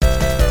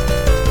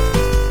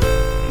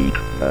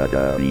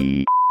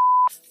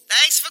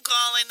Thanks for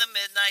calling the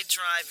Midnight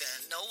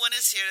Drive-In. No one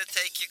is here to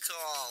take your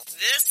call.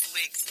 This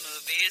week's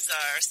movies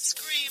are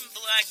SCREAM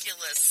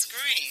BLACULA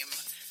SCREAM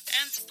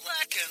and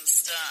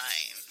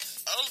Blackenstein.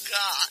 Oh,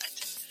 God.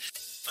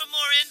 For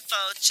more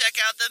info, check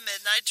out the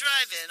Midnight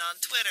Drive-In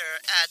on Twitter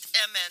at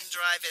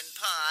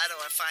MNDriveInPod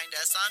or find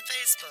us on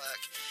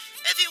Facebook.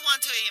 If you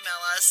want to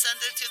email us,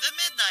 send it to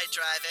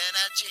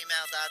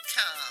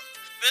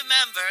themidnightdrivein@gmail.com.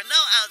 Remember,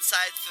 no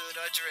outside food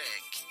or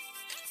drink.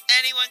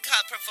 Anyone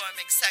caught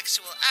performing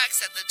sexual acts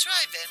at the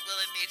drive-in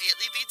will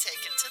immediately be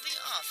taken to the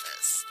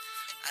office.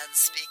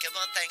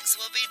 Unspeakable things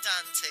will be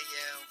done to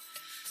you.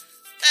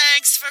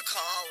 Thanks for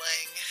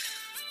calling.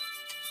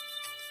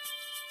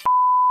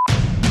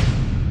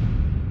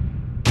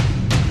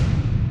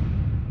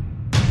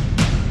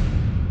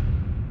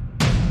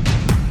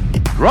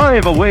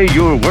 Drive away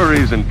your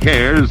worries and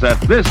cares at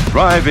this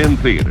drive-in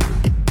theater.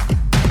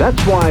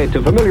 That's why,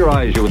 to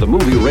familiarize you with the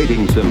movie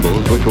rating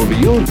symbols which will be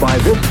used by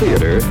this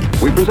theater,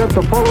 we present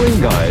the following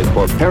guide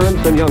for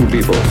parents and young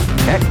people.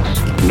 X,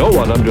 no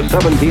one under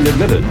 17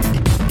 admitted.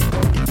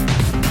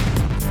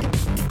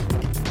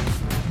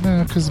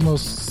 Yeah, because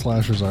most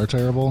slashers are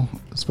terrible,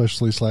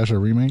 especially slasher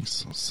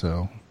remakes,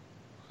 so...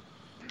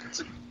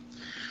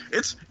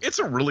 It's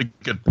a really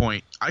good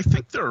point. I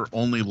think there are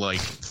only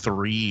like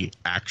 3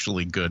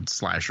 actually good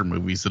slasher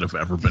movies that have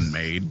ever been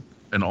made,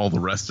 and all the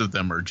rest of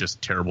them are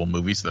just terrible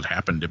movies that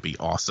happen to be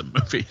awesome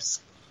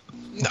movies.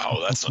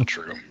 No, that's not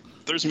true.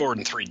 There's more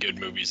than 3 good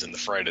movies in the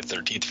Friday the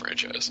 13th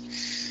franchise.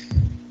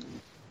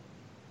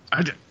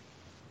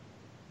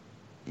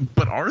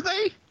 But are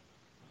they?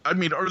 I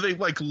mean, are they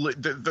like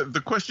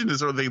the question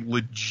is, are they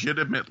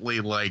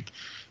legitimately like,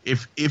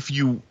 if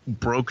you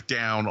broke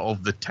down all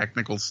the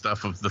technical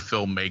stuff of the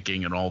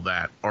filmmaking and all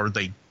that, are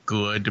they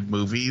good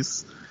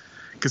movies?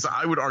 Because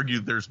I would argue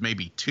there's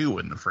maybe 2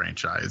 in the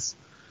franchise,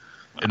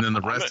 and then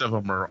the rest of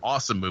them are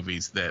awesome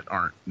movies that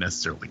aren't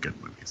necessarily good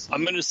movies.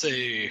 I'm going to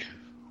say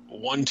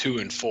 1, 2,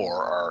 and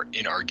 4 are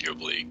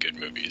inarguably good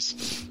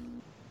movies.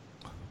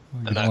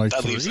 And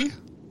that leaves it.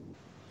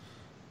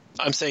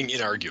 I'm saying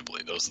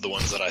inarguably. Those are the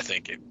ones that I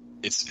think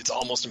it's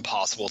almost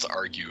impossible to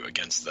argue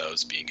against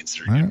those being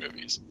considered good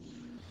movies.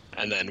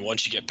 And then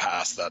once you get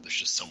past that, there's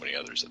just so many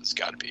others that there's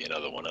got to be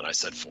another one. And I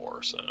said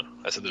 4, so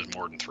I said there's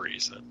more than 3.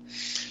 So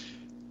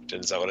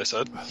is that what I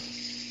said?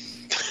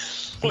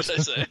 What did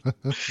I say? I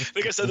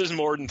think I said there's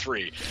more than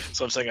 3.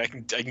 So I'm saying I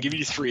can give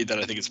you 3 that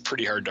I think it's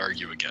pretty hard to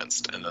argue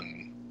against, and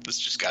then there's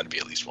just got to be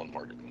at least one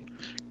more good one.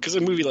 Because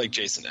a movie like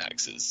Jason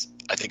X is,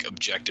 I think,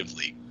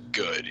 objectively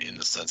good in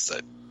the sense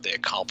that they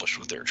accomplished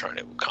what they were trying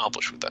to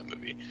accomplish with that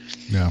movie.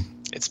 Yeah.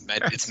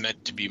 It's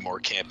meant to be more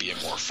campy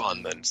and more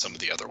fun than some of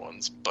the other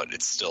ones, but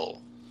it's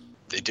still,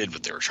 they did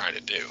what they were trying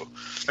to do.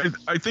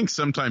 I think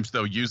sometimes,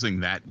 though, using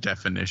that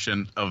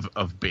definition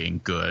of being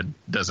good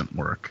doesn't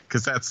work,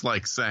 because that's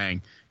like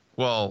saying,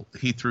 well,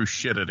 he threw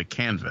shit at a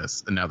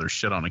canvas and now there's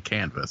shit on a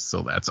canvas,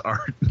 so that's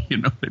art. You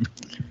know what I mean?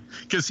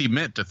 Because he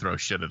meant to throw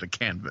shit at a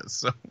canvas,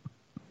 so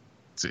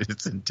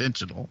it's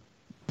intentional.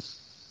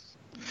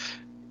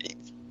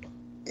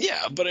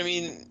 Yeah, but I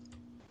mean,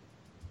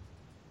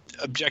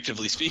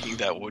 objectively speaking,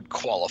 that would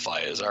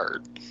qualify as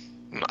art.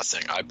 I'm not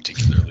saying I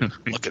particularly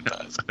look at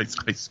that. I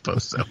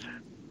suppose so.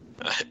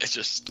 It's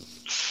just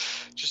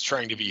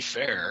trying to be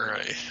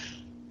fair.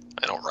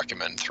 I don't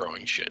recommend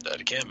throwing shit at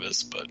a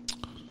canvas, but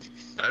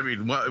I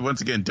mean, once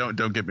again,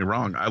 don't get me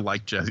wrong. I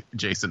like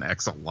Jason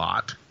X a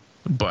lot,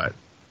 but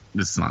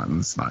it's not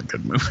a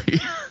good movie.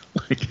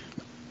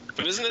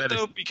 But isn't it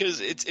though?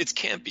 Because it's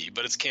campy,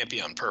 but it's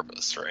campy on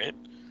purpose, right?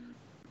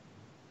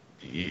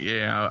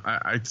 Yeah,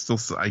 I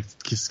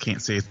just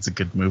can't say it's a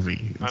good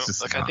movie. It's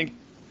just I think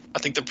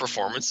the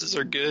performances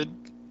are good,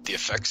 the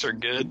effects are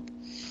good.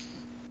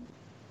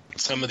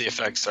 Some of the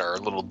effects are a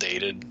little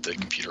dated, the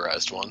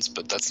computerized ones,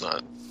 but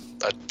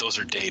those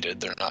are dated.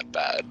 They're not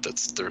bad.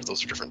 Those are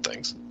different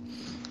things.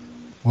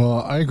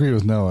 Well, I agree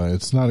with Noah.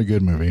 It's not a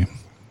good movie.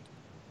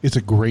 It's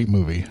a great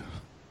movie.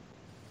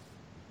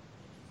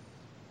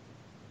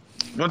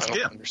 Once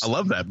again, I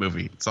love that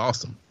movie. It's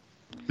awesome.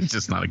 It's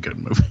just not a good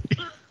movie.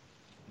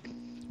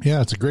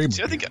 Yeah, it's a great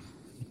movie.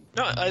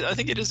 I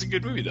think it is a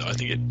good movie, though. I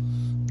think it,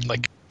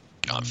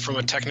 from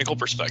a technical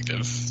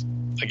perspective,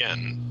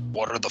 again,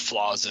 what are the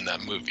flaws in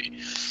that movie?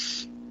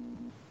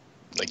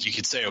 Like, you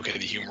could say, okay,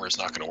 the humor is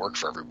not going to work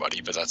for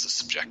everybody, but that's a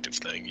subjective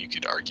thing. You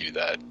could argue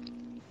that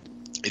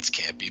it's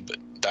campy, but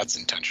that's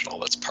intentional.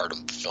 That's part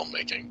of the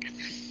filmmaking.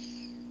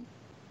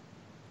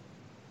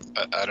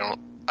 I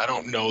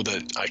don't know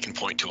that I can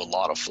point to a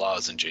lot of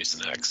flaws in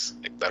Jason X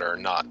that are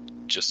not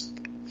just,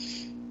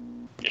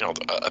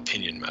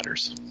 opinion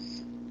matters.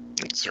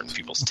 And certain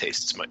people's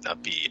tastes might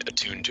not be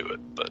attuned to it,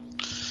 but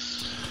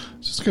is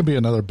this going to be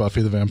another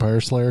Buffy the Vampire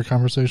Slayer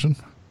conversation?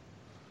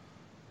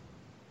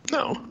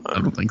 No, I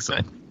don't think so.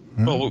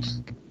 Well,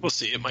 we'll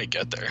see. It might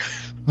get there.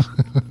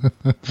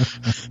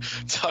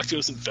 Talk to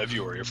us in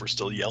February if we're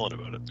still yelling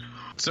about it.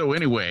 So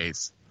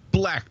anyways,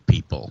 black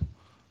people,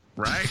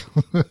 right?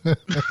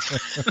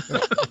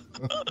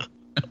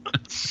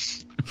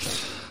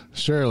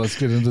 Sure, let's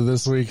get into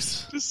this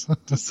week's.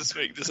 Does it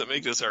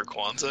make this our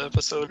Kwanzaa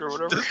episode or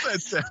whatever? Does that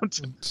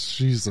sound?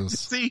 Jesus.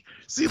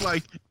 See,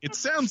 like it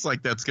sounds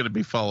like that's going to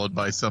be followed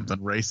by something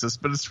racist,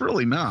 but it's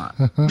really not.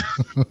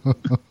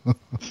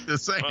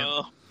 Just saying.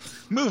 Well,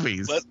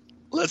 movies.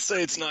 Let's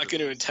say it's not going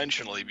to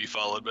intentionally be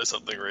followed by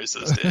something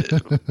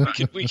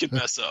racist. We could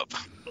mess up.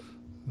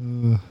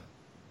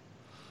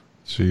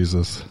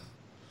 Jesus.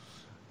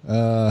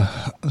 All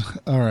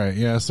right,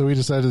 yeah. So we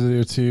decided to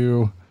do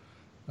 2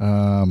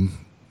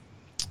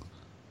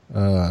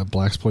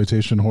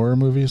 blaxploitation horror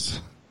movies,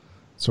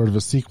 sort of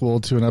a sequel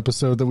to an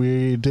episode that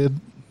we did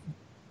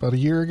about a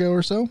year ago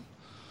or so.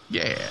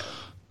 Yeah.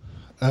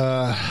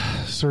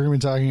 So we're gonna be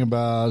talking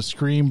about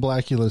Scream,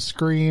 Blacula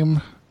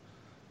Scream,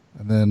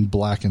 and then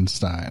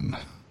Blackenstein.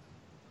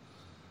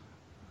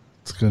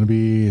 It's gonna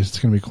be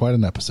quite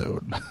an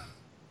episode.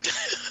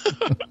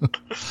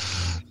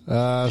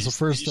 So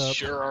first up,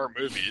 sure are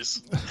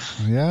movies.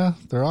 Yeah,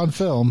 they're on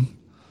film.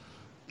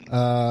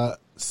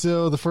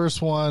 So the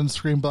first one,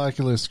 Scream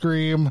Blacula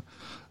Scream,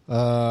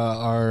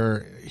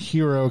 our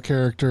hero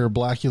character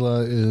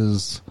Blacula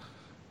is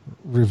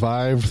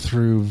revived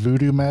through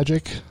voodoo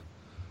magic.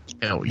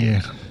 Hell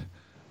yeah.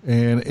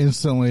 And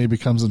instantly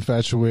becomes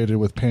infatuated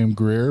with Pam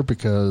Grier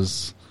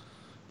because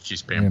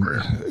she's Pam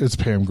Grier. It's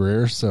Pam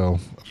Grier, so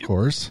of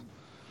course.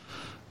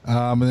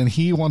 And then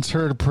he wants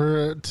her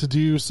to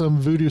do some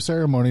voodoo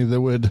ceremony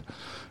that would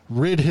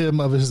rid him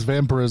of his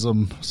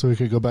vampirism so he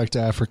could go back to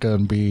Africa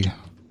and be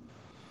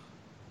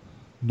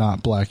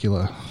not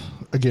Blacula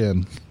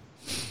again.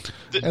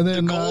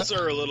 The goals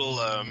are a little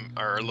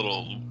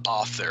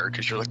off there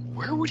because you're like,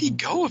 where would he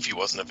go if he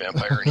wasn't a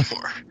vampire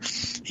anymore?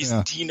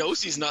 He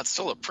knows he's not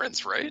still a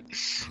prince, right?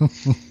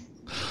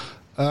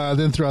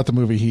 Then throughout the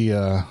movie, he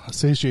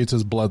satiates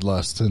his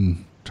bloodlust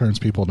and turns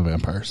people into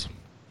vampires.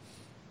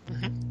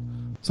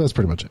 Mm-hmm. So that's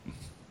pretty much it.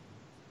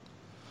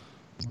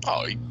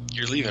 Oh,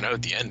 you're leaving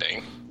out the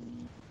ending,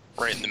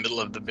 right in the middle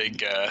of the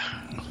big.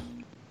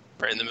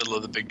 Right in the middle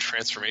of the big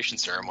transformation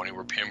ceremony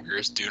where Pam Grier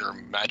is doing her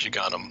magic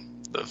on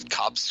him. The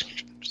cops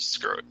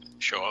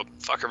show up,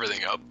 fuck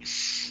everything up.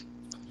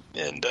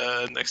 And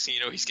next thing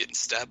you know, he's getting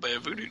stabbed by a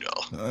voodoo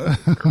doll.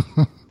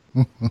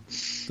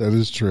 That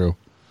is true.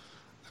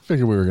 I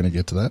figured we were going to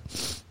get to that.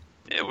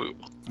 Yeah, we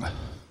will.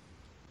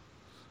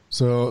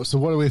 So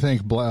what do we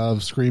think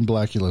of Scream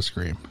Blacula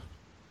Scream?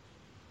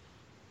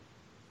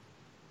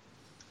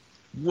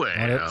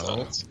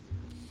 Well,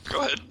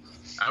 go ahead.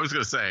 I was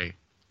going to say,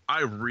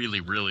 I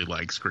really, really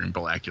like Scream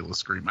Blacula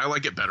Scream. I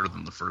like it better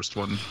than the first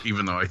one,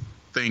 even though I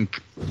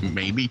think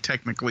maybe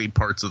technically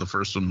parts of the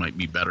first one might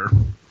be better.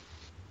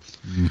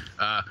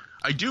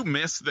 I do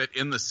miss that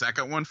in the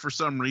second one, for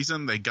some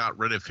reason, they got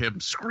rid of him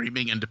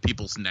screaming into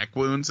people's neck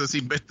wounds as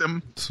he bit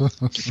them,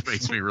 which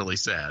makes me really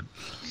sad.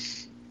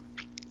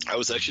 I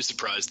was actually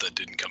surprised that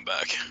didn't come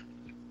back.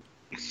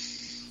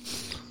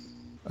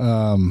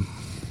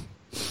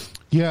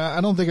 Yeah,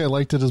 I don't think I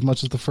liked it as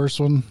much as the first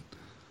one.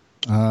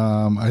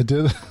 I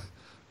did,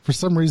 for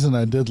some reason,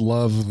 I did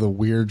love the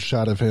weird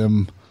shot of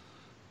him,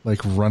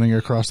 like, running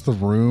across the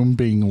room,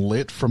 being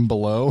lit from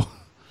below.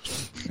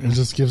 It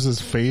just gives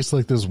his face,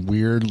 like, this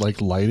weird,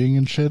 like, lighting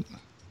and shit.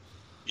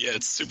 Yeah,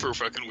 it's super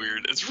fucking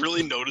weird. It's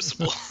really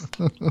noticeable.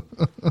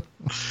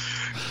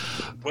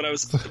 When I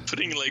was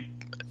putting, like,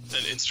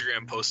 an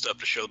Instagram post up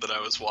to show that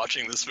I was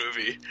watching this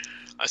movie,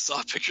 I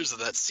saw pictures of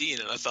that scene,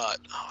 and I thought,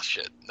 oh,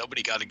 shit,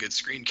 nobody got a good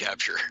screen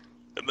capture.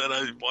 And then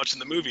I'm watching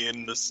the movie,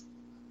 and the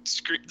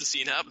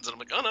scene happens, and I'm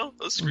like, oh no,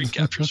 those screen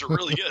captures are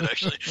really good,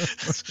 actually.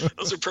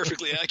 Those are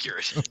perfectly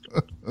accurate.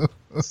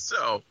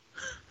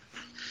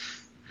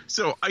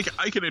 So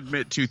I can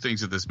admit two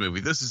things of this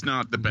movie. This is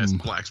not the best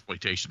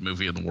blaxploitation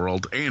movie in the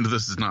world, and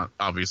this is not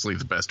obviously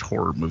the best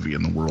horror movie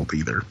in the world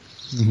either.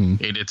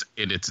 Mm-hmm.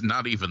 And it's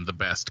not even the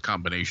best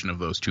combination of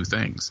those two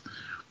things.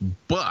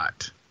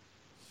 But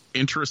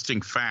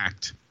interesting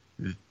fact,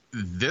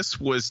 this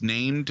was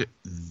named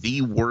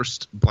the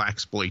worst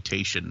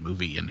blaxploitation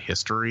movie in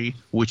history,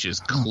 which is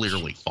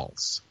clearly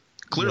false.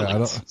 Clearly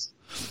false.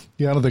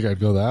 Yeah, I don't think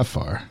I'd go that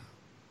far.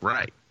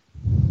 Right.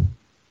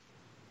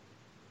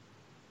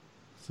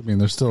 I mean,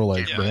 there's still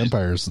like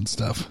vampires and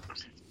stuff.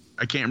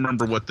 I can't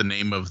remember what the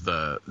name of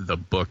the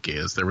book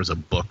is. There was a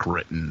book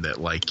written that,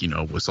 like, you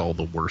know, was all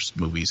the worst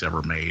movies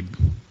ever made.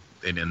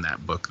 And in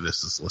that book,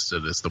 this is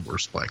listed as the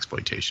worst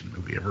blaxploitation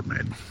movie ever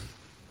made.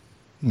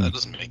 That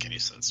doesn't make any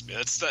sense.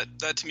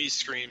 That to me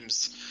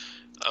screams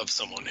of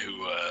someone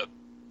who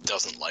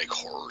doesn't like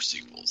horror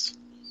sequels.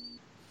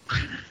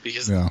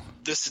 Because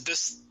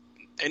this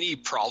any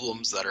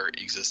problems that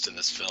exist in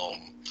this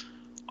film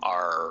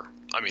are,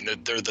 I mean,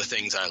 they're the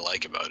things I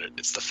like about it.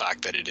 It's the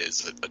fact that it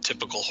is a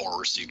typical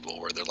horror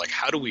sequel where they're like,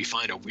 how do we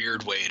find a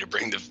weird way to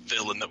bring the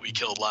villain that we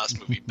killed last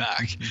movie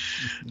back?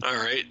 All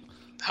right.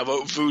 How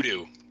about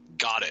voodoo?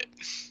 Got it.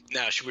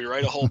 Now, should we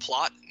write a whole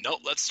plot? Nope.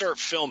 Let's start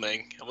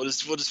filming, and we'll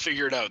just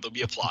figure it out. There'll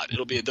be a plot.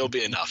 There'll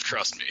be enough.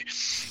 Trust me.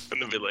 And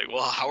they'll be like,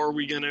 well, how are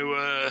we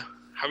gonna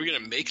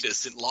make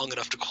this long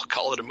enough to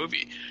call it a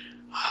movie?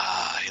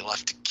 He'll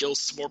have to kill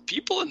some more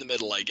people in the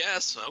middle, I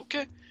guess.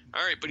 Okay.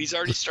 All right, but he's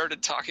already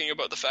started talking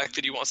about the fact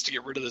that he wants to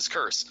get rid of this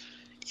curse.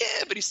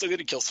 Yeah, but he's still going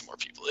to kill some more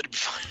people. It'll be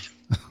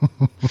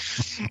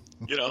fine.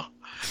 You know?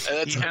 And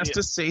that's, he has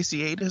to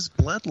satiate his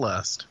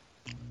bloodlust.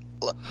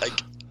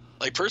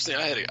 Like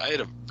personally, I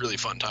had a really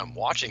fun time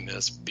watching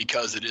this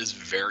because it is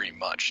very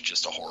much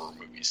just a horror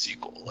movie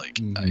sequel. Like,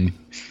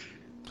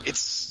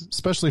 it's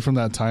especially from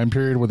that time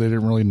period where they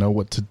didn't really know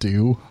what to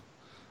do,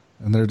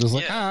 and they're just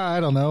like, I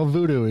don't know,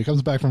 voodoo. He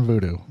comes back from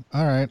voodoo.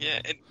 All right.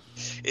 Yeah, and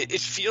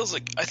it feels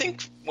like, I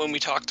think when we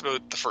talked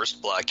about the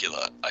first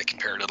Blacula, I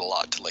compared it a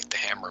lot to like the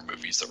Hammer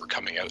movies that were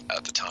coming out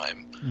at the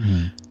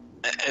time,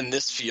 and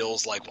this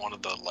feels like one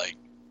of the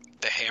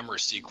Hammer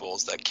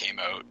sequels that came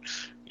out.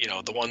 You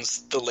know,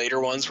 the later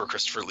ones where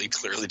Christopher Lee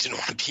clearly didn't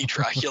want to be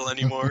Dracula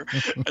anymore,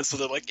 and so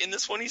they're like, in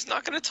this one he's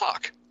not going to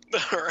talk.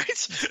 All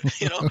right,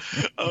 you know,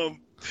 and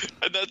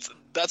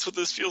that's what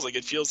this feels like.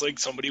 It feels like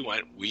somebody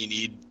went, we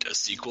need a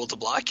sequel to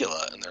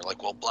Blacula, and they're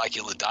like, well,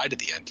 Blacula died at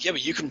the end. Yeah,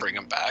 but you can bring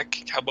him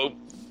back. How about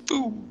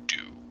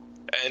voodoo?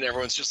 And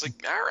everyone's just like,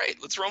 all right,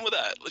 let's run with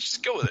that. Let's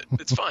just go with it.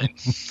 It's fine.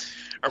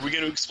 Are we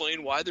going to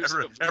explain why there's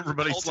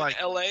everybody's like,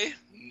 in L.A.?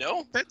 No,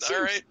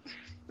 all right.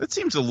 That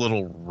seems a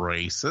little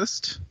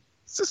racist.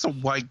 Is this a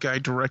white guy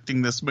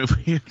directing this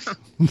movie?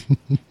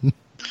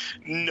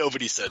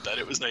 Nobody said that.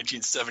 It was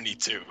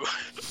 1972.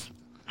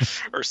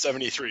 Or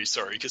 73,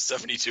 sorry, because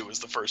 72 was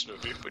the first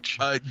movie. Which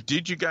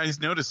did you guys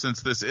notice,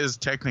 since this is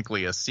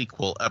technically a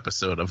sequel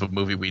episode of a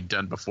movie we'd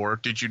done before,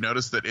 did you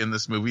notice that in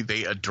this movie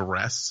they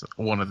address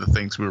one of the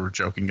things we were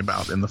joking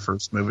about in the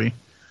first movie?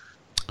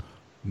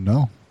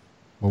 No.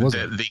 What was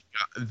it?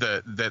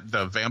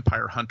 The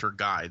vampire hunter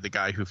guy, the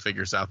guy who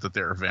figures out that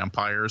there are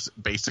vampires,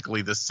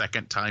 basically the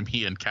second time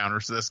he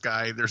encounters this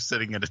guy, they're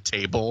sitting at a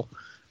table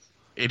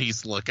and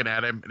he's looking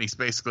at him and he's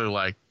basically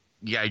like,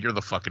 yeah, you're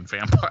the fucking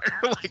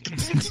vampire. Like,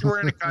 you're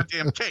wearing a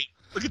goddamn cape.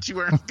 Look at you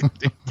wearing a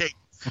goddamn cape.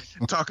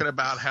 Talking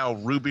about how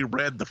ruby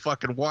red the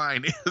fucking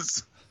wine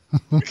is.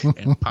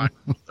 And pine,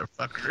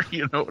 motherfucker.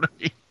 You know what I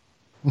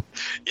mean?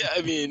 Yeah,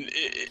 I mean,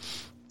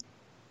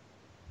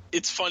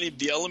 it's funny,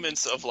 the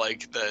elements of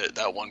like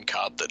that one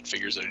cop that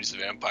figures out he's a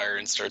vampire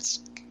and starts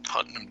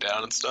hunting him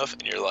down and stuff,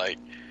 and you're like,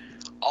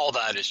 all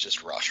that is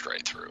just rushed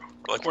right through.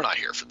 Like, we're not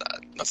here for that.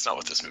 That's not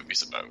what this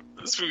movie's about.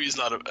 This movie is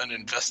not an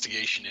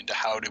investigation into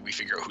how do we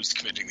figure out who's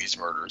committing these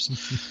murders.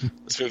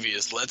 This movie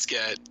is, let's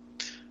get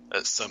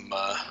some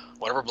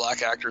whatever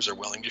black actors are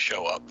willing to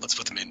show up. Let's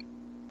put them in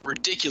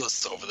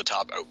ridiculous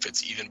over-the-top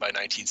outfits, even by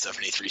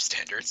 1973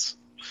 standards.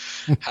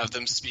 Have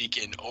them speak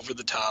in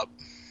over-the-top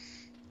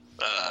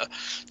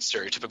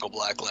stereotypical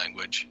black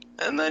language,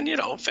 and then, you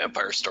know,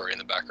 vampire story in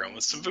the background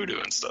with some voodoo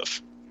and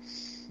stuff.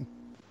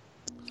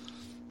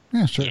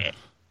 Yeah, sure.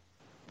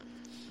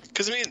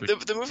 Because I mean,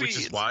 the movie, which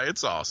is why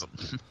it's awesome.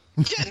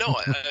 Yeah, no,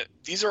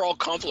 these are all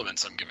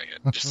compliments I'm giving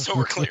it, just so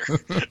we're clear.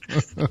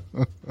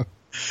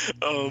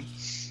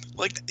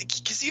 Like,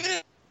 because even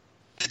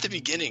at the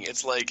beginning,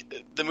 it's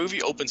like the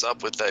movie opens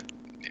up with that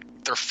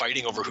they're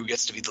fighting over who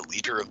gets to be the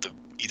leader of the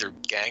either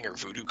gang or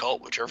voodoo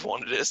cult, whichever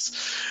one it is,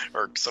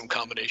 or some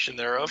combination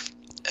thereof.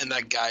 And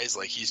that guy's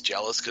like, he's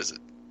jealous because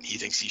he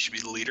thinks he should be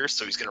the leader,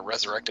 so he's going to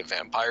resurrect a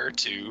vampire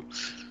to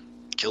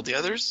kill the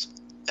others.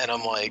 And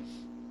I'm like,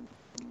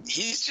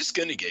 he's just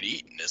going to get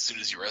eaten as soon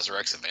as he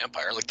resurrects a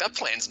vampire. Like, that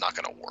plan's not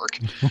going to work.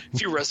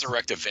 If you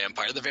resurrect a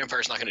vampire, the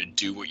vampire's not going to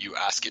do what you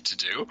ask it to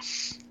do.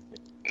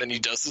 And then he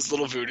does this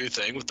little voodoo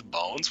thing with the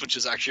bones, which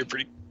is actually a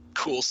pretty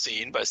cool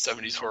scene by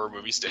 70s horror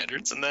movie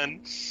standards. And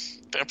then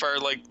vampire,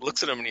 like,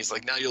 looks at him and he's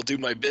like, now you'll do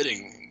my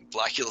bidding.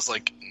 Blacula's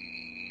like,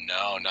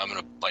 no, now I'm going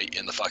to bite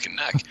you in the fucking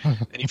neck.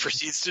 And he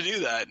proceeds to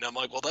do that. And I'm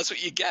like, well, that's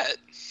what you get.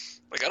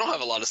 Like, I don't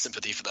have a lot of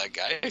sympathy for that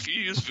guy. If you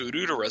use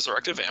voodoo to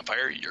resurrect a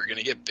vampire, you're going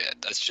to get bit.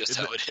 That's just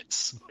how it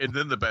is. And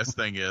then the best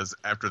thing is,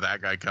 after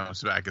that guy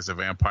comes back as a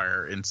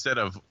vampire, instead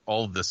of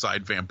all of the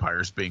side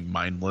vampires being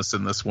mindless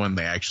in this one,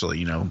 they actually,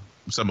 you know,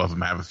 some of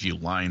them have a few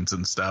lines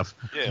and stuff.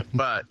 Yeah.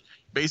 But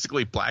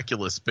basically,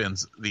 Blacula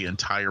spends the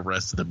entire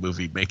rest of the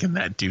movie making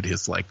that dude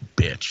his, like,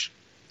 bitch.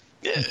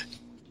 Yeah.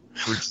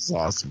 Which is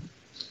awesome.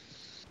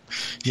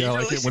 He Yeah, I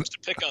really like it when seems to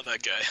pick on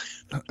that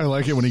guy. I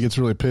like it when he gets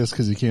really pissed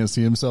because he can't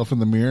see himself in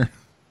the mirror.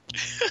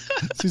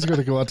 So he's going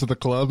to go out to the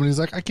club and he's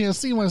like, I can't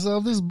see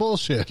myself. This is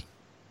bullshit.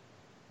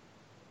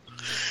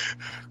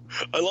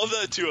 I love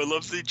that too. I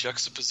love the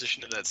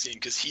juxtaposition in that scene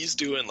because he's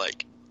doing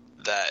like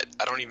that.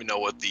 I don't even know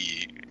what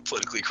the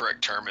politically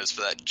correct term is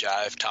for that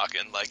jive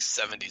talking like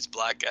 70s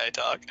black guy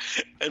talk,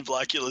 and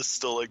Blacula's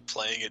still like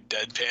playing it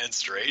deadpan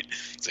straight.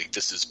 He's like,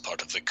 this is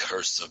part of the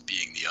curse of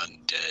being the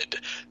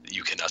undead.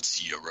 You cannot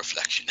see your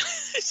reflection.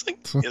 He's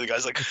like, the other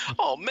guy's like,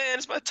 oh man,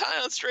 is my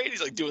tie on straight?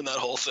 He's like doing that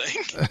whole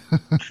thing.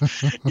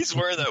 He's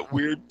wearing that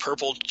weird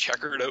purple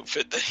checkered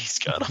outfit that he's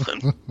got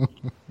on.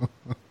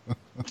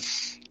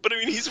 But I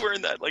mean, he's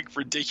wearing that like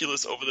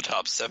ridiculous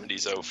over-the-top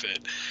 70s outfit,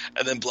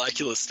 and then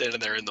Blacula's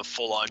standing there in the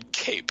full-on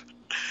cape,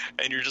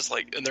 and you're just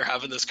like, and they're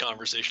having this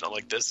conversation. I'm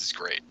like, this is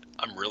great.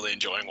 I'm really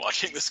enjoying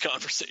watching this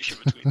conversation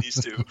between these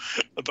two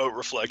about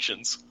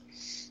reflections.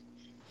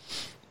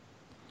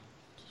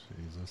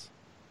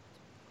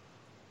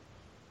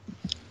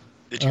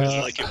 Did you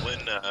guys like it when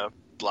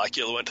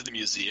Blacula went to the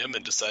museum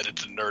and decided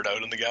to nerd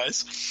out on the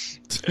guys?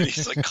 And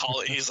he's like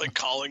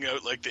calling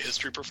out like the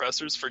history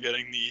professors for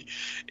getting the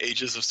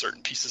ages of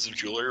certain pieces of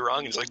jewelry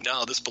wrong. He's like,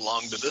 no, this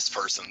belonged to this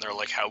person. They're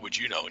like, how would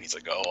you know? And he's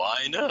like, oh,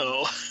 I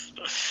know.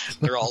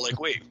 They're all like,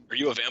 wait, are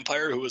you a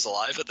vampire who was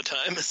alive at the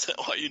time? Is that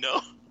why you know?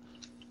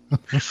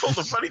 Well,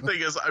 the funny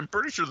thing is, I'm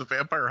pretty sure the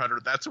vampire hunter,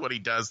 that's what he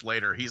does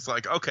later. He's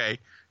like, okay,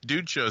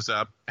 dude shows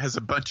up, has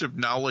a bunch of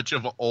knowledge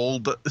of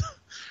old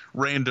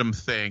random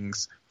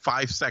things.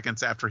 5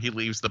 seconds after he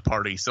leaves the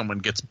party, someone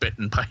gets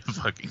bitten by a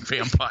fucking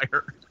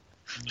vampire.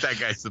 That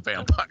guy's the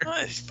vampire.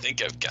 I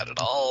think I've got it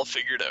all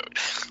figured out.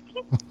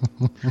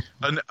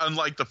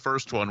 Unlike the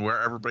first one,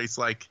 where everybody's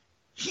like,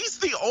 he's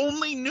the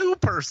only new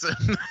person.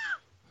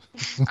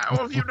 How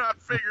have you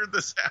not figured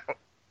this out?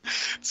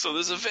 So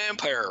there's a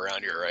vampire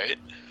around here, right?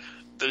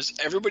 There's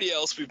everybody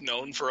else we've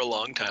known for a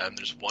long time.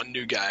 There's one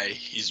new guy.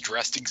 He's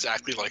dressed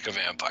exactly like a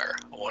vampire.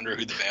 I wonder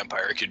who the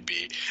vampire could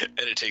be. And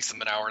it takes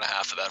them an hour and a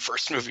half of that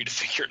first movie to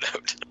figure it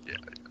out. Yeah.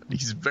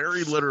 He's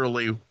very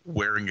literally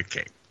wearing a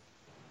cape.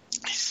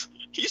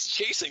 He's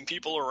chasing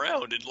people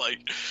around in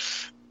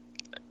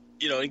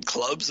in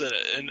clubs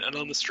and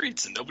on the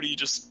streets, and nobody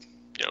just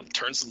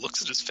turns and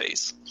looks at his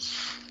face.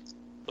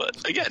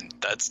 But again,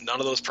 none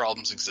of those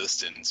problems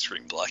exist in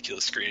Scream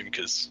Blacula Scream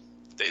because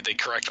they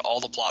correct all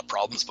the plot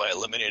problems by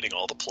eliminating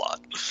all the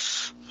plot.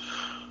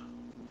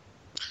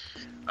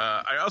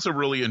 I also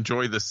really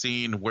enjoy the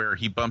scene where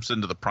he bumps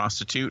into the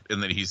prostitute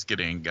and then he's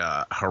getting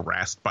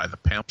harassed by the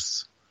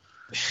pimps.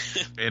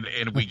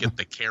 and we get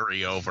the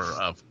carryover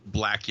of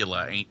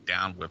Blacula ain't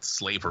down with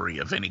slavery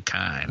of any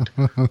kind.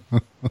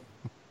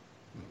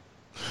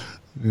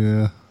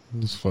 Yeah, it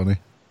was funny.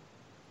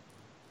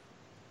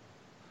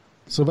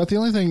 So about the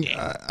only thing,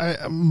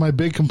 my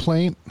big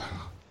complaint,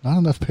 not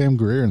enough Pam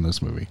Grier in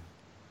this movie.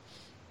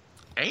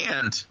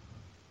 And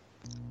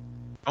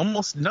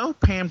almost no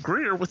Pam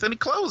Grier with any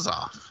clothes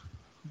off.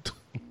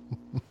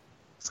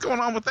 What's going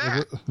on with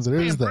that? There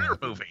is Pam that.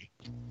 Grier movie.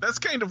 That's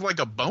kind of like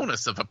a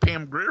bonus of a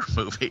Pam Grier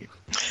movie.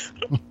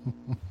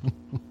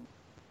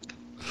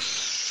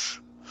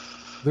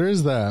 There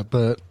is that,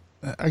 but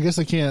I guess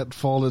I can't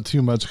fault it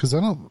too much because I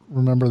don't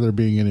remember there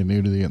being any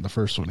nudity in the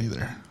first one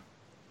either.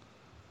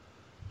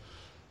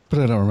 But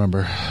I don't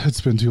remember.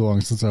 It's been too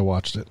long since I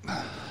watched it.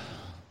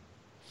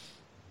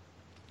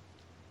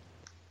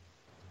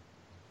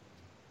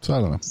 So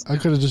I don't know. I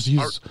could have just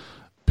used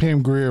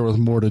Pam Grier with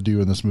more to do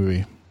in this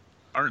movie.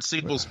 Aren't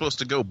sequels supposed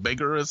to go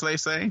bigger, as they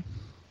say?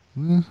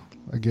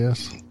 I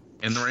guess.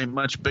 And there ain't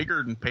much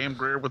bigger than Pam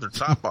Grier with her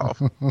top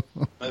off.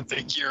 I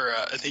think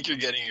you're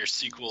getting your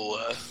sequel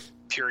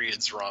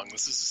periods wrong.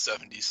 This is a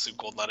 70s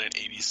sequel, not an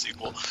 80s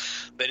sequel.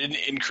 They didn't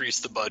increase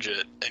the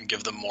budget and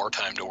give them more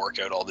time to work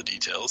out all the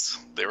details.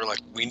 They were like,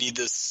 we need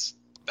this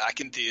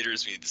back in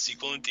theaters. We need the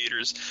sequel in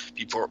theaters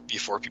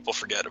before people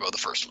forget about the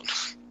first one.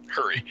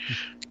 Hurry.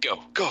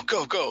 Go.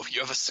 You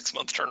have a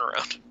 6-month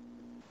turnaround.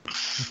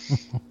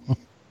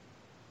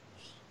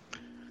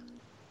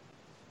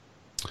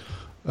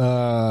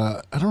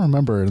 I don't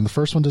remember. In the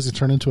first one, does he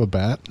turn into a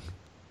bat?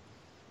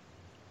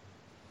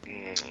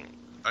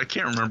 I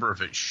can't remember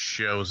if it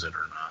shows it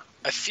or not.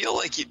 I feel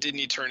like didn't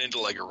he turn into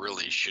like a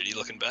really shitty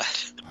looking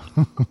bat?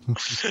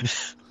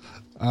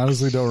 I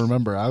honestly don't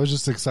remember. I was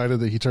just excited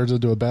that he turns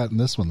into a bat in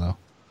this one, though.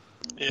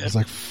 Yeah. I was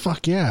like,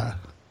 fuck yeah.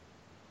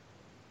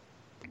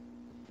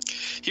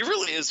 He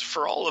really is,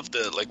 for all of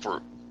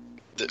the,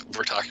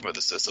 we're talking about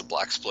this as a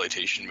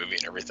blaxploitation movie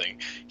and everything,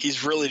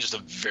 he's really just a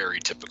very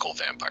typical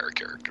vampire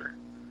character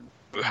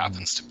who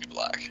happens to be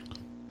black.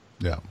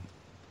 Yeah.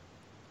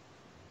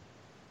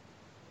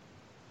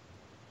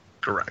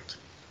 Correct.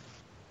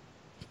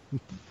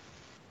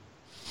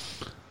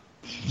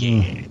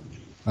 Yeah.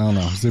 I don't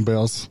know. Does anybody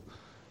else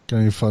got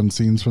any fun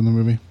scenes from the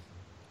movie?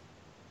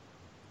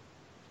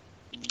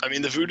 I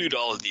mean, the voodoo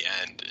doll at the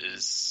end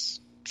is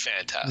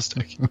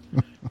fantastic.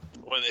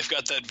 When they've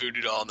got that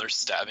voodoo doll and they're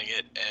stabbing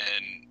it,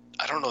 and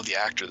I don't know the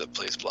actor that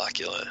plays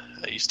Blacula.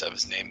 I used to have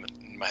his name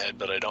in my head,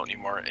 but I don't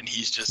anymore. And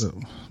he's just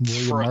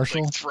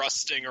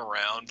thrusting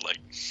around.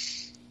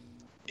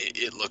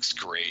 It looks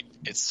great.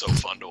 It's so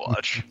fun to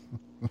watch.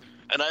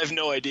 And I have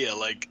no idea.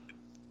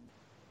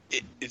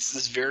 It's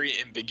this very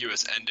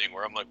ambiguous ending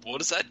where I'm like, what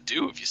does that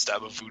do if you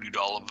stab a voodoo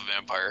doll of a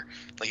vampire?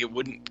 It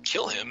wouldn't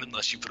kill him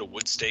unless you put a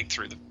wood stake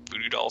through the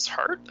voodoo doll's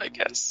heart, I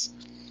guess.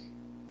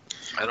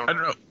 I don't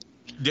know.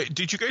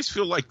 Did you guys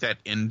feel like that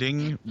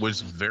ending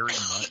was very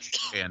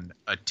much an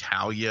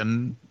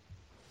Italian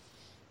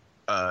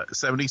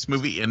 70s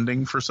movie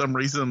ending for some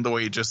reason? The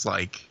way it just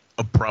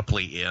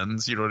abruptly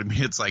ends, you know what I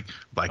mean? It's like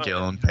Black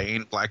in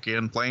Pain, Black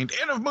in Plain,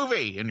 end of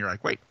movie, and you're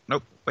like, wait,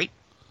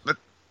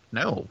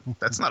 no,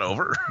 that's not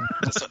over.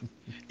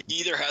 He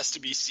either has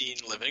to be seen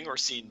living or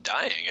seen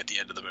dying at the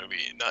end of the movie.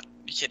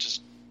 You can't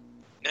just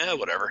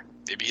whatever.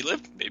 Maybe he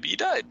lived, maybe he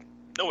died.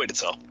 No way to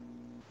tell.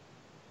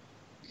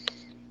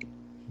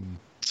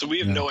 So we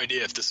have no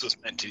idea if this was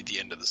meant to be the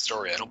end of the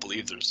story. I don't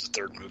believe there's a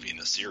third movie in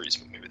the series,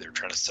 but maybe they're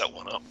trying to set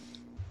one up.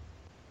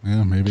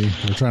 Yeah, maybe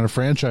they're trying to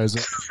franchise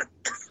it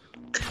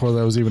before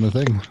that was even a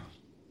thing.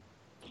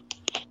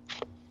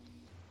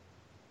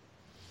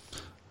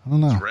 I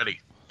don't know.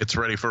 It's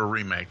ready for a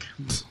remake.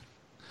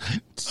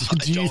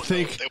 Do you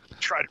think they would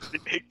try to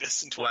remake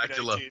this in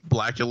 2019?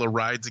 Blacula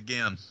rides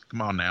again.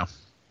 Come on now.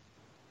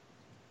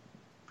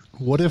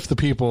 What if the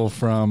people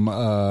from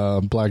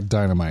Black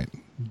Dynamite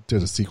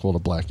did a sequel to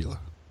Blacula?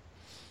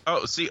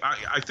 Oh, see,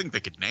 I think they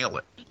could nail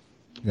it.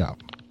 Yeah.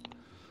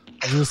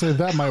 I was going to say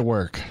that might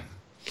work.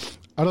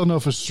 I don't know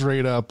if a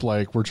straight up,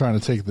 like, we're trying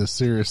to take this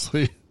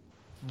seriously.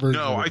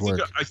 No, I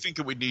think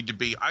it would need to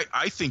be.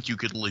 I think you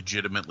could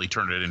legitimately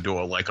turn it into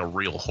a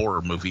real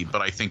horror movie,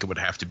 but I think it would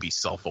have to be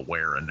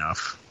self-aware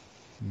enough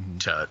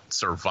to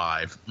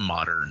survive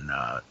modern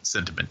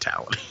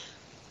sentimentality.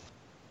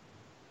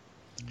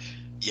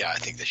 Yeah, I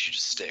think they should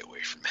just stay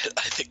away from it.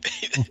 I think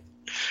they.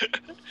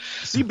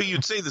 See, but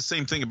you'd say the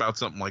same thing about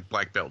something like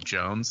Black Belt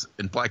Jones,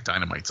 and Black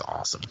Dynamite's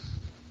awesome.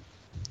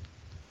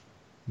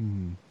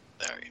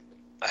 Sorry,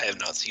 I have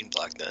not seen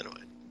Black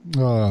Dynamite.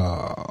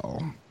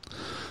 Oh.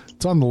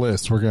 It's on the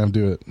list. We're going to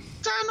do it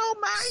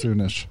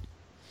soonish.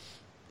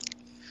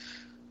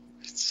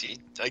 See,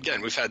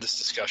 again, we've had this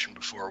discussion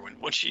before.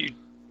 Once you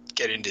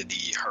get into the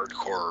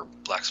hardcore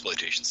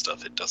blaxploitation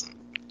stuff, it doesn't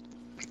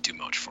do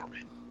much for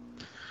me.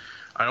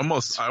 I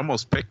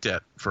almost picked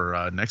it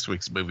for next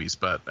week's movies,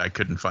 but I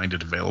couldn't find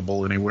it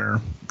available anywhere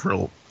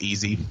real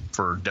easy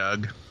for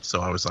Doug.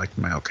 So I was like,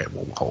 okay,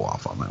 we'll hold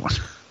off on that one.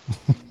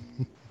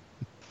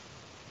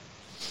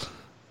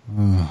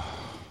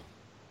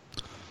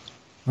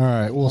 All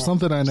right. Well,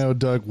 something I know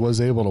Doug was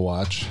able to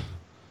watch,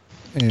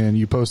 and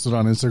you posted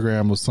on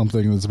Instagram, was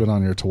something that's been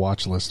on your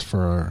to-watch list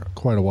for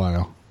quite a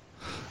while,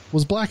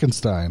 was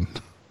Blackenstein.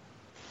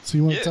 So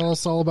you want to tell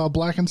us all about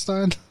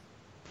Blackenstein?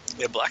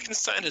 Yeah,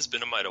 Blackenstein has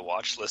been on my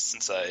to-watch list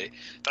since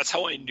that's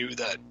how I knew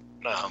that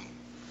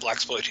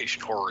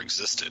blaxploitation horror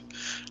existed,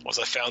 was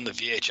I found the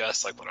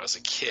VHS when I was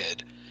a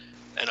kid.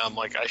 And I'm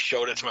like, I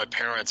showed it to my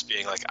parents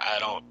being like,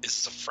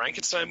 is this a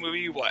Frankenstein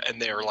movie? What?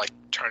 And they were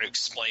trying to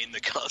explain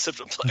the concept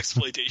of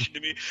blaxploitation to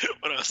me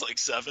when I was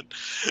 7.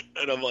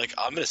 And I'm like,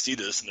 I'm going to see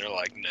this. And they're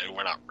like, no,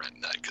 we're not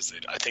renting that.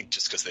 I think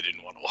just because they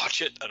didn't want to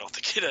watch it. I don't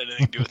think it had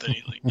anything to do with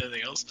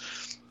anything else.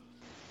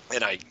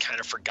 And I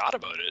kind of forgot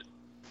about it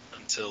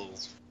until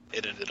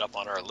it ended up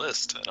on our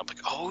list. And I'm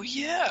like, oh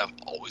yeah, I've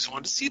always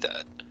wanted to see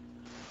that.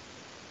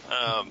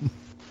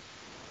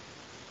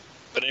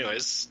 But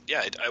anyways,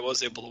 yeah, I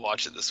was able to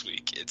watch it this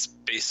week. It's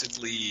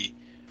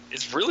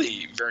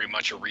really very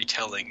much a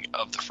retelling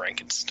of the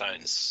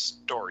Frankenstein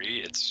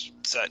story. It's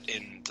set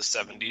in the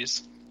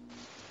 70s.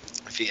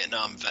 A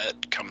Vietnam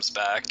vet comes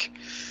back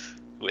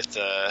with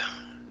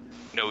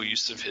no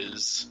use of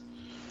his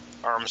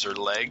arms or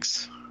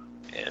legs,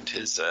 and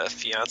his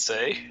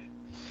fiancée,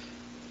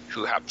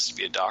 who happens to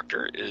be a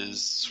doctor,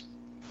 is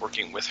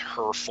working with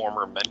her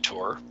former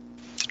mentor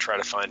to try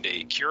to find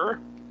a cure.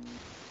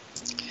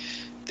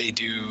 They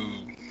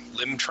do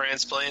limb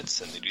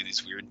transplants, and they do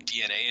these weird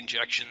DNA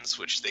injections,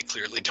 which they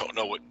clearly don't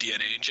know what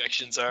DNA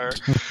injections are.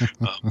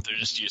 They're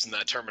just using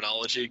that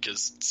terminology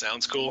because it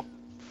sounds cool.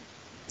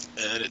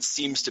 And it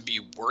seems to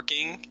be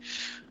working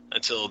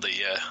until the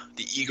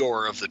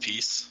Igor of the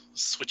piece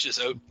switches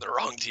out the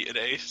wrong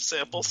DNA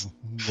samples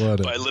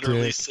by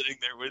literally sitting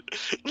there with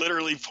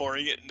literally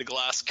pouring it into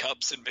glass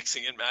cups and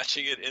mixing and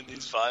matching it in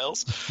these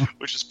vials,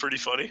 which is pretty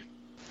funny.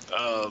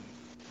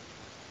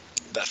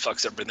 That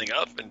fucks everything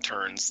up and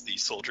turns the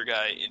soldier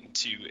guy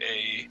into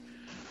a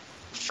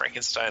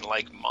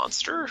Frankenstein-like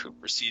monster who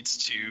proceeds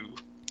to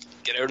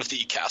get out of the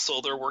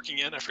castle they're working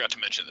in. I forgot to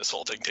mention this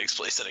whole thing takes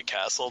place in a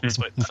castle,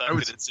 despite the fact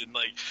that it's in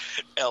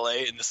L.A.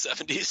 in the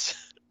 70s.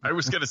 I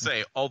was going to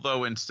say,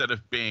 although instead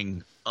of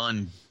being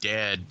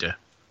undead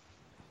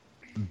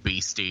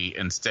beastie,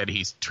 instead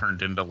he's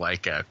turned into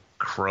a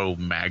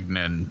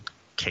Cro-Magnon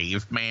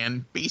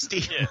caveman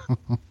beastie. Yeah.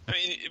 I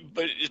mean,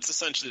 but it's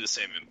essentially the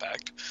same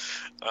impact.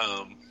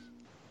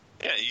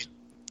 He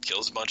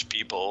kills a bunch of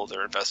people.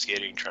 They're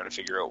investigating, trying to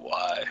figure out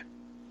why,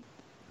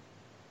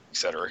 et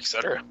cetera, et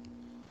cetera.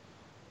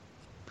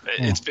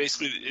 It's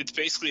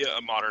basically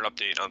a modern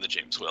update on the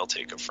James Whale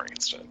take of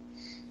Frankenstein.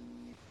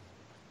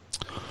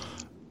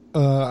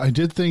 I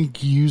did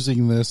think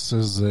using this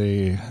as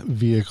a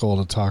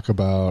vehicle to talk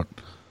about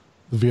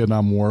the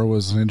Vietnam War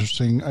was an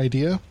interesting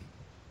idea.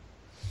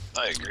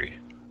 I agree.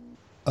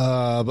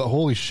 But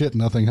holy shit,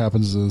 nothing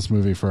happens in this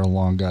movie for a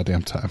long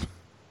goddamn time.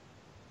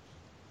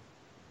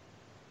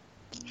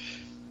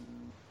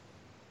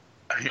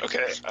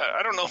 Okay,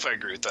 I don't know if I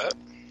agree with that.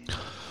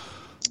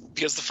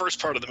 Because the first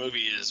part of the movie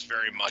is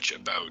very much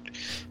about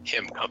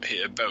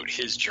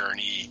his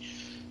journey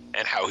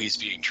and how he's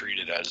being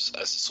treated as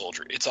a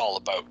soldier. It's all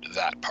about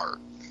that part.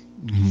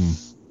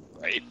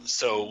 Mm-hmm. Right?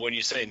 So when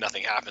you say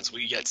nothing happens,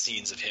 we get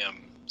scenes of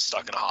him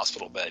stuck in a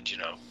hospital bed,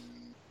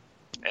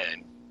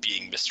 and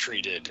being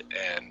mistreated,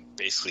 and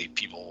basically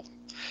people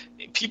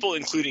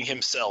including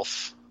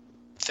himself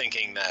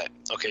thinking that,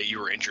 okay, you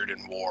were injured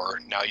in war,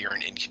 now you're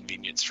an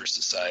inconvenience for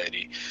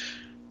society,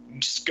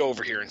 just go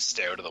over here and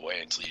stay out of the way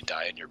until you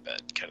die in your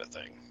bed, kind of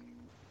thing.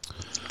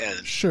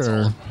 And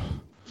sure,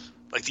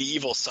 the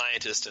evil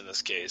scientist in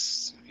this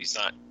case, he's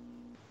not,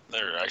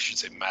 or I should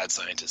say mad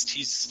scientist,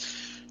 he's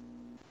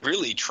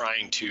really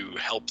trying to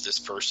help this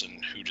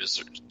person who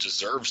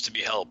deserves to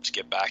be helped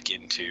get back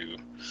into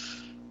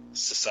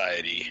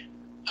society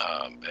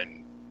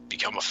and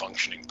become a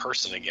functioning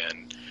person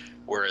again,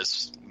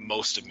 whereas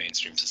most of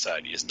mainstream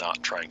society is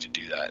not trying to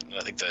do that. And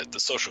I think that the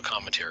social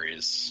commentary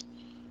is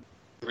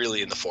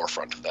really in the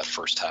forefront of that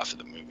first half of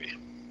the movie.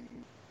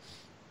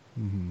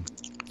 Mm-hmm.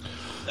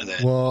 And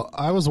then, well,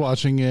 I was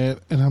watching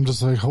it, and I'm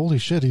just like, holy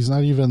shit, he's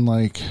not even,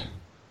 like,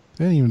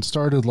 they hadn't even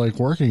started, like,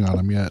 working on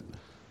him yet.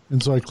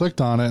 And so I clicked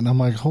on it, and I'm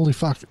like, holy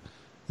fuck,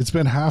 it's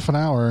been half an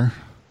hour,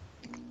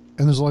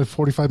 and there's only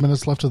 45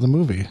 minutes left of the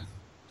movie.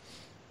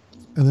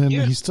 And then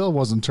he still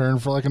wasn't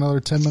turned for, like, another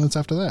 10 minutes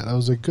after that. I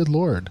was like, good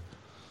lord.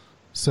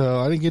 So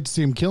I didn't get to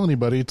see him kill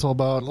anybody until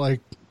about,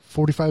 like,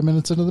 45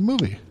 minutes into the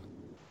movie.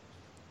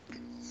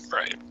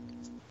 Right.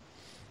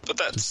 But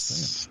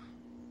that's...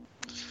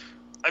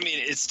 I mean,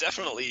 it's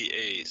definitely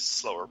a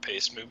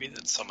slower-paced movie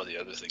than some of the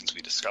other things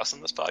we discuss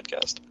in this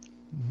podcast.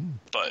 Mm-hmm.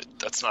 But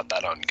that's not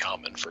that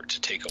uncommon for it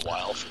to take a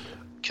while for the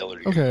killer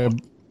to get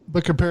going.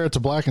 But compare it to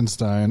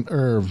Blackenstein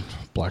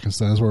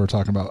is what we're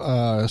talking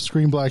about.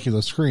 Scream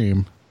Blacula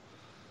Scream.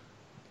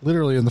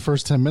 Literally, in the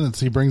first 10 minutes,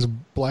 he brings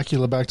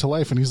Blacula back to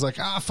life, and he's like,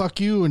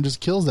 fuck you, and just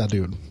kills that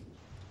dude.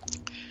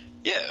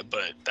 Yeah,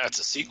 but that's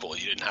a sequel.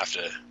 You didn't have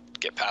to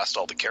get past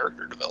all the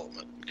character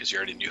development, because you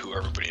already knew who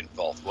everybody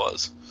involved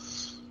was.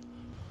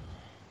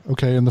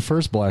 Okay, in the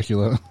first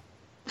Blacula.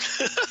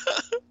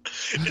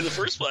 In the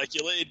first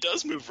Blacula, it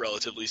does move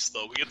relatively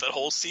slow. We get that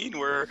whole scene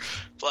where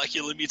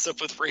Blacula meets up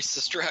with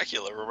racist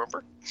Dracula,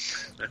 remember?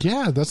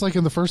 Yeah, that's like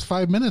in the first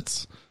 5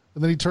 minutes.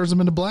 And then he turns him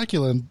into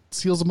Blacula and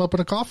seals him up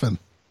in a coffin.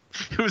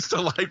 It was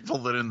delightful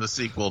that in the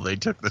sequel they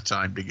took the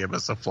time to give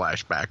us a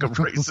flashback of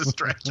racist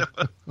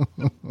Dracula.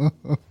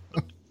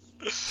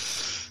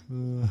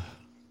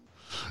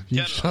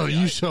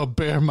 You shall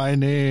bear my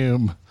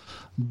name,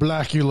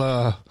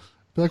 Blacula.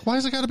 Be like, why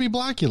has it got to be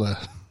Blacula?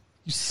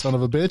 You son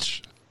of a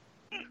bitch.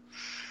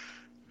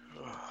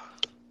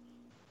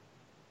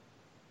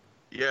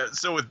 Yeah,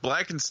 so with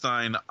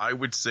Blackenstein, I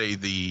would say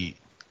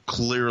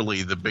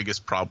clearly the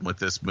biggest problem with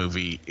this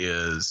movie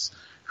is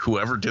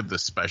whoever did the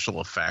special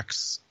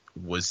effects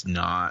was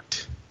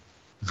not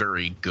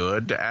very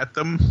good at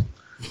them.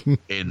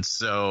 And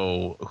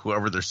so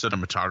whoever their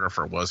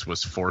cinematographer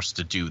was forced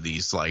to do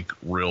these like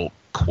real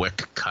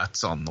quick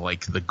cuts on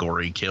like the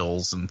gory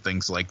kills and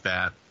things like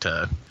that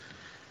to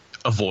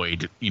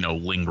avoid,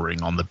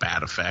 lingering on the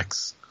bad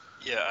effects.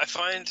 Yeah, I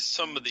find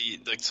some of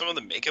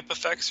the makeup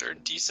effects are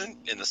decent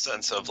in the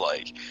sense of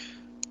like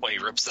when he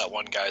rips that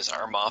one guy's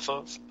arm off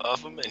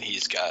of him and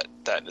he's got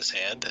that in his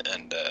hand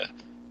and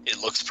it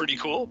looks pretty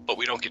cool, but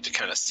we don't get to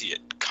kind of see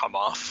it come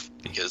off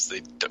because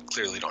they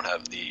clearly don't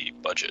have the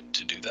budget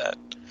to do that.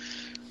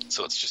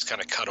 So it's just kind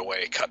of cut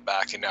away, cut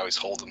back, and now he's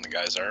holding the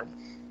guy's arm.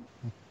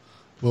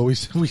 Well, we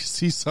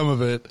see some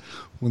of it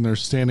when they're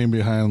standing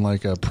behind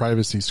like a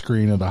privacy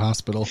screen at a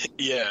hospital.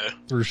 Yeah.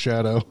 Through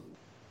shadow.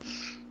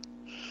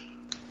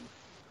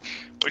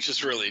 Which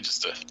is really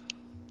just a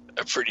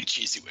pretty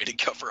cheesy way to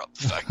cover up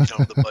the fact you don't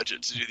have the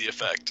budget to do the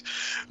effect.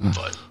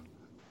 But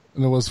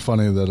and it was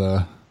funny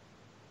that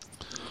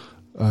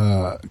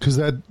because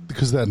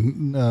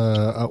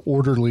that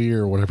orderly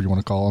or whatever you want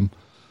to call him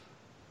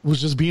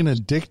was just being a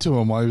dick to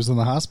him while he was in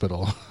the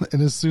hospital.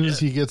 And as soon as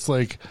he gets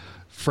like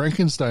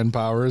Frankenstein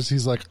powers,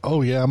 he's like,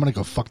 oh yeah, I'm gonna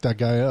go fuck that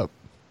guy up.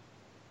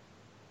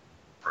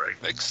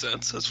 Right, makes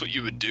sense. That's what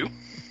you would do.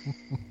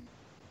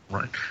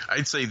 Right.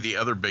 I'd say the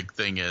other big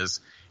thing is,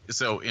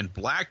 so in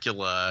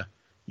Blacula,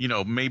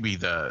 maybe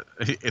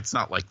it's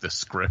not like the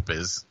script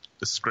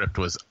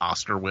was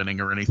Oscar winning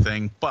or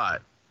anything,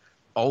 but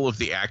all of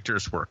the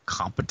actors were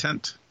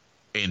competent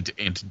and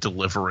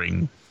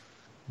delivering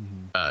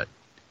at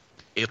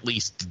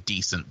least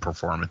decent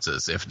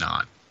performances, if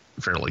not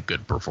fairly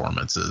good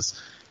performances.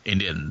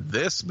 And in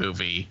this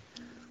movie,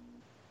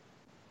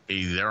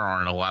 there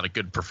aren't a lot of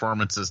good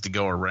performances to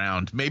go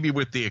around, maybe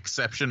with the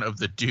exception of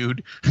the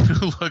dude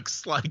who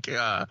looks like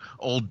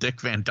old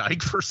Dick Van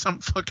Dyke for some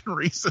fucking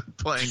reason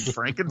playing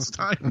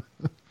Frankenstein.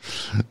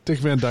 Dick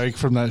Van Dyke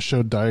from that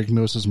show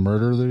Diagnosis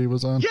Murder that he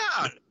was on?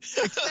 Yeah,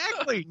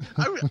 exactly.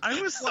 I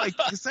was like,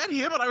 is that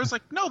him? And I was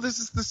like, no, this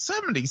is the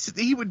 70s.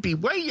 He would be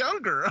way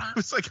younger. I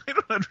was like, I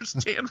don't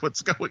understand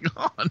what's going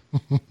on.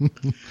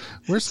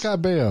 Where's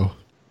Scott Baio?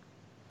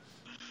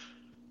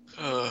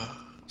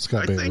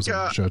 Scott Baio was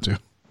on the show too.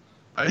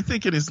 I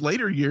think in his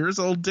later years,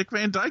 old Dick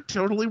Van Dyke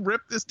totally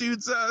ripped this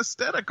dude's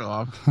aesthetic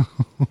off.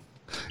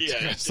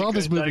 Yeah, I saw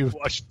this movie.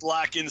 Watched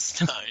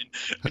Blackenstein,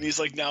 and he's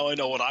like, now I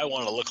know what I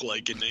want to look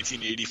like in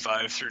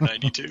 1985 through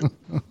 92.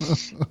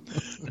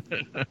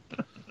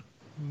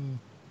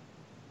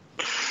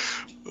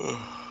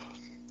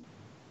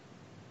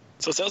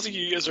 So it sounds like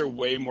you guys are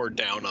way more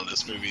down on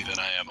this movie than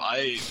I am.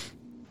 I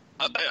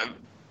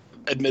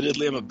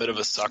admittedly, I'm a bit of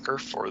a sucker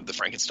for the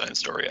Frankenstein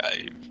story.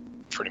 I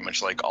pretty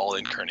much like all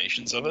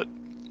incarnations of it.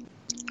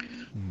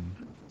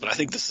 But I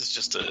think this is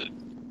just a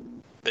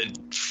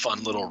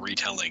fun little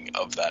retelling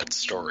of that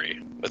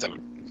story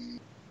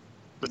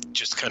with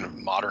just kind of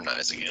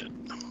modernizing it.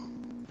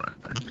 Right.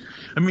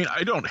 I mean,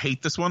 I don't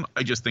hate this one.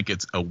 I just think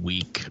it's a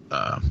weak.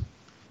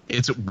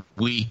 It's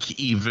weak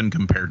even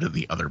compared to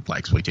the other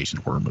blaxploitation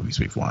horror movies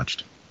we've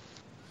watched,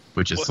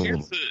 which is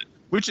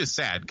which is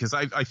sad because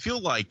I feel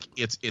like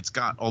it's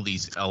got all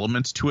these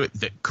elements to it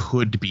that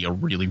could be a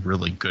really,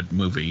 really good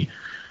movie,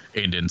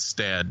 and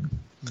instead.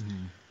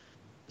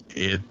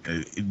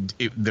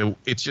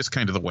 It's just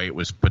kind of the way it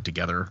was put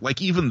together.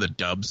 Like even the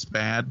dub's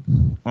bad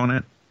on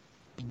it.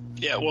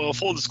 Yeah, well,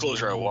 full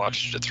disclosure, I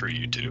watched it through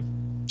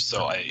YouTube,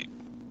 so I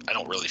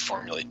don't really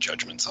formulate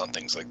judgments on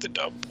things like the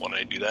dub when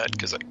I do that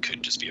because it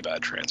could just be a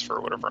bad transfer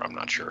or whatever. I'm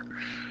not sure.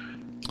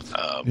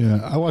 Yeah,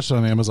 I watched it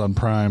on Amazon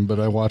Prime,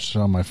 but I watched it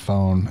on my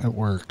phone at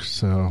work,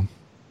 so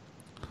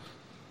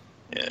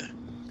yeah,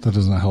 that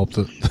doesn't help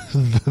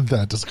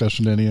that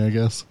discussion any, I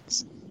guess.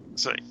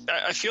 So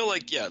I feel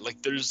like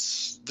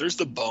there's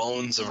the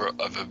bones of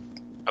a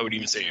I would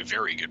even say a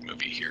very good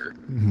movie here.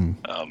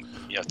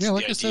 Mm-hmm.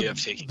 Like I said,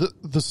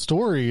 the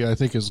story I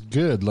think is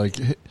good. Like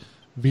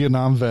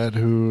Vietnam vet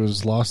who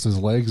has lost his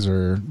legs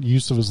or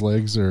use of his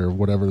legs or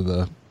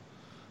whatever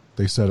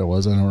they said it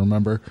was. I don't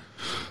remember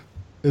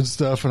and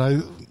stuff.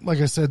 And like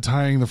I said,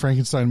 tying the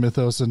Frankenstein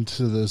mythos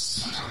into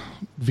this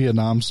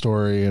Vietnam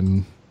story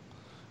and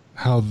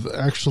how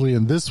actually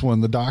in this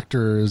one the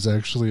doctor is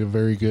actually a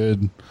very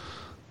good.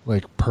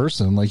 Like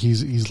person, like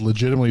he's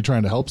legitimately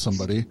trying to help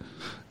somebody,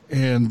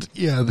 and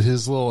yeah,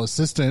 his little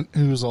assistant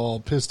who's all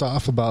pissed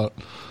off about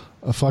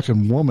a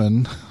fucking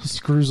woman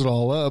screws it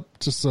all up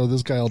just so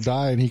this guy will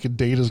die and he could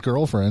date his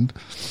girlfriend.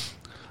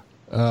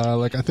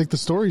 Like I think the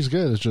story's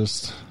good. It's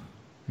just,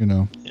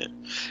 Yeah.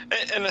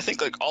 And I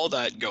think like all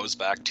that goes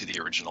back to the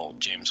original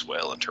James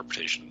Whale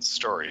interpretation of the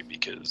story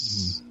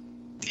because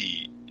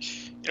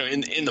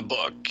in the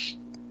book,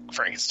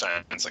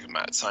 Frankenstein's like a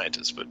mad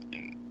scientist, but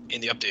in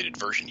the updated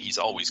version, he's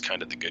always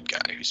kind of the good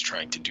guy who's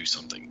trying to do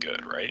something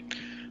good, right?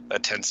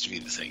 That tends to be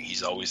the thing.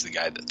 He's always the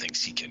guy that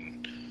thinks he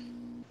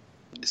can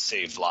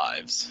save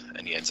lives,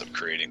 and he ends up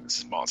creating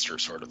this monster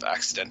sort of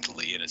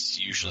accidentally, and it's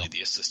usually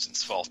the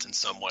assistant's fault in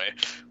some way,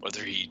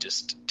 whether he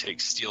just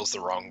steals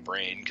the wrong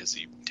brain because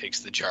he takes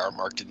the jar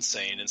marked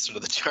insane instead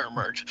of the jar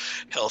marked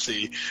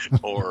healthy,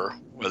 or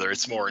whether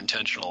it's more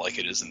intentional like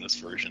it is in this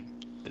version.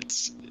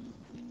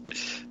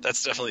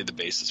 That's definitely the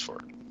basis for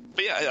it.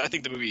 But yeah, I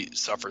think the movie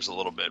suffers a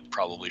little bit,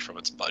 probably from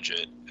its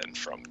budget and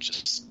from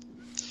just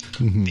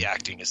the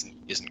acting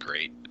isn't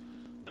great.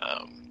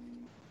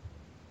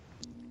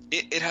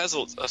 It has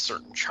a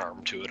certain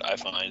charm to it, I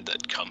find,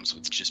 that comes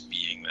with just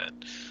being that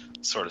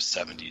sort of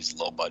 70s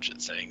low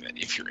budget thing. That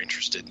if you're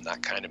interested in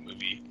that kind of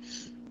movie,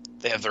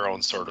 they have their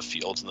own sort of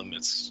feel to them.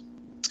 It's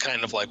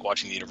kind of like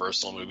watching the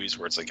Universal movies,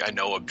 where it's like I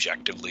know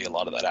objectively a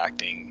lot of that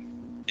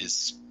acting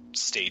is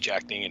stage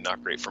acting and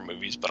not great for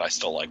movies, but I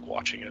still like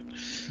watching it.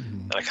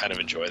 And I kind of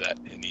enjoy that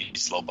in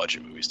these low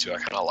budget movies too. I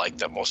kind of like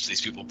that most of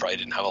these people probably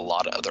didn't have a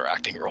lot of other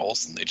acting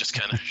roles and they just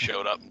kind of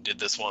showed up and did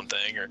this one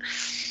thing. Or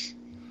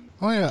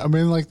oh yeah, I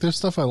mean, like there's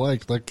stuff I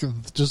like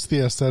just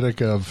the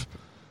aesthetic of,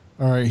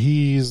 all right,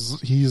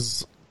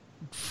 he's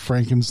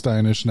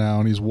Frankensteinish now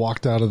and he's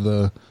walked out of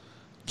the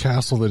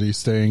castle that he's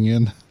staying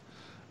in.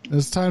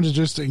 It's time to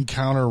just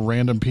encounter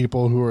random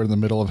people who are in the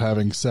middle of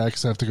having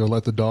sex, have to go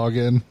let the dog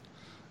in.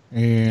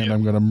 And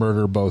I'm going to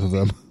murder both of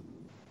them.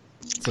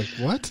 It's like,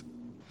 what?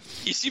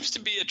 He seems to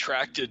be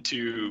attracted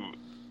to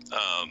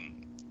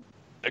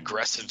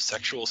aggressive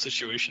sexual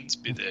situations,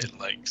 be they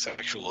like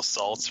sexual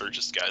assaults or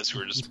just guys who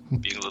are just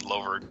being a little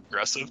over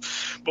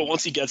aggressive. But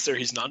once he gets there,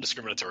 he's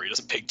non-discriminatory.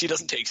 He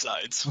doesn't take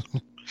sides.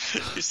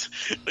 He's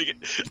like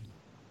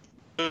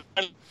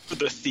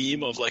the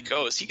theme of like,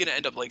 oh, is he going to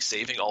end up like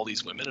saving all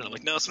these women? And I'm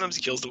like, no. Sometimes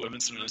he kills the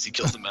women, sometimes he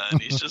kills the man.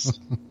 He's just.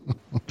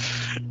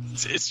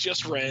 It's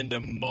just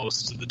random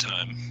most of the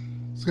time.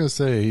 I was going to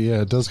say,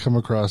 yeah, it does come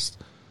across...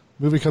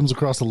 movie comes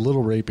across a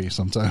little rapey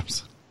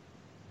sometimes.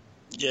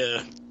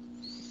 Yeah.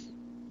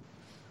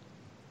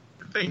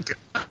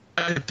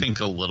 I think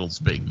a little's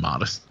being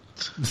modest.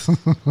 It's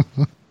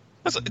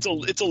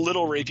a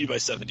little rapey by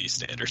 70s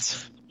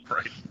standards.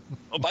 Right.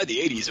 Well, by the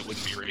 80s, it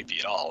wouldn't be rapey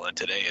at all, and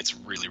today it's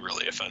really,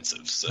 really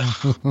offensive. So...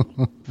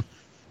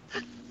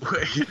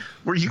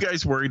 Were you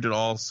guys worried at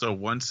all? So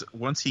once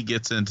he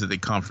gets into the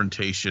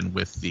confrontation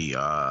with the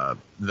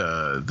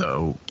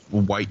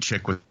white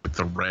chick with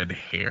the red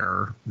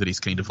hair that he's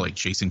kind of like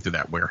chasing through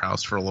that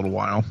warehouse for a little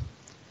while,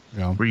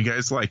 were you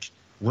guys like,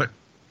 what?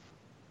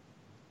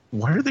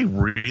 Why are they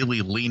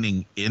really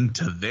leaning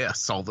into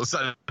this all of a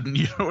sudden?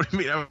 You know what I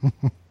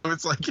mean?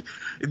 It's like,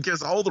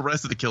 because all the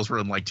rest of the kills were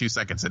in like 2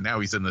 seconds, and now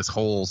he's in this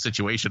whole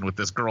situation with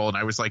this girl, and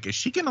I was like, is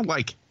she gonna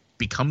like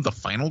become the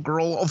final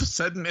girl all of a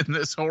sudden in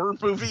this horror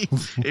movie?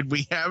 And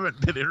we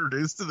haven't been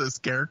introduced to this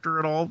character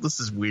at all. This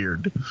is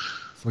weird.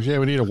 It's like, yeah,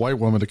 we need a white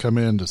woman to come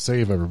in to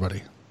save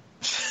everybody.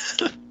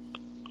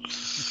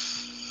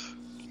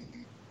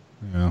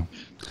 Yeah.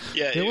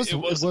 Yeah, it was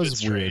weird.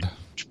 Strange,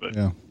 but,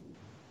 yeah.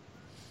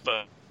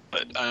 But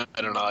I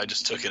don't know. I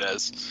just took it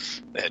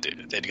as they had to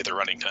get their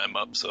running time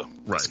up, so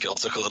the skill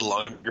took a little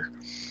longer.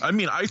 I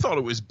mean, I thought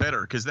it was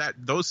better because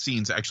those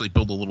scenes actually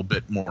build a little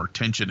bit more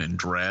tension and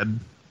dread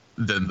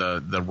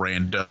the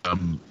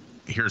random.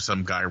 Here's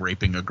some guy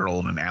raping a girl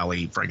in an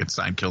alley.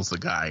 Frankenstein kills the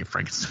guy.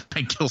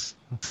 Frankenstein kills.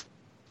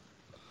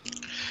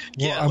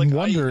 Well, I'm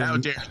wondering. How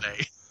dare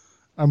they?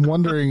 I'm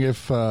wondering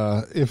if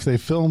they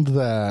filmed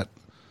that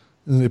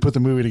and they put the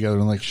movie together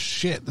and like,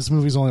 shit, this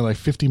movie's only like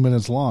 50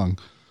 minutes long,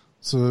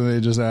 so then they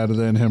just added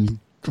in him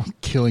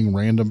killing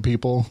random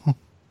people.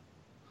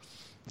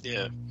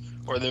 Yeah,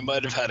 or they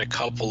might have had a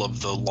couple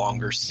of the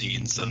longer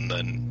scenes, and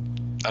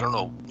then I don't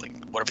know,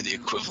 like whatever the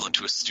equivalent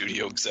to a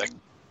studio exec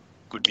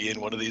would be in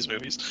one of these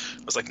movies.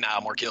 I was like, nah,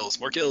 more kills.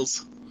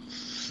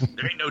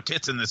 There ain't no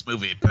tits in this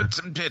movie. Put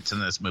some tits in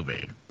this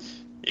movie.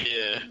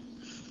 Yeah,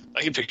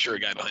 I can picture a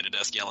guy behind a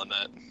desk yelling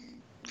that.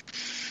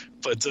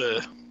 But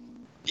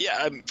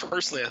yeah,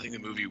 personally, I think the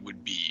movie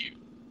would be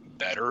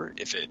better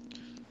if it.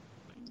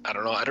 I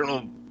don't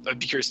know. I'd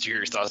be curious to hear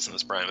your thoughts on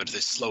this, Brian. But if they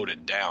slowed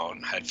it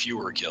down, had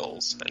fewer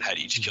kills, and had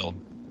each kill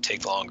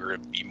take longer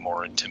and be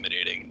more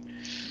intimidating,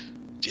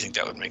 do you think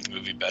that would make the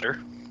movie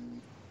better?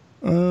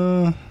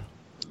 I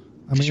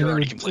mean, you're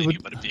already complaining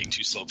about it being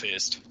too slow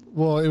paced.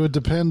 Well, it would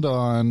depend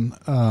on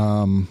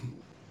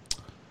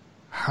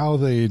how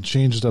they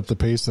changed up the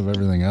pace of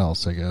everything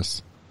else, I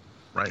guess.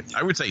 Right.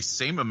 I would say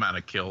same amount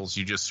of kills.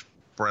 You just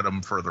spread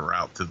them further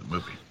out to the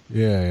movie.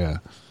 Yeah.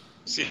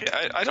 See,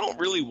 I don't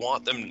really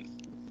want them.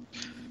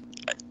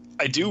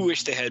 I do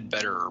wish they had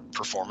better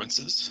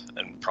performances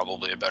and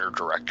probably a better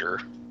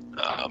director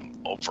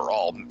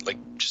overall,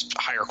 like just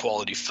higher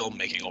quality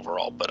filmmaking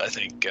overall. But I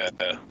think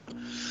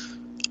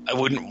I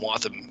wouldn't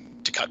want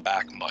them to cut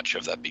back much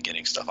of that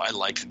beginning stuff. I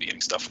like the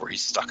beginning stuff where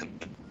he's stuck in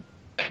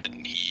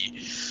and he,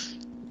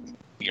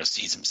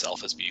 sees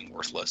himself as being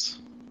worthless.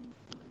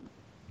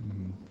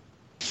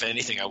 If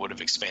anything, I would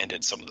have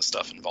expanded some of the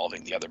stuff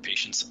involving the other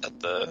patients at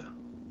the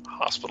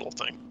hospital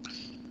thing.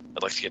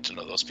 I'd like to get to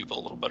know those people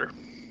a little better.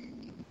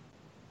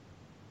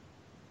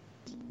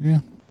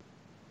 Yeah.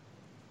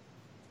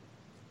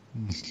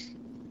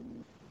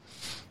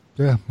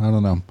 Yeah, I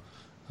don't know.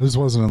 I just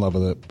wasn't in love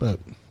with it, but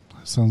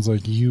it sounds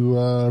like you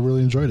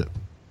really enjoyed it.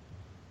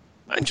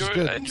 I enjoyed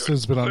it. So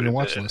it's been on your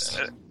watch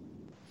list.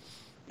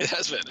 It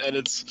has been, and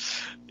it's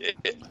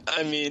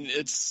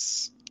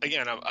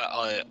again,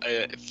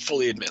 I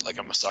fully admit, like,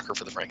 I'm a sucker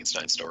for the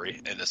Frankenstein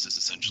story, and this is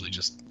essentially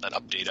just an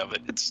update of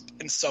it. It's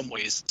in some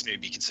ways it's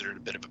maybe considered a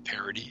bit of a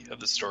parody of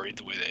the story,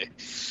 the way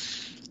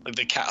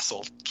the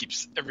castle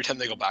keeps, every time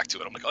they go back to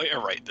it, I'm like, oh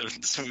yeah, right,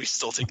 this movie's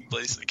still taking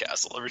place in the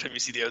castle. Every time you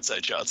see the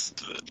outside shots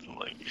of it, I'm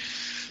like,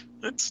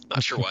 it's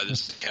not sure why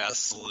there's a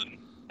castle in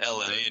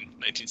LA in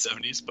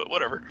 1970s, but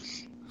whatever.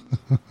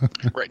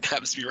 Right,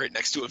 happens to be right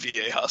next to a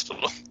VA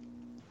hospital.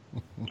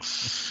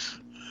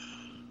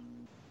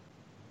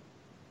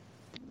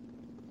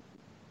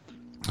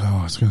 Oh,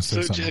 I was going to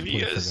say something. So have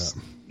you guys?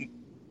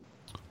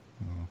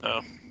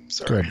 Oh,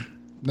 sorry. Go ahead.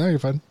 No, you're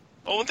fine.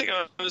 Well, one thing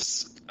I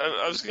was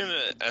going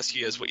to ask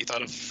you guys what you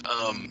thought of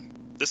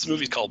this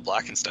movie's called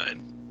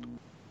Blackenstein.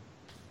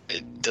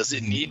 Does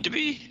it need to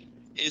be?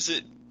 Is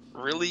it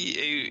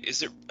really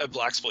a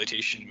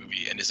blaxploitation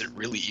movie, and is it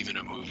really even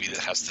a movie that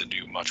has to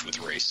do much with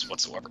race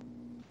whatsoever?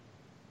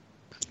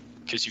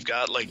 Because you've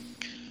got, like,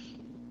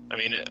 I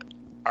mean,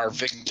 our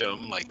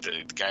victim, like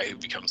the guy who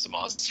becomes the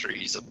monster,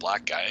 he's a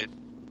black guy,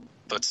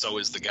 but so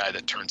is the guy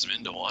that turns him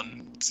into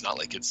one. It's not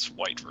like it's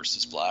white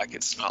versus black.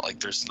 It's not like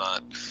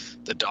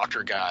the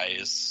doctor guy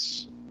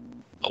is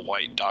a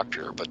white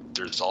doctor, but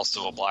there's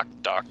also a black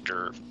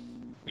doctor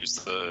who's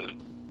the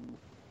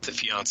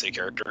fiance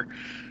character.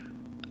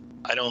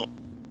 I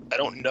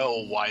don't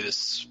know why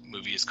this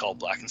movie is called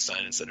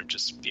Blackenstein instead of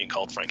just being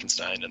called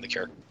Frankenstein, and the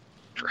character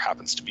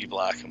happens to be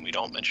black and we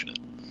don't mention it.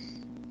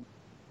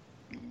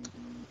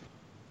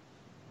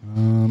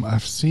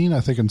 I've seen,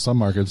 I think in some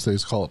markets they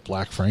just call it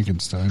Black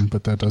Frankenstein,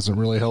 but that doesn't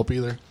really help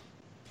either.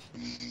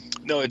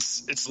 No,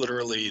 it's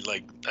literally,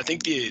 like, I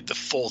think the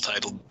full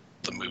title of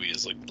the movie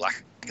is like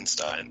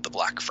Blackenstein, the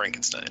Black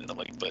Frankenstein, and I'm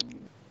like, but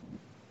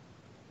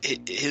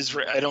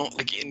I don't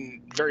like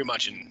very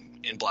much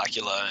in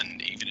Blacula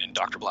and even in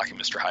Dr. Black and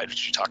Mr. Hyde,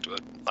 which we talked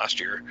about last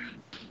year.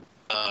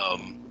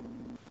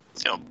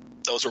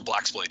 Those were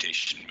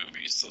blaxploitation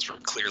movies. Those were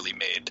clearly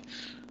made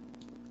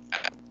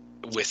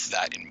with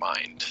that in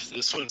mind.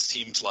 This one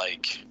seems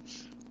like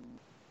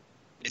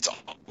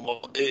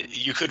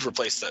you could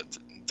replace the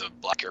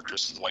black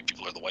characters with the white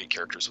people or the white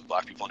characters with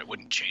black people, and it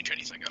wouldn't change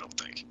anything, I don't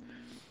think.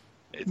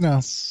 No.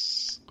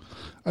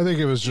 I think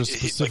it was just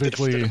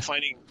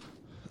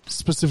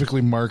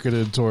specifically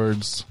marketed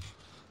towards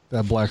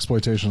that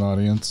blaxploitation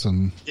audience,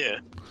 and yeah,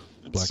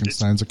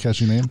 Blackenstein's a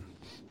catchy name.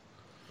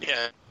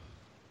 Yeah.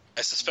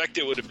 I suspect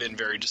it would have been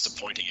very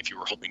disappointing if you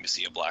were hoping to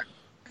see a black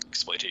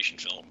exploitation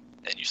film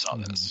and you saw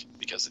this,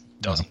 because it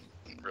doesn't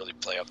really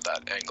play up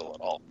that angle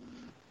at all.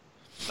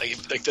 Like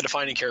the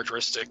defining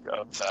characteristic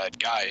of that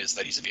guy is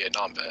that he's a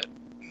Vietnam vet,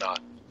 not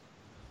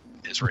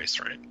his race,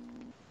 right?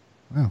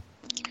 Yeah.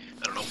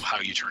 I don't know how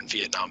you turn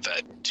Vietnam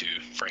vet to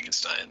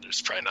Frankenstein.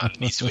 There's probably not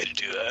an easy way to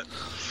do that.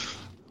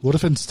 What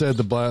if instead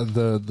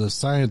the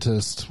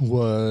scientist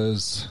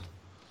was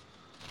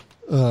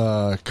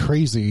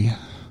crazy,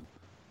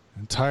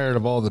 tired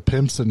of all the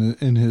pimps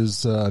in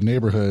his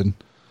neighborhood.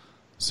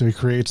 So he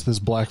creates this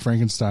Black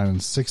Frankenstein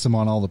and sticks him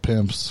on all the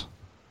pimps.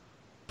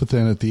 But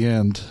then at the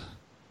end,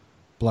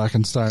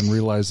 Blackenstein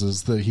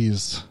realizes that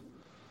he's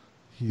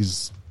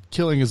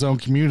killing his own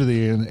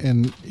community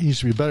and he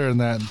should be better than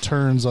that, and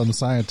turns on the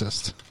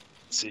scientist.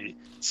 See,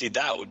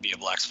 that would be a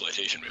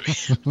blaxploitation movie.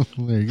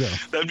 There you go.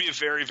 That would be a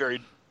very,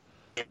 very...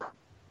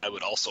 I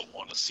would also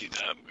want to see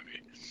that movie.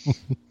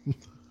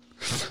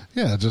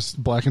 Yeah,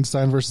 just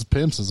Blackenstein versus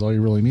pimps is all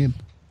you really need.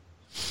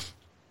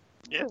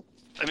 Yeah.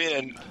 I mean,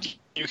 and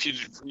you could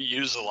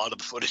use a lot of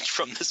the footage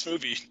from this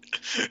movie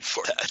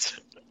for that.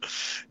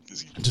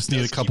 Just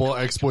need a couple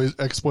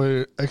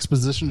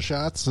exposition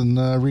shots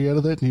and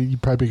re-edit it, and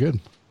you'd probably be good.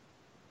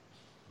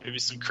 Maybe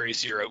some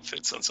crazier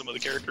outfits on some of the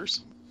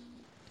characters.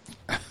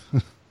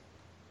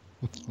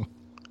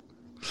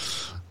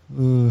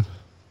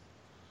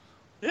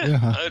 Yeah.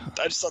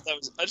 I just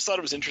thought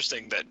it was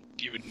interesting that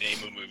you would name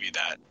a movie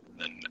that and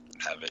then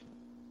have it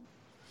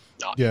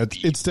not. Yeah,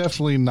 it's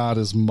definitely not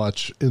as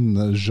much in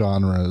the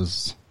genre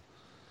as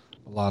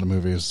a lot of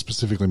movies,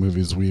 specifically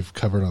movies we've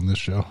covered on this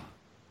show.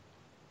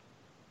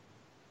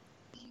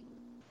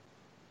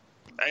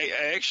 I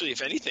actually,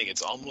 if anything,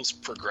 it's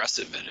almost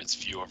progressive in its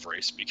view of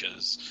race,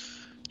 because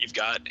you've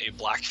got a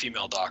black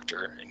female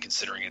doctor, and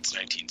considering it's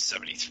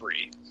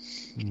 1973,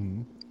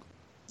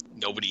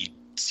 nobody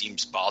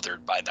seems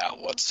bothered by that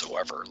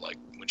whatsoever. Like,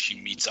 when she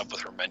meets up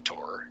with her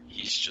mentor,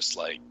 he's just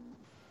like,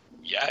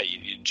 yeah, you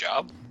need a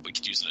job? We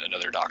could use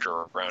another doctor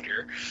around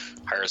here.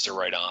 Hires her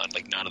right on.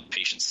 Like, none of the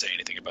patients say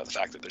anything about the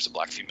fact that there's a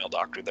black female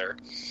doctor there.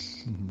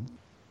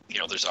 You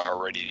know, there's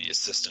already the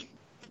assistant,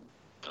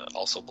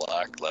 also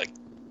black. Like,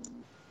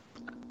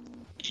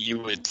 you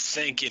would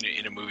think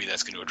in a movie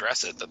that's going to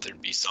address it that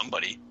there'd be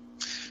somebody,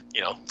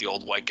 you know, the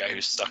old white guy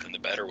who's stuck in the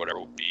bed or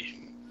whatever would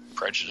be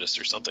prejudiced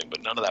or something,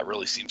 but none of that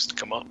really seems to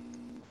come up.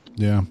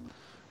 Yeah.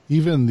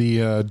 Even the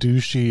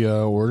douchey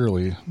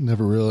orderly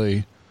never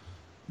really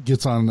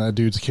gets on that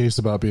dude's case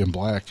about being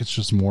black. It's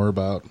just more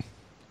about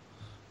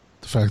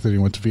the fact that he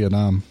went to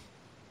Vietnam.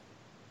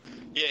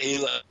 Yeah,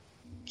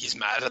 he's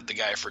mad at the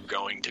guy for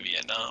going to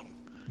Vietnam.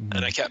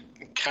 And I kept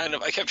trying to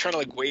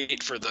like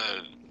wait for the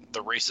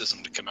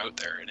racism to come out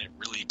there, and it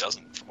really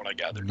doesn't, from what I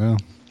gathered. No.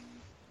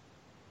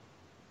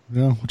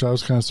 Yeah, which I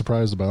was kind of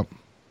surprised about.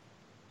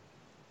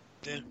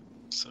 Yeah,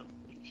 so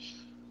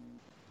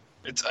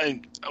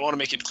I want to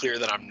make it clear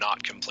that I'm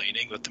not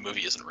complaining that the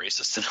movie isn't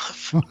racist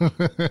enough.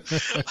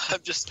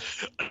 I'm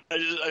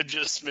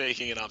just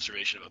making an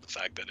observation about the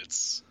fact that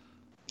it's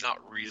not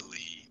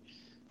really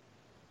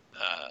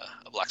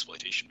a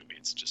blaxploitation movie.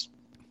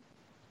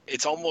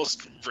 It's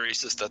almost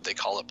racist that they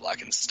call it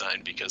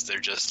Blackenstein, because they're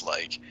just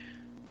like,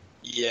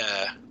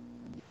 yeah,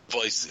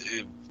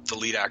 the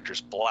lead actor's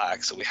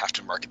black, so we have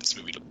to market this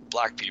movie to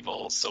black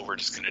people, so we're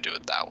just going to do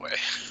it that way.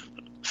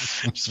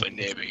 Just by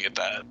naming it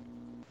that.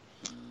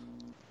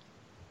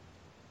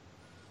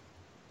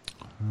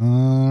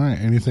 All right,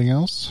 anything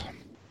else?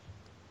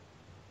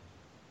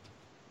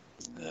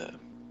 No,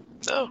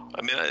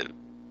 I mean,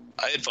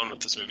 I had fun with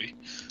this movie.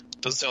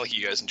 Doesn't sound like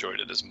you guys enjoyed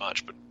it as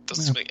much, but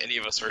doesn't seem like any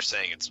of us are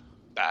saying it's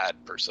bad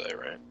per se,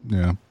 right?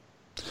 Yeah.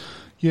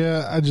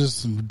 Yeah, I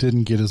just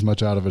didn't get as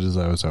much out of it as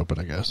I was hoping,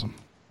 I guess.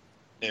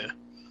 Yeah.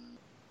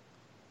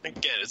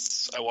 Again,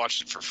 I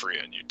watched it for free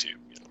on YouTube.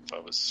 You know, if I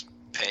was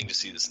paying to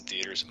see this in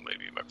theaters,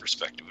 maybe my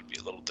perspective would be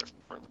a little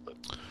different. But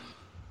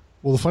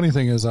well, the funny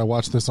thing is I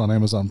watched this on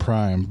Amazon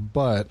Prime,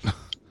 but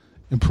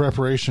in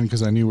preparation,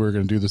 because I knew we were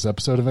going to do this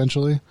episode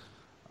eventually,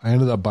 I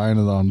ended up buying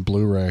it on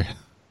Blu-ray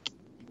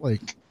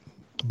like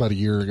about a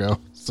year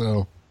ago.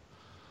 So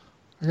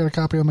I got a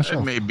copy on my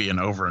shelf. It may be an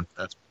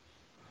overinvestment.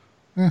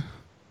 Yeah.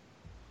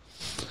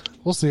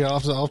 We'll see. I'll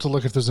have to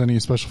look if there's any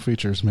special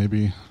features.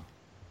 Maybe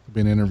there'll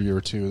be an interview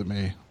or two that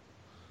may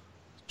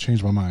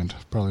change my mind.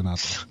 Probably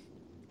not,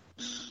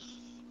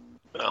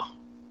 though. Well,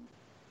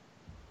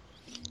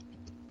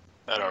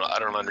 I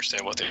don't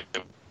understand what they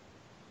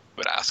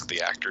would ask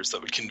the actors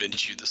that would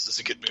convince you this is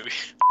a good movie.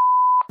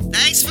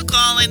 Thanks for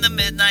calling the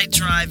Midnight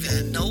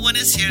Drive-In. No one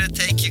is here to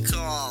take your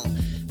call.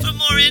 For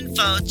more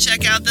info,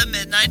 check out the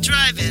Midnight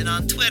Drive-In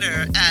on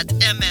Twitter at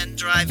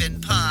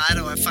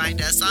MNDriveInPod, or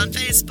find us on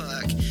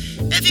Facebook.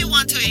 If you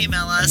want to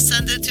email us,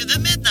 send it to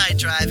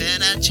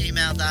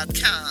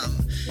themidnightdrivein@gmail.com.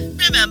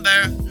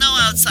 Remember, no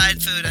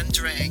outside food and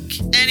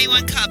drink.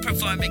 Anyone caught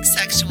performing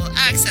sexual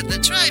acts at the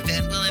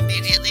drive-in will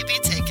immediately be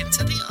taken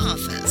to the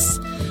office.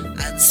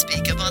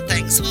 Unspeakable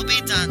things will be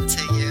done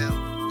to you.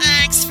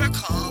 Thanks for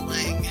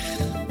calling.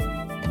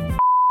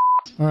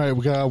 All right,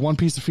 we got one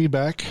piece of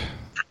feedback.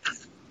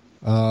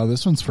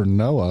 This one's for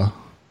Noah.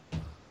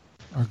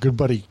 Our good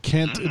buddy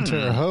Kent in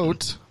Terre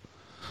Haute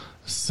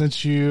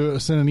sent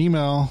an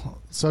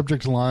email,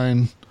 subject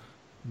line,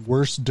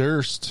 worst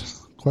Durst, ?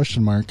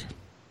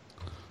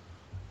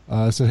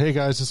 Said, hey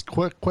guys, this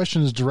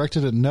question is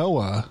directed at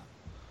Noah.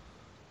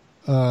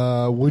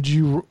 Who would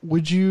you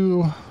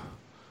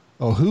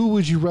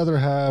rather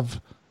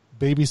have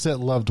babysit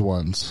loved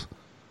ones?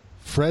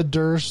 Fred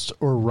Durst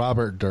or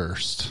Robert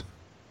Durst?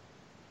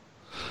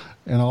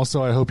 And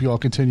also, I hope you all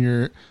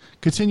continue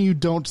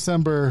Don't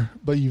December,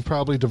 but you've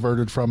probably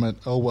diverted from it.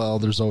 Oh, well,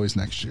 there's always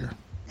next year.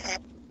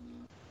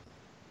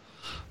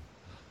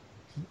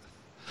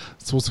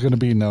 So what's it going to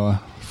be,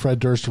 Noah? Fred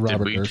Durst or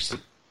Robert Durst?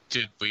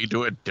 Did we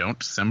do a Don't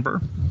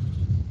December?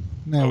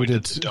 No, we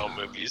did. The Don't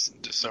movies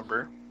in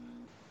December.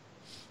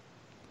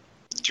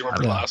 Do you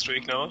remember last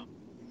week, Noah?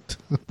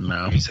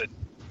 No.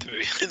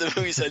 The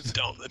movie said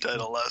Don't, the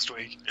title last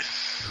week.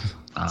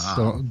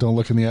 So don't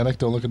look in the attic,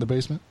 don't look in the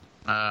basement?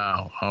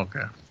 Oh,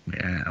 okay.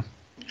 Yeah.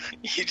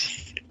 Do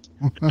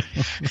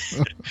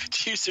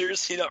you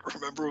seriously not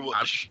remember what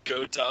the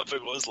show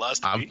topic was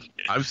last week?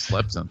 I've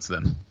slept since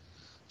then.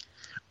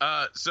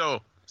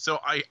 So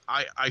I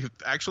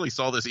actually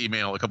saw this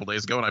email a couple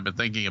days ago, and I've been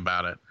thinking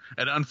about it.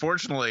 And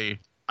unfortunately,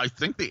 I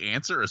think the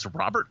answer is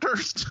Robert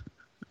Durst.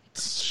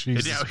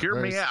 Jesus now, hear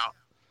me out.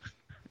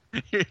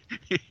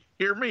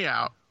 Hear me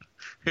out.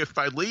 If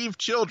I leave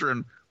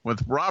children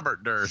with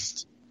Robert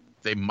Durst,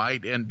 they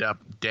might end up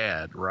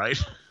dead,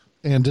 right?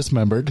 And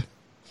dismembered.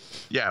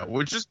 Yeah,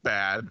 which is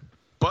bad.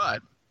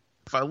 But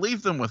if I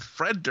leave them with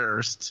Fred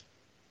Durst,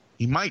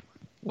 he might,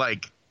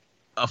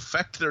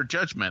 affect their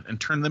judgment and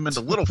turn them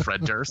into little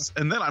Fred Durst,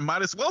 and then I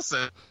might as well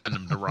send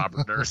them to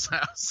Robert Durst's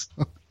house.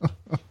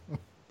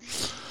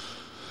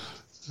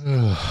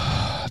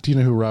 Do you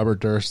know who Robert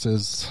Durst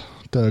is,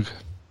 Doug?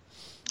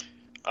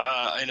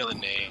 I know the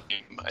name.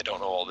 I don't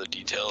know all the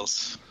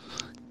details.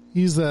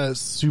 He's that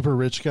super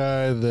rich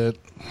guy that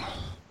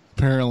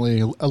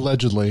apparently,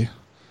 allegedly,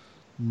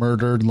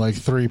 murdered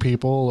 3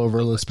 people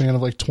over the span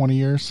of 20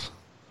 years.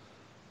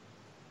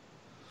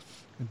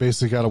 He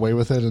basically got away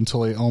with it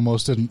until he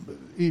almost didn't.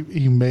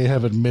 He may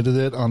have admitted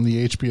it on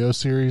the HBO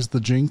series, The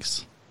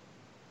Jinx.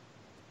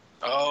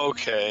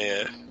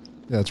 Okay.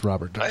 Yeah, it's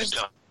Robert Durst.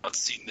 I've not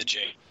seen The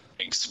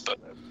Jinx, but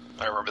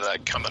I remember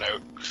that coming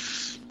out.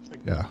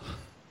 Yeah.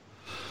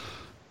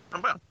 How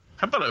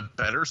about a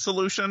better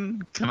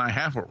solution? Can I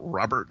have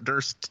Robert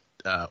Durst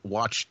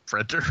watch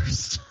Fred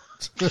Durst?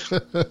 Good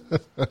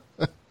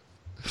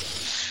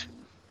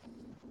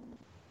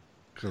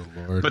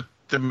Lord. Put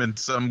them in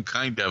some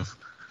kind of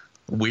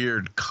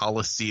weird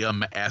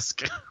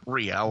Coliseum-esque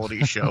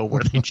reality show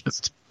where they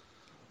just...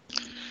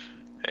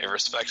 Hey,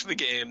 respect the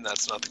game.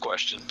 That's not the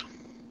question.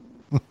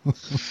 You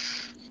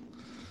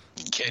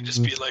can't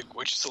just be like,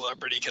 which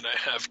celebrity can I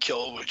have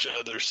kill which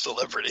other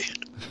celebrity?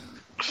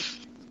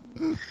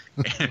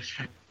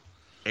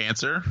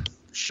 Answer,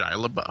 Shia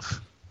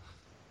LaBeouf.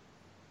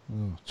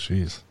 Oh,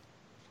 jeez.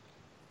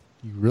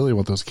 You really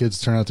want those kids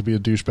to turn out to be a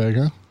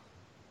douchebag,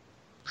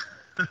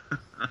 huh?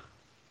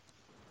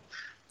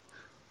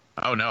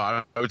 Oh, no,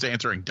 I was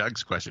answering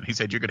Doug's question. He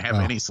said you could have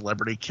any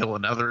celebrity kill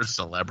another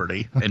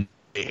celebrity, and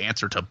the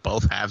answer to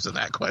both halves of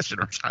that question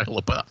are Shia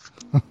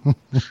LaBeouf.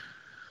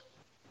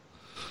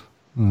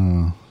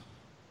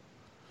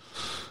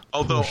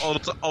 Although,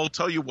 I'll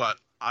tell you what,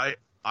 I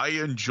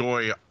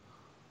enjoy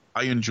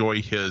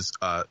his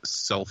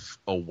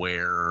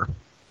self-aware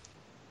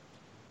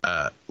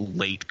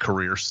late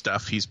career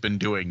stuff he's been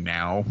doing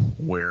now,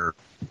 where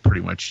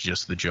pretty much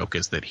just the joke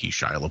is that he's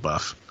Shia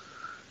LaBeouf,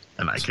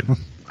 and I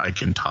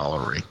can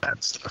tolerate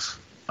that stuff.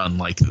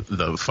 Unlike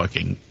the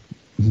fucking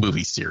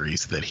movie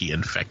series that he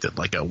infected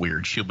like a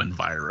weird human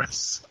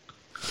virus.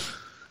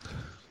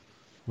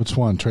 Which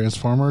one,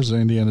 Transformers or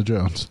Indiana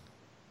Jones?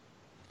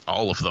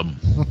 All of them.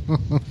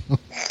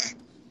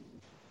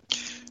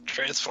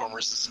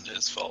 Transformers isn't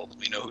his fault.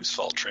 We know whose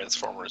fault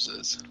Transformers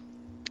is.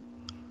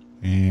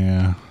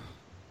 Yeah.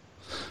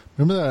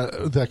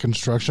 Remember that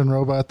construction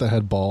robot that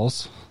had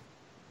balls?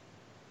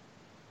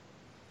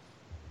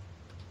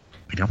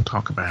 We don't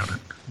talk about it.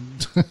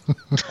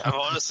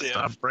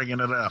 Stop bringing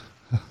it up.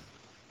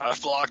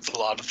 I've blocked a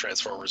lot of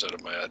Transformers out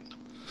of my head.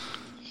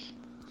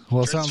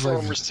 Well,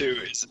 Transformers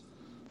 2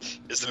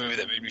 is the movie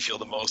that made me feel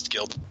the most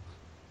guilty,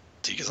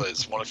 because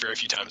it's one of the very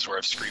few times where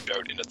I've screamed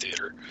out in a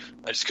theater.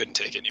 I just couldn't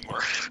take it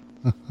anymore.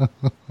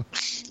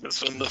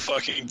 That's when the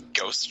fucking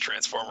ghost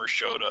Transformers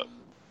showed up.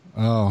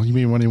 Oh, you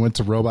mean when he went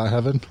to Robot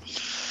Heaven?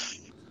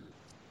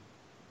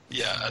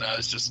 Yeah, and I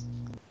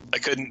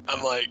couldn't,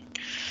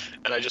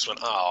 and I just went,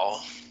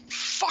 oh,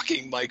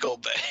 fucking Michael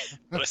Bay.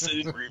 But I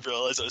didn't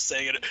realize I was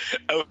saying it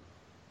out of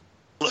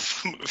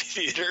the movie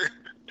theater,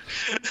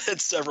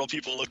 and several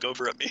people looked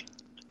over at me.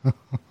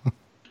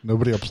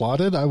 Nobody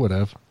applauded? I would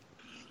have.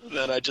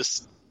 Then I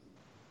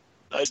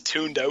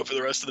tuned out for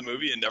the rest of the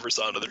movie and never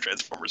saw another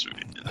Transformers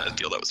movie, and I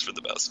feel that was for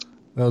the best.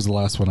 That was the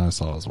last one I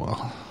saw as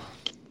well.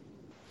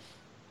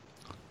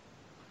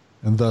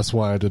 And thus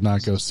why I did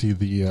not go see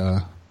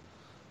the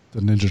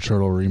Ninja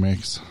Turtle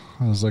remakes.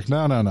 I was like,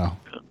 no. Yeah.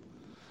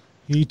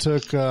 He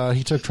took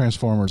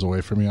Transformers away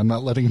from me. I'm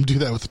not letting him do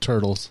that with the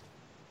Turtles.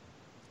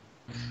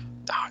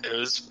 It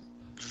was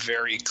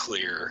very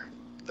clear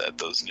that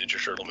those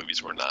Ninja Turtle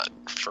movies were not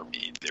for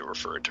me. They were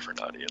for a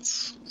different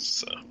audience.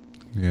 So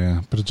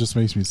yeah, but it just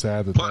makes me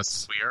sad that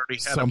plus we already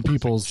had some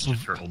people's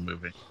Ninja Turtle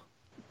movie.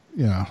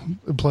 Yeah,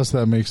 plus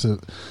that makes it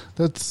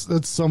that's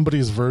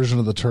somebody's version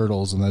of the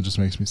Turtles, and that just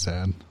makes me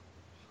sad.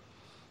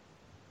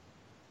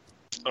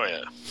 Oh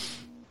yeah.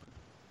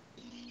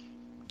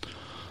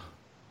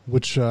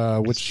 Which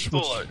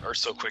people are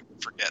so quick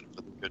to forget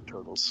the good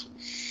turtles.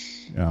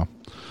 Yeah.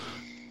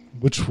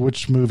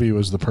 Which movie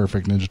was the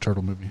perfect Ninja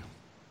Turtle movie?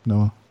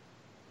 Noah?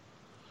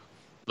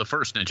 The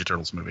first Ninja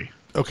Turtles movie.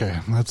 Okay,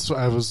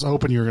 I was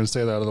hoping you were going to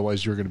say that,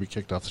 otherwise you were going to be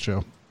kicked off the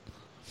show.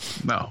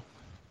 No.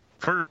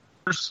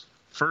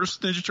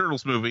 First Ninja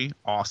Turtles movie,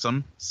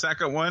 awesome.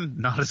 Second one,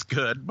 not as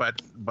good,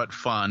 but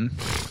fun.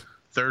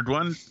 Third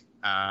one,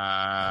 okay,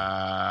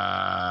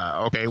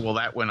 well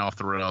that went off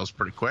the rails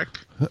pretty quick.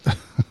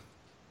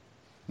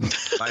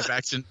 Live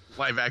action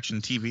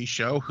TV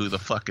show. Who the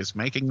fuck is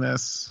making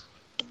this?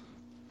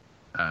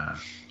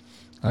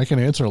 I can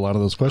answer a lot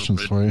of those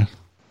questions for you.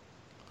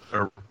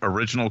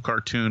 Original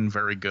cartoon,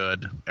 very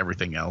good.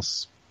 Everything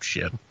else,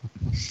 shit.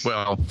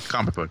 Well,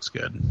 comic books,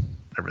 good.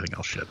 Everything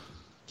else, shit.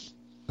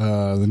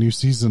 The new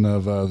season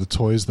of The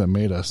Toys That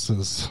Made Us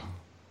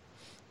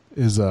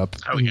is up.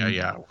 Oh,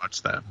 yeah,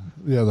 watch that.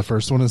 Yeah, the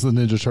first one is the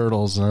Ninja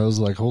Turtles, and I was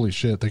like, holy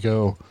shit, they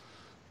go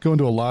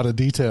into a lot of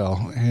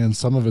detail, and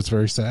some of it's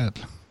very sad.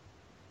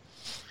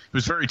 It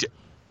was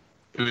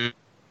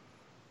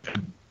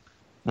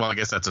well, I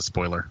guess that's a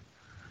spoiler.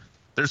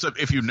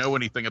 If you know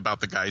anything about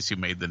the guys who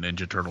made the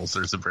Ninja Turtles,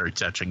 there's a very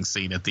touching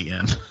scene at the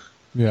end.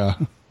 Yeah.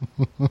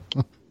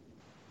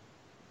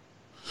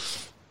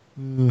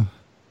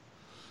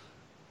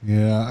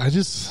 Yeah, I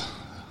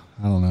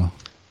don't know.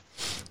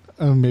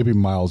 Maybe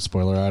mild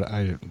spoiler.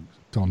 I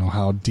don't know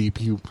how deep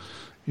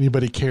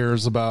anybody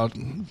cares about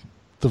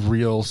the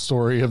real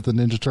story of the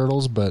Ninja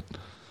Turtles, but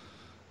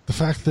the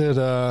fact that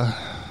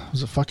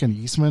was it fucking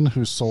Eastman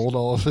who sold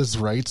all of his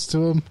rights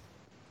to him?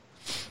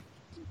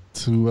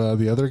 To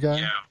the other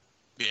guy?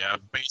 Yeah.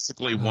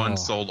 Basically, one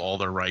sold all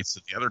their rights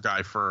to the other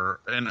guy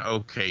for an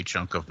okay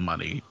chunk of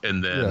money,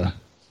 and then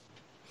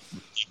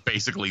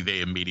basically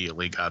they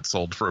immediately got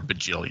sold for $1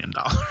 bajillion.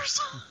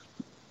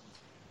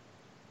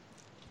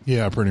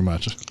 Yeah, pretty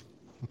much.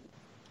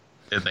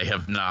 And they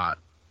have not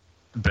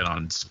been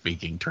on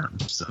speaking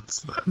terms since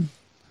then.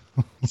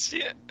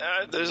 See,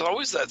 there's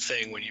always that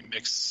thing when you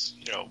mix,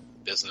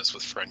 business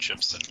with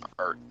friendships and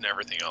art and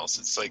everything else.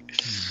 It's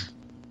like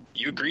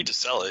you agreed to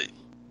sell it.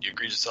 You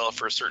agreed to sell it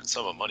for a certain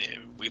sum of money.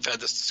 We've had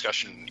this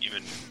discussion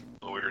even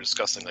when we were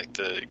discussing like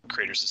the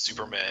creators of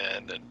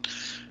Superman and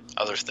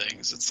other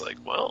things. It's like,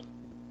 well,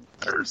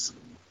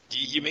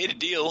 you made a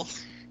deal.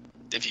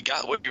 If you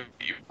got what you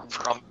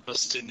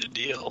promised in the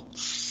deal.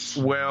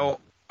 Well,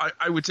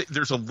 I would say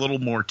there's a little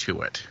more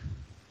to it.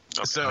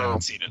 Okay, so, I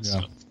haven't seen it.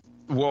 Yeah.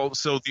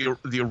 So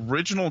the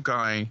original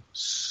guy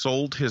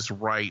sold his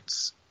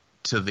rights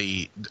to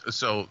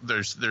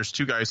there's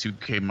two guys who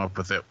came up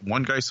with it.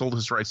 One guy sold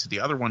his rights to the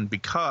other one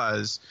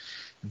because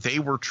they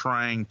were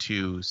trying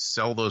to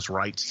sell those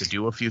rights to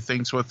do a few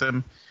things with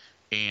them,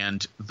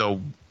 and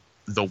the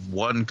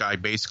one guy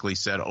basically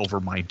said, over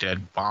my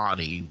dead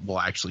body,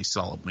 we'll actually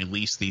sell them. We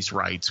lease these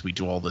rights, we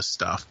do all this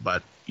stuff,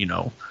 but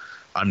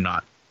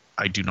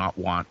I do not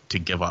want to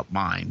give up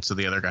mine. So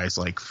the other guy's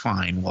like,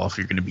 fine, well, if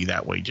you're going to be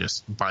that way,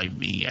 just buy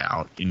me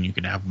out and you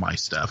can have my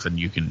stuff and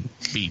you can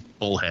be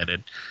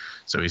bullheaded.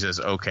 So he says,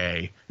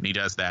 okay, and he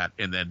does that.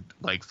 And then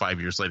like 5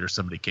 years later,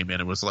 somebody came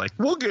in and was like,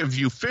 we'll give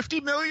you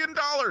 $50 million.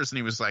 And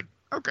he was like,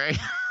 okay.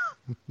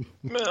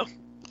 Well,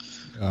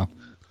 yeah.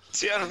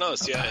 See, I don't know.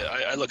 See,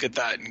 I look at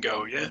that and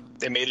go, yeah,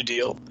 they made a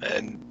deal.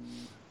 And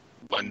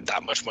when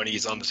that much money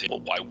is on the table,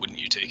 why wouldn't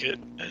you take it?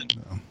 And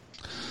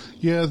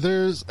yeah,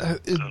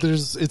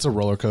 it's a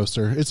roller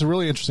coaster. It's a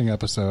really interesting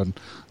episode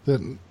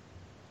that,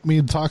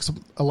 it talks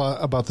a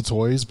lot about the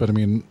toys, but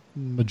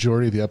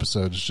majority of the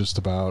episode is just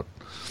about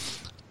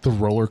the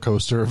roller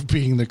coaster of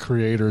being the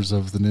creators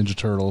of the Ninja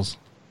Turtles.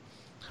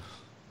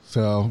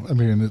 So,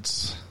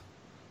 it's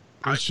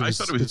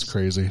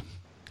crazy.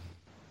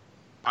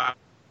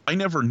 I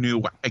never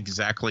knew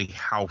exactly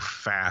how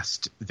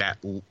fast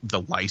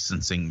the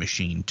licensing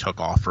machine took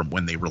off from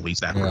when they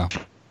released that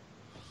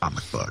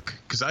comic book,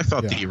 because I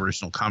thought the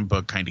original comic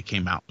book kind of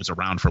came out, was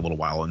around for a little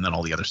while, and then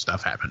all the other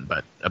stuff happened.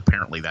 But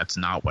apparently that's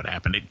not what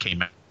happened. It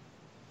came out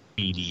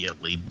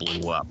immediately,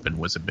 blew up, and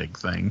was a big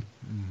thing.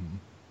 Mm-hmm.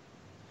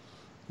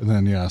 And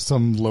then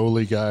some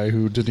lowly guy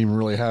who didn't even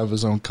really have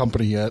his own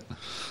company yet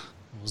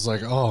was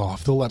like, "Oh,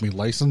 if they'll let me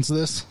license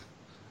this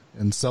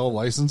and sell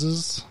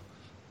licenses,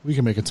 we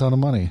can make a ton of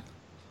money."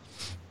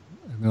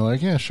 And they're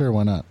like, "Yeah, sure,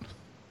 why not?"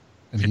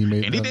 And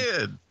he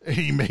did.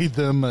 He made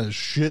them a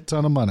shit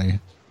ton of money.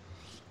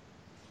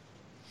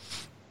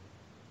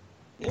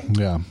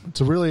 Yeah,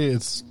 it's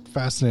a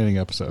fascinating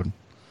episode.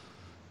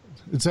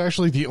 It's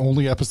actually the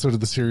only episode of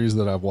the series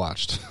that I've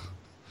watched.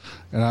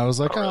 And I was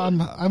like,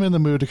 I'm in the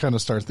mood to kind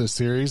of start this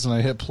series, and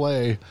I hit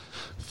play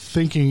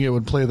thinking it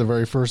would play the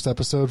very first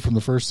episode from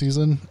the first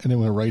season, and it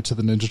went right to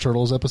the Ninja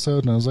Turtles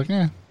episode, and I was like,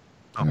 all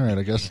right,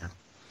 I guess.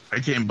 I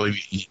can't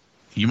believe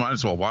you might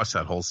as well watch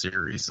that whole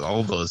series.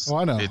 All those. Oh,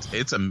 I know.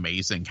 It's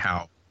amazing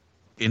how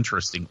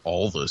interesting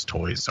all those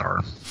toys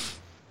are.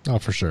 Oh,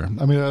 for sure.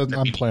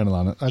 I'm planning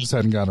on it. I just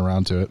hadn't gotten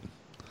around to it.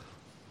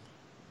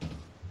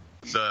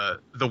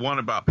 The one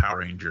about Power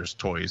Rangers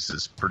toys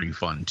is pretty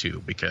fun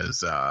too,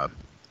 because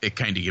it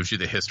kind of gives you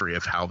the history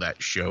of how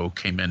that show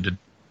came into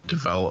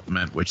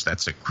development, which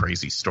that's a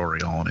crazy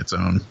story all on its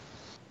own.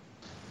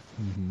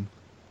 Mm-hmm.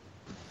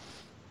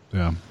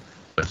 Yeah.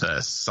 With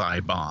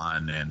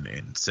Saibon and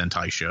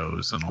Sentai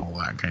shows and all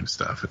that kind of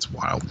stuff. It's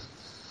wild.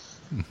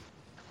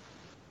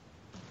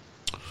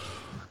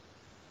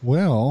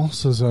 Well,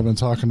 since I've been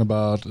talking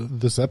about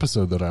this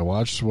episode that I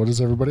watched, what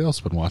has everybody else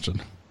been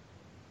watching?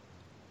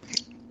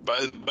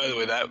 By the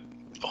way, that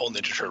whole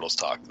Ninja Turtles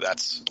talk,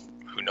 that's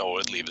who Noah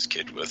would leave his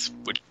kid with,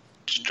 which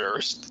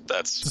durst.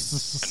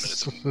 That's 10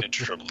 minutes of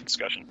Ninja Turtle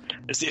discussion.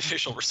 It's the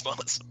official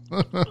response.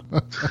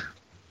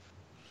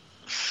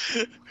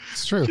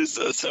 It's true. Because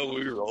that's how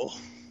we roll.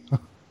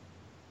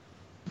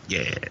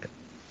 Yeah.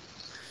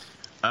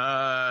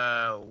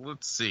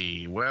 Let's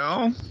see.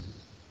 Well,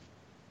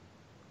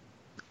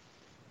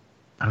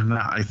 I don't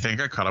know. I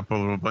think I caught up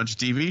on a bunch of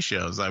TV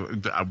shows.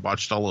 I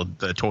watched all of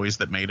the Toys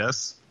That Made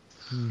Us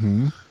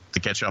to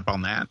catch up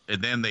on that.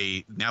 And then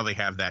they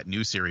have that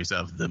new series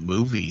of The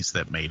Movies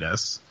That Made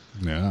Us.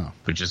 Yeah.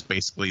 Which is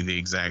basically the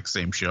exact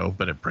same show,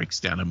 but it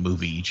breaks down a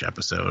movie each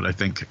episode. I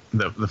think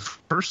the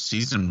first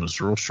season was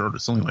real short.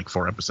 It's only like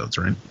 4 episodes,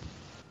 right?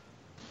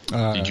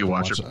 Did you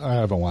watch it? I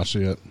haven't watched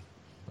it yet.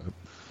 But...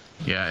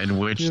 Yeah, in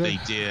which they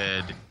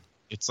did,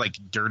 it's like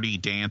Dirty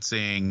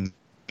Dancing,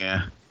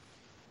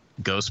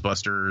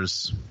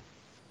 Ghostbusters.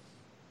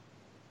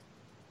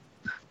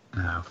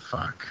 Oh,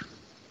 fuck.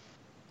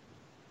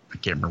 I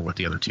can't remember what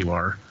the other two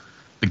are.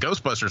 The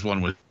Ghostbusters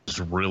one was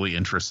really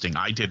interesting.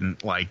 I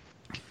didn't like...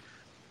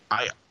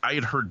 I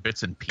had heard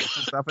bits and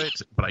pieces of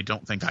it, but I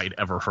don't think I'd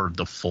ever heard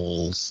the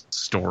full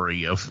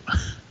story of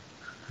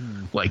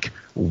like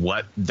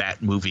what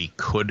that movie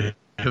could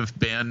have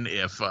been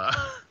if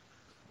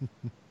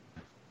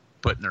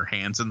putting their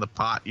hands in the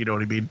pot. You know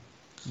what I mean?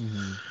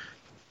 Mm-hmm.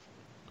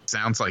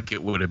 Sounds like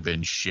it would have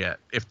been shit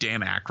if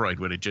Dan Aykroyd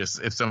would have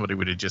if somebody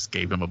would have just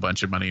gave him a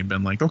bunch of money and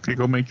been like, okay,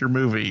 go make your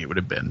movie. It would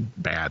have been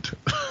bad.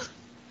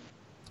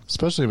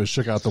 Especially if it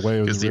shook out the way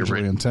it was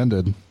originally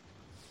intended.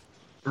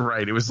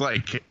 Right. It was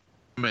like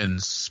in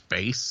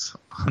space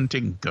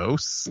hunting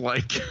ghosts.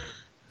 Like,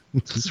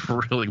 it's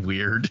really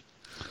weird.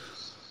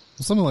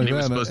 Something like that. It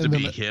was supposed to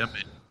be him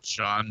and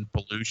John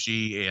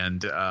Belushi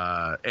and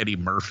Eddie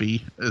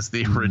Murphy as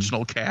the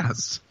original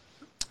cast.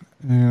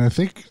 And I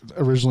think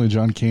originally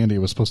John Candy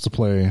was supposed to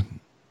play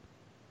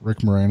Rick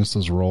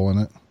Moranis' role in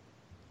it.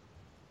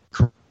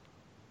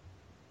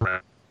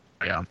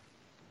 Yeah.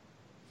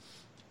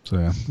 So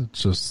yeah, it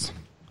just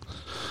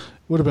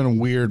would have been a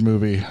weird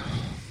movie.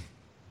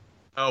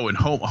 Oh, and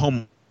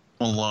Home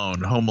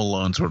Alone. Home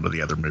Alone's one of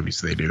the other movies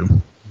they do.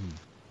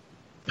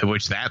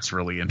 Which that's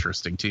really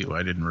interesting too.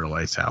 I didn't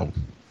realize how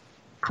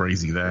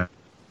crazy that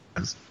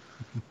is.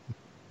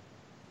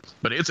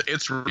 But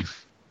it's really,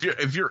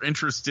 if you're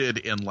interested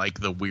in like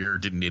the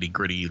weird nitty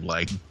gritty,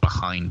 like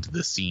behind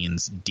the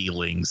scenes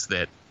dealings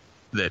that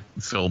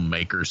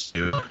filmmakers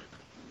do,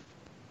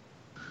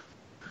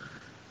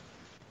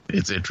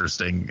 it's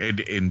interesting.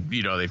 And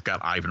you know, they've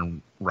got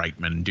Ivan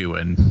Reitman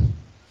doing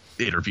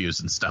interviews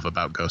and stuff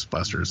about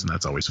Ghostbusters, and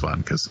that's always fun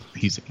because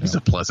he's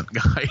a pleasant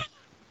guy.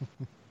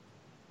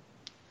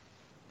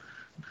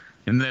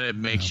 And then it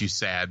makes you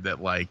sad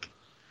that like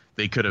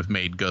they could have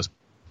made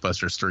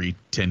Ghostbusters 3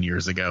 10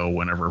 years ago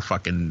whenever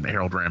fucking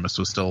Harold Ramis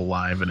was still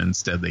alive, and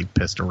instead they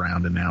pissed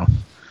around, and now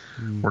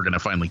we're gonna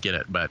finally get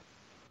it, but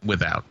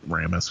without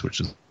Ramis, which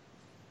is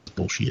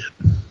bullshit.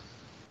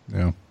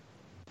 Yeah.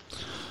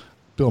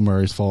 Bill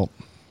Murray's fault.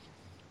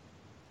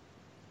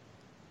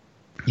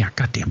 Yeah,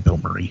 goddamn Bill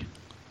Murray.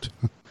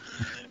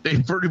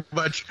 They pretty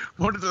much,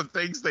 one of the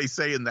things they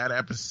say in that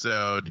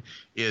episode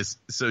is,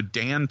 so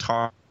Dan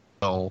talked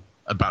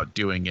about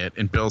doing it,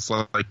 and Bill's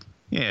like,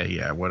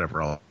 yeah,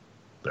 whatever, I'll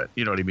do it.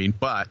 You know what I mean?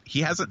 But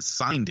he hasn't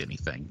signed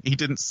anything. He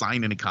didn't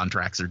sign any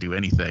contracts or do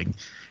anything,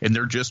 and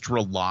they're just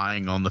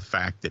relying on the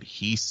fact that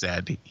he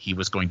said he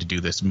was going to do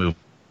this movie.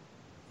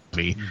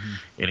 And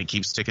it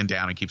keeps ticking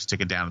down and keeps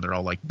ticking down, and they're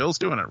all like, Bill's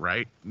doing it,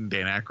 right? And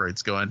Dan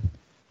Aykroyd's going,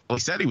 well,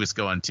 he said he was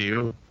going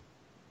to.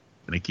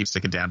 And it keeps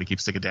ticking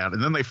down,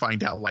 and then they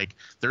find out like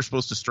they're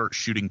supposed to start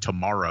shooting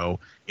tomorrow,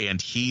 and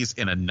he's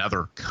in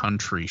another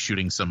country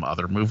shooting some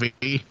other movie.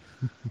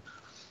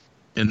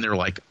 And they're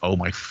like, oh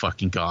my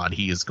fucking god,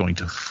 he is going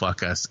to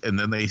fuck us. And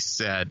then they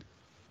said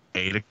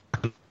 8 o'clock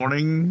in the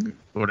morning,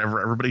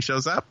 whenever everybody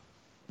shows up,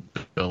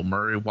 Bill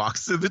Murray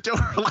walks through the door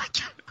like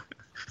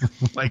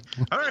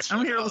all right,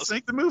 I'm here, let's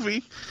make the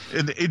movie.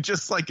 And it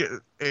just like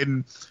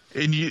it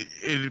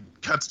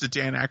cuts to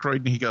Dan Aykroyd,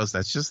 and he goes,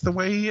 that's just the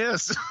way he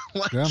is.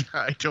 Like, yeah.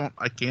 I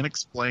can't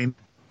explain.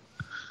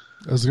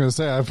 I was gonna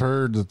say, I've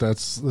heard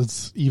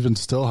that's even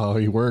still how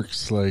he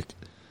works. Like,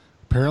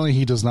 apparently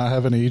he does not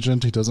have an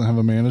agent, he doesn't have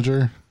a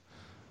manager.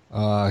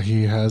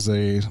 He has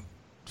a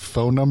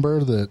phone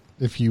number that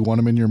if you want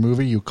him in your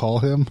movie, you call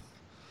him,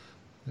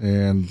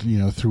 and you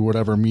know, through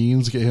whatever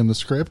means, get him the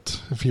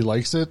script. If he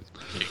likes it,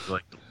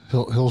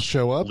 he'll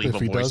show up. If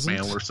he doesn't,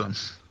 or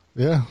something.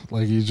 Yeah,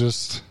 like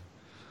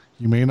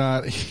you may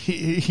not.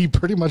 He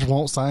pretty much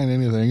won't sign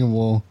anything, and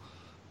will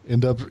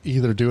end up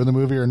either doing the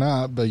movie or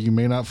not. But you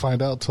may not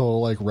find out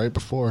till like right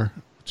before,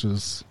 which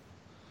is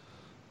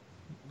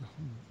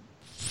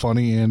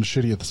funny and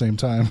shitty at the same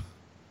time.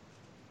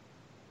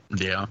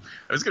 Yeah,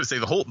 I was gonna say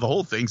the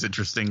whole thing's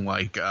interesting.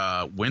 Like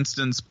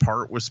Winston's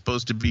part was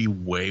supposed to be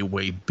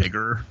way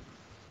bigger,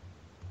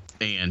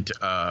 and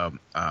God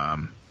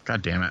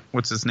damn it,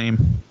 what's his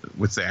name?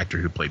 What's the actor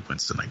who played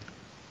Winston?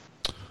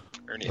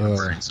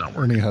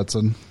 Ernie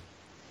Hudson.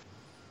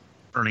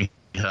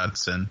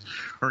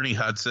 Ernie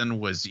Hudson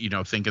was,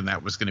 thinking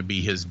that was going to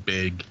be his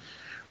big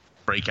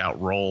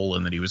breakout role,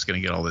 and that he was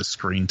going to get all this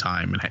screen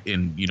time,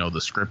 and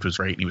the script was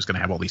right, and he was going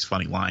to have all these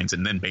funny lines,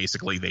 and then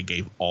basically they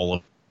gave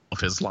all of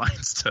his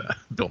lines to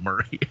Bill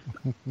Murray.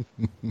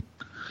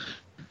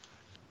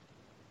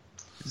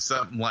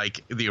 Something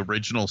like the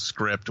original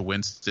script,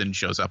 Winston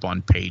shows up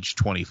on page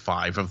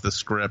 25 of the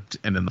script,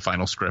 and in the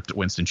final script,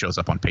 Winston shows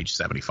up on page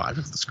 75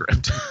 of the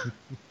script.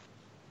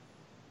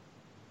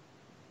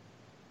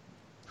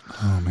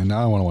 Oh man,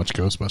 now I want to watch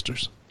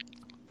Ghostbusters.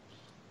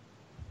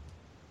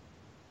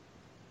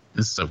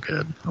 This is so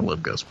good. I love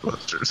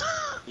Ghostbusters.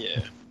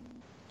 Yeah.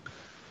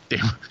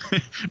 Damn.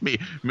 me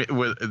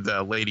with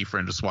the lady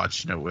friend was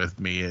watching it with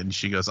me, and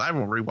she goes, I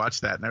won't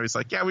rewatch that. And I was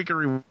like, yeah, we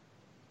can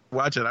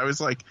rewatch it. I was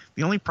like,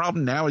 the only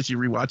problem now is you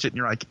rewatch it and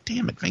you're like,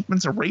 damn it,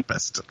 Venkman's a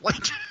rapist.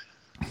 Like,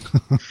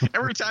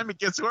 every time it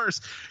gets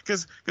worse.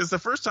 Because the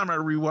first time I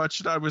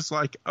rewatched it, I was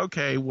like,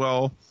 okay,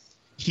 well,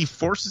 he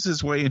forces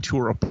his way into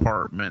her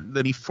apartment,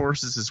 then he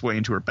forces his way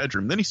into her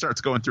bedroom, then he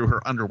starts going through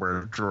her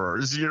underwear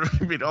drawers, you know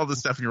what I mean, all this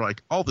stuff, and you're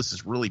like, oh, this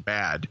is really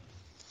bad.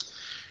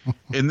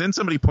 And then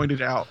somebody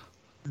pointed out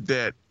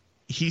that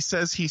he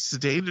says he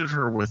sedated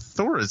her with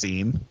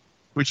Thorazine,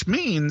 which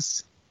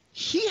means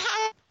he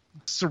had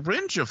a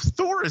syringe of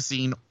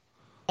Thorazine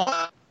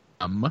on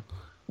him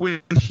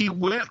when he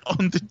went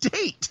on the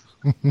date.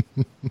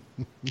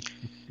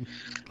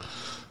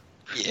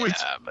 Yeah,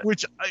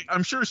 which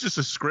I'm sure is just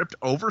a script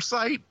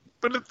oversight,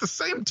 but at the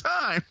same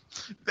time,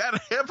 that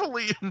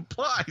heavily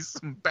implies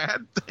some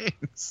bad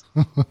things.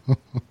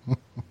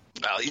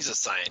 Well, he's a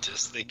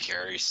scientist. They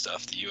carry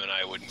stuff that you and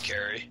I wouldn't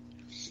carry.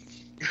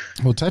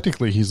 Well,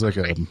 technically, he's like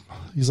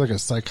a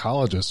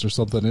psychologist or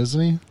something,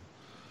 isn't he?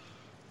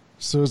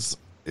 So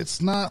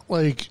it's not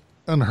like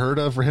unheard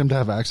of for him to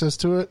have access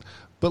to it.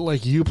 But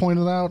like you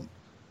pointed out,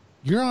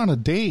 you're on a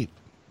date.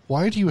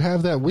 Why do you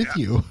have that with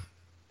you?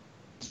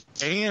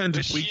 And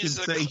we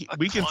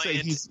can say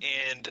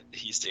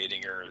he's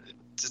dating her.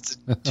 It's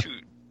two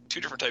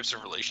different types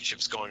of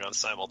relationships going on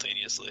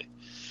simultaneously.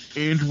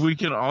 And we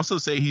can also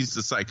say he's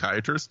a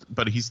psychiatrist,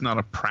 but he's not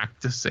a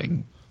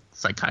practicing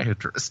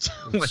psychiatrist.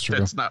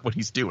 That's not what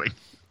he's doing.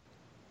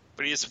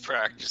 But he is a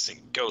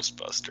practicing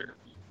Ghostbuster,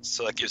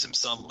 so that gives him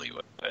some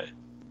leeway.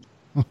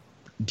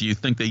 Do you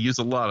think they use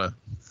a lot of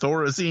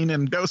Thorazine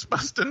in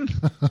Ghostbusting?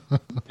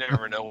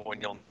 Never know when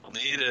you'll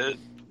need it.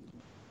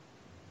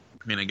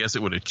 I mean, I guess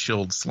it would have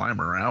chilled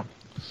Slimer out.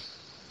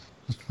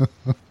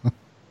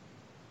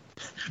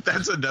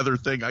 That's another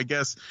thing. I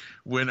guess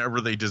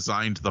whenever they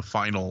designed the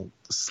final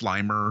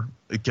Slimer,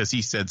 because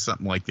he said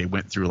something like they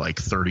went through like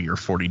 30 or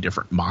 40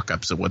 different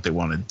mock-ups of what they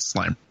wanted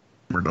Slimer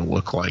to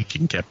look like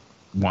and kept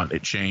wanting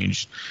it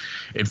changed.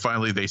 And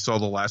finally they saw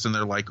the last and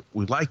they're like,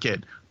 we like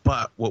it,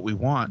 but what we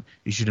want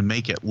is you to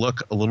make it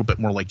look a little bit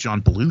more like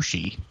John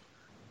Belushi.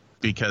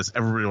 Because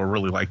everybody will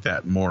really like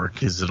that more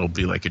because it'll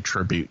be like a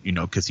tribute,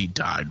 because he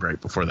died right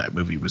before that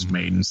movie was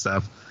made and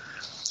stuff.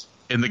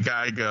 And the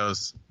guy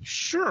goes,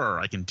 sure,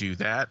 I can do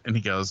that. And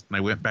he goes, and I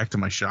went back to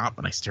my shop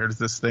and I stared at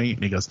this thing.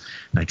 And he goes,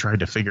 and I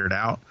tried to figure it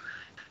out.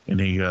 And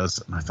he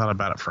goes, and I thought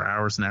about it for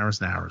hours and hours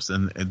and hours.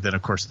 And then,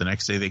 of course, the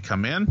next day they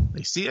come in,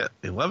 they see it,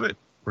 they love it,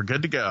 we're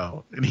good to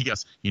go. And he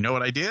goes, you know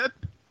what I did?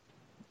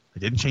 I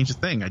didn't change a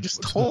thing. I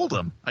just told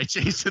them. I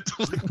changed it to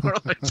look more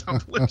like John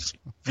Belushi.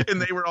 And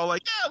they were all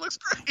like, yeah, it looks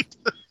great.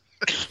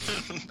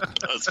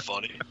 That's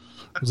funny.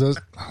 Was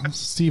that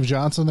Steve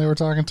Johnson they were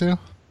talking to?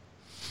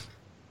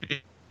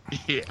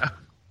 Yeah.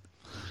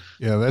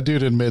 Yeah, that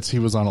dude admits he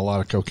was on a lot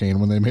of cocaine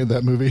when they made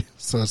that movie,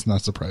 so it's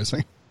not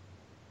surprising.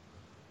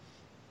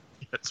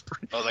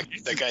 Oh,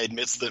 that guy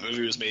admits that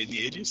movie was made in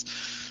the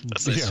 80s?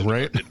 That's nice. Yeah,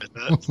 right? Admit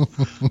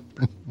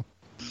that.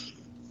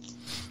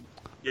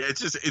 Yeah,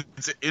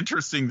 it's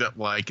interesting that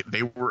like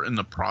they were in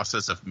the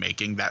process of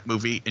making that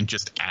movie and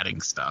just adding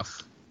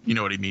stuff. You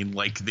know what I mean?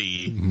 Like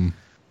the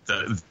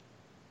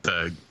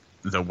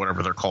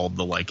whatever they're called,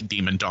 the like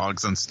demon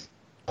dogs and stuff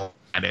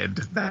added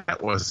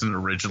that wasn't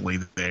originally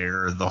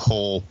there. The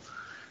whole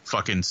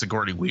fucking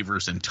Sigourney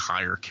Weaver's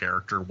entire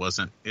character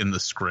wasn't in the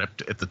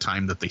script at the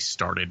time that they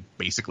started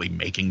basically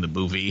making the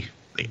movie.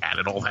 They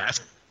added all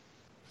that.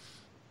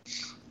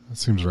 That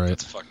seems right.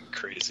 That's fucking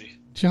crazy.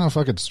 Do you know how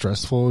fucking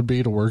stressful it would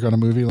be to work on a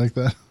movie like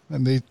that?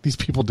 And these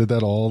people did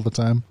that all the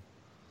time.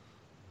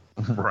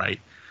 Right.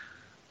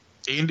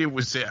 And it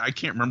was, I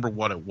can't remember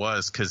what it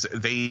was, because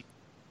they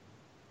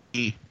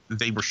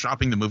were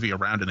shopping the movie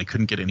around and they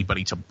couldn't get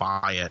anybody to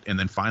buy it. And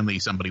then finally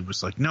somebody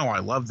was like, no, I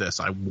love this.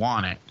 I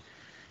want it.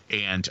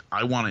 And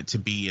I want it to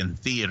be in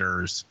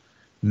theaters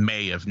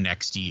May of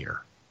next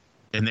year.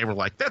 And they were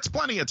like, that's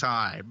plenty of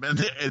time.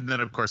 And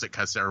then of course, it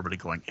cuts to everybody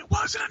going, it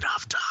wasn't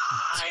enough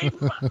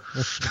time.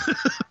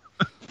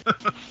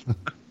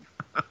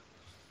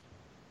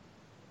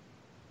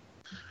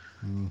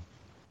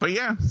 But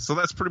yeah, so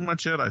that's pretty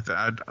much it.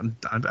 I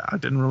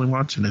didn't really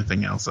watch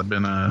anything else. I've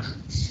been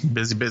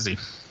busy.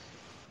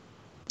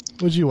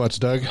 What'd you watch,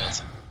 Doug?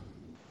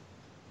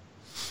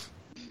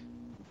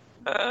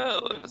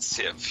 Let's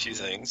see, a few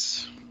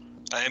things.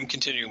 I am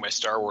continuing my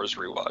Star Wars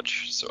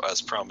rewatch. So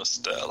as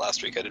promised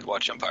last week, I did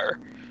watch Empire.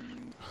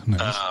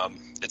 Nice.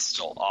 It's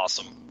still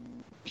awesome,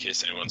 in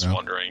case anyone's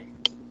wondering.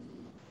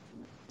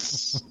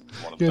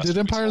 Did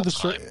Empire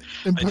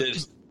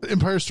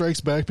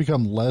Strikes Back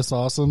become less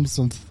awesome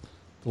since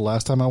the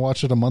last time I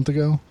watched it a month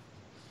ago?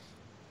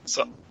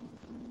 So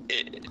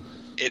it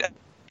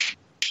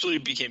actually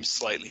became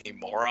slightly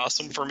more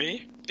awesome for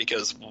me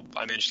because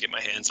I managed to get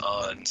my hands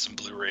on some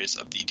Blu-rays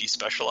of the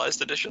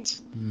despecialized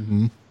editions.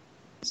 Mm-hmm.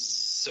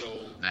 So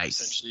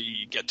nice. Essentially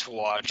you get to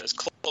watch as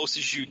close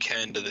as you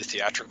can to the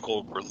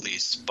theatrical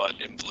release, but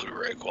in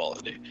Blu-ray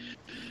quality,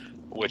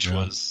 which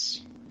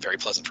was very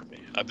pleasant for me.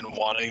 I've been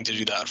wanting to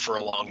do that for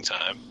a long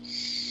time.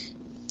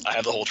 I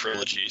have the whole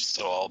trilogy,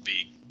 so I'll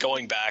be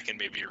going back and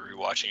maybe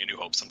rewatching A New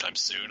Hope sometime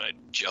soon. I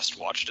just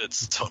watched it,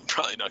 so I'm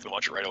probably not going to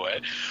watch it right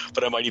away.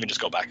 But I might even just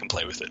go back and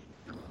play with it,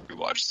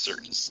 rewatch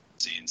certain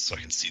scenes so I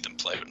can see them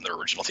play in their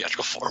original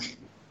theatrical form.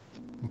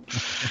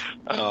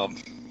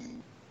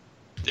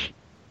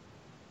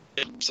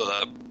 So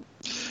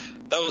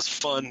that was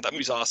fun. That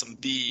movie's awesome.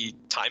 The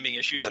timing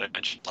issue that I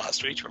mentioned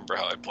last week, remember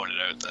how I pointed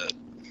out that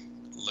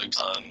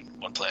Luke's on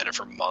one planet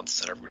for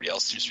months and everybody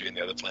else seems to be on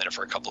the other planet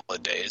for a couple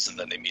of days, and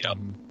then they meet up,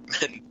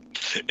 and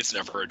it's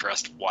never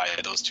addressed why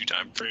those two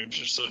time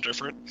frames are so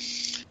different.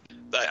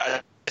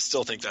 I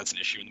still think that's an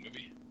issue in the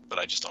movie, but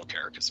I just don't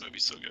care because the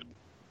movie's so good.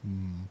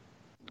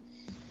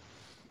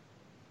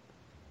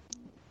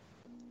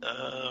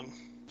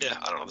 Yeah,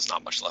 I don't know. There's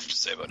not much left to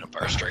say about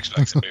Empire Strikes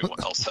Back. Does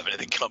anyone else have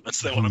anything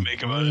comments they want to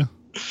make about it?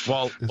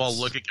 While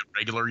looking at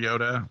regular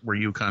Yoda, were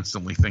you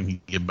constantly thinking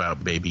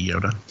about Baby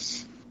Yoda?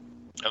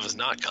 I was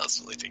not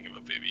constantly thinking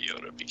about Baby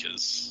Yoda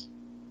because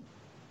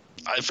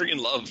I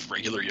freaking love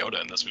regular Yoda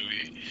in this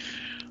movie.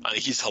 I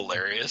think he's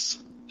hilarious,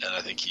 and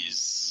I think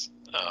he's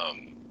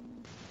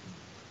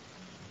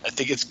I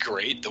think it's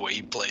great the way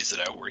he plays it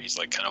out, where he's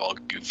like kind of all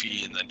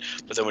goofy,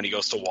 but then when he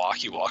goes to walk,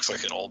 he walks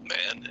like an old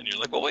man, and you're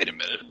like, well, wait a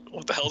minute,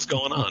 what the hell's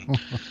going on?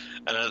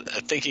 And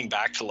thinking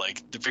back to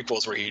like the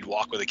prequels where he'd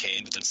walk with a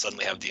cane, but then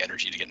suddenly have the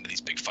energy to get into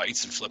these big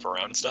fights and flip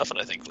around and stuff,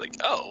 and I think like,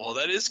 oh, well,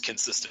 that is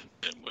consistent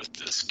with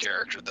this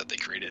character that they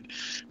created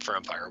for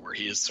Empire, where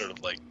he is sort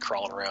of like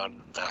crawling around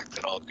and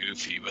acting all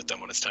goofy, but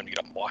then when it's time to get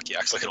up and walk, he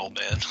acts like an old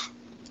man.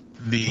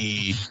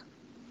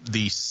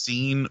 The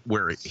scene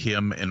where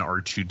him and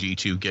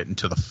R2-D2 get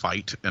into the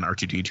fight and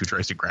R2-D2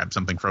 tries to grab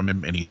something from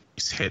him and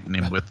he's hitting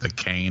him with the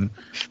cane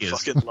is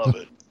fucking love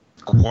it.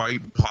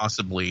 Quite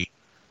possibly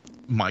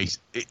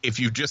if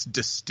you just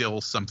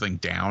distill something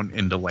down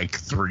into like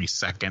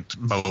 3-second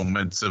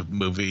moments of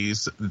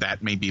movies,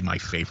 that may be my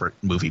favorite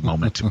movie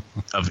moment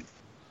of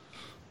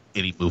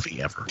any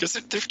movie ever. Because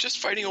they're just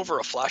fighting over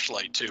a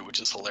flashlight too, which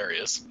is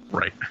hilarious.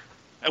 Right.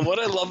 And what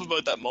I love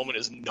about that moment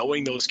is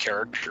knowing those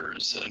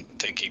characters and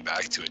thinking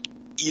back to it.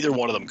 Either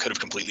one of them could have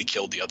completely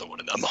killed the other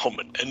one in that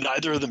moment, and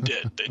neither of them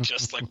did. They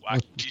just like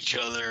whacked each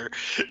other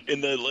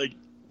in the like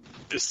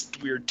this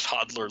weird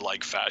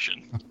toddler-like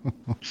fashion.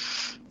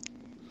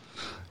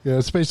 Yeah,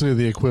 it's basically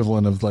the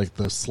equivalent of like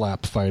the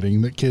slap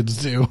fighting that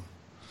kids do.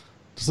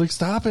 Just like,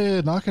 stop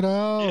it, knock it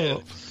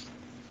out.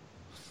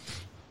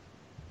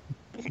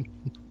 Yeah.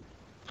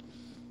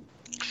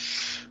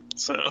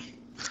 So,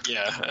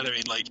 yeah, and I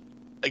mean, like,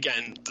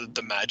 again,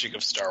 the magic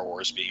of Star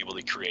Wars being able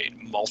to create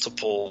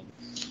multiple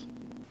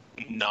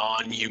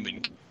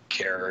non-human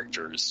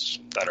characters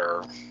that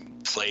are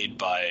played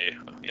by,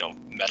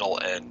 metal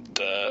and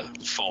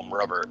foam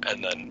rubber,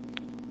 and then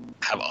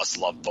have us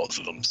love both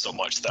of them so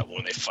much that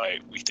when they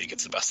fight, we think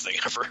it's the best thing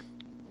ever.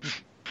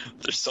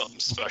 There's something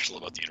special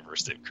about the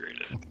universe they've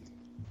created.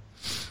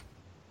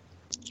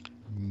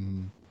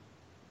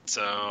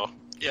 So,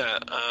 yeah,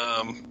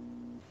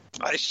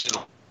 I should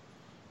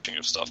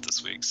of stuff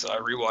this week, so I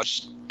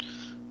rewatched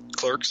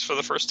Clerks for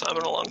the first time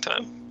in a long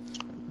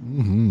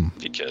time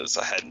because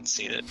I hadn't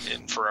seen it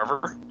in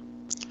forever,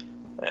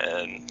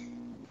 and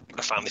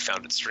I finally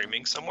found it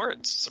streaming somewhere.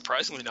 It's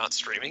surprisingly not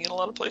streaming in a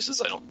lot of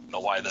places. I don't know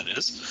why that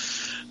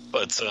is,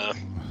 but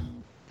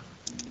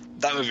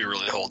that movie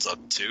really holds up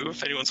too,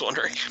 if anyone's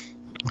wondering.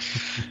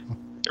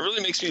 It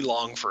really makes me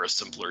long for a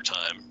simpler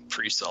time,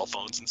 pre-cell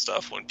phones and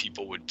stuff, when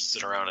people would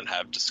sit around and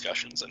have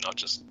discussions and not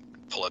just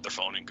pull out their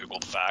phone and Google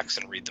the facts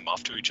and read them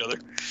off to each other.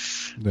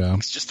 Yeah.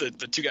 It's just the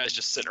two guys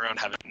just sitting around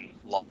having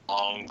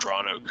long,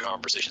 drawn-out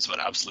conversations about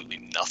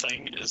absolutely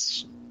nothing.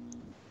 It's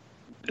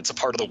a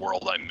part of the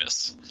world I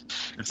miss.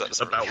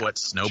 That's about what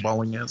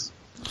snowballing is?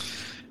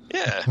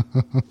 Yeah.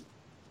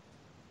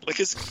 Like,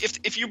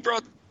 if you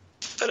brought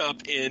that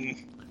up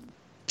in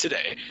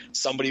today,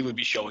 somebody would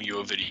be showing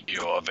you a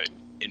video of it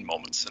in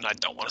moments, and I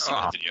don't want to see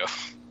that video.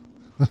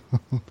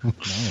 No.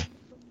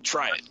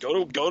 Try it.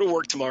 Go to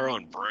work tomorrow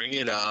and bring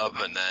it up,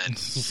 and then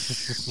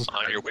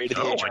on your way to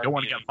the HR I don't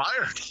want to get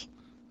fired.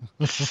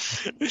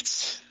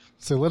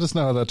 So let us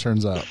know how that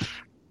turns out.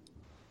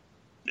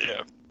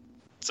 Yeah.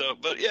 So,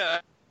 but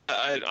yeah,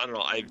 I don't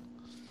know. I'm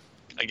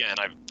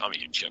a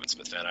huge Kevin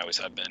Smith fan. I always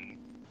have been.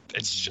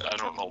 I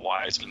don't know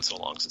why it's been so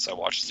long since I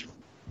watched through.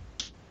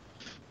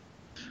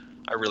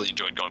 I really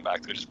enjoyed going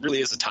back. It really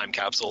is a time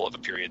capsule of a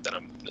period that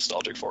I'm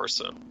nostalgic for.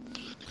 So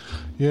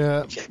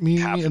yeah, me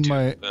and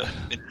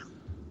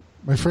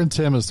my friend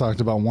Tim has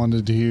talked about wanting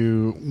to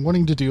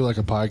do like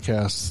a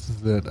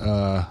podcast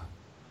that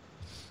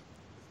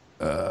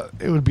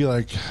it would be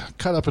like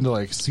cut up into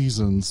like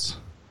seasons,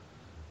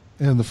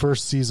 and the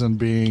first season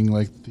being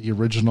like the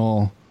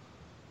original.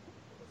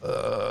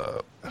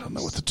 I don't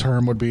know what the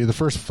term would be. The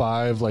first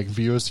 5 like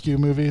View Askew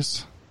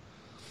movies.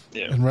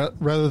 Yeah. And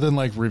rather than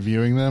like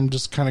reviewing them,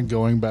 just kind of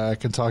going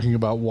back and talking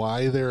about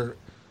why they're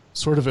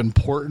sort of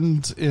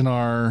important in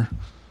our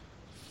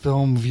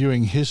film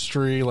viewing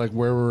history, like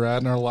where we're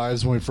at in our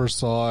lives when we first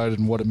saw it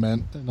and what it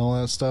meant and all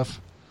that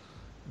stuff.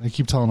 And I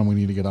keep telling them we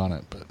need to get on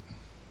it, but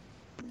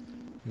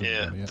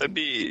yeah,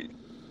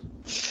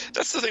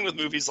 that's the thing with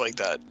movies like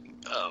that.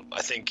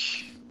 I think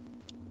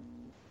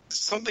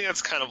something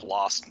that's kind of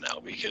lost now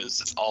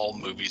because all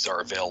movies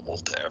are available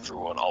to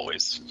everyone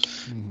always,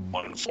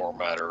 one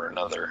format or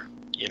another,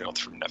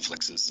 through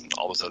Netflix's and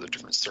all those other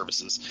different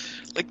services.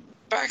 Like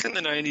back in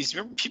the 90s,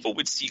 remember people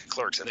would see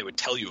Clerks and they would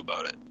tell you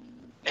about it,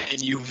 and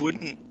you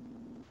wouldn't,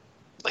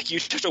 like,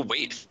 you'd have to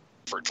wait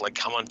for it to like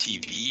come on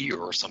TV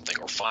or something,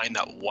 or find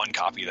that one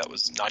copy that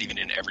was not even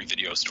in every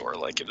video store.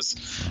 Like it was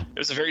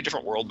a very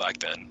different world back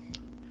then.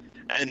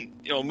 And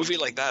a movie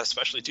like that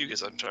especially too,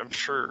 because I'm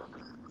sure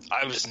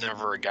I was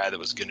never a guy that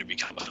was going to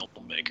become a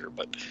filmmaker,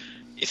 but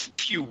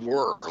if you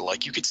were,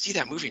 like, you could see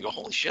that movie and go,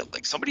 holy shit,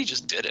 like somebody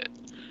just did it.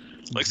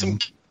 Like some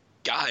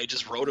guy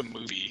just wrote a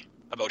movie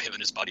about him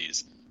and his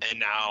buddies, and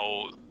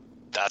now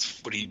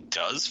that's what he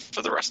does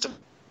for the rest of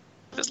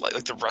his life.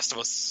 Like the rest of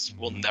us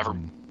will never.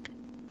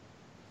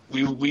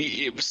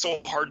 It was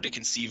so hard to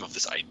conceive of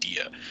this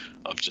idea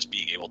of just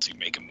being able to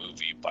make a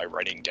movie by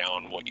writing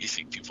down what you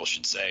think people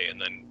should say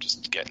and then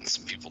just getting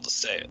some people to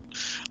say it.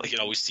 Like it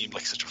always seemed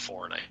like such a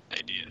foreign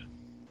idea.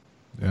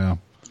 Yeah.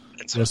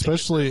 And so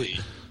especially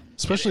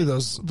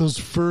those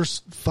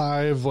first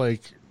 5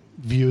 like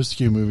View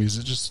Askew movies.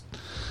 It just,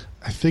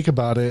 I think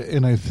about it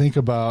and I think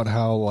about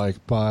how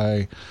like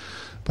by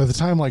the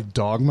time like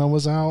Dogma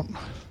was out,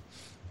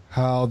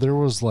 how there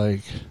was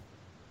like,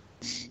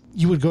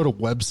 you would go to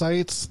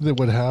websites that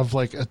would have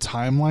like a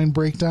timeline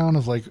breakdown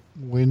of like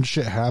when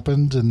shit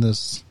happened in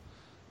these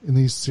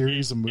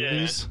series of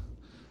movies,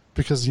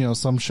 because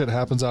some shit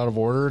happens out of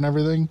order and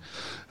everything,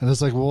 and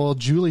it's like, well,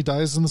 Julie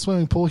dies in the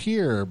swimming pool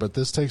here, but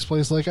this takes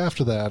place like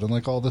after that, and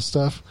like all this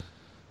stuff,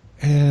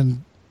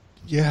 and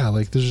yeah,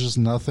 like there's just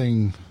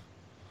nothing.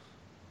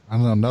 I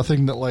don't know,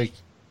 nothing that like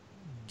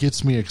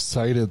gets me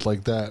excited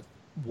like that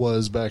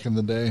was back in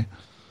the day,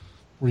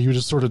 where you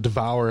just sort of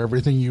devour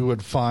everything you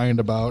would find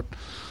about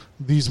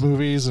these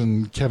movies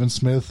and Kevin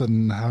Smith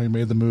and how he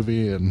made the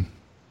movie and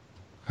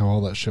how all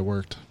that shit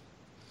worked.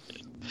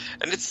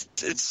 And it's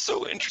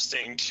so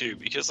interesting too,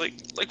 because like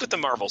with the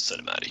Marvel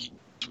Cinematic,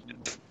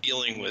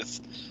 dealing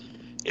with,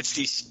 it's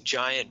these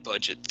giant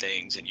budget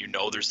things, and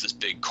there's this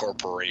big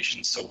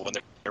corporation, so when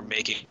they're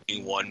making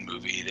one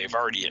movie, they've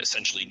already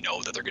essentially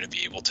know that they're going to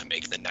be able to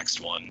make the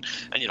next one,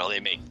 and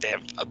they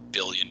have $1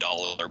 billion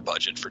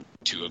budget for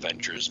 2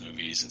 Avengers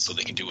movies, and so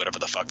they can do whatever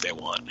the fuck they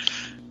want.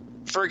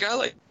 For a guy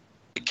like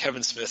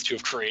Kevin Smith to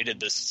have created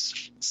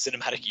this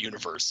cinematic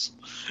universe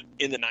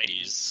in the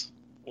 90s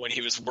when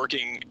he was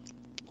working,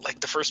 like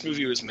the first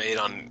movie was made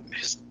on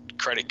his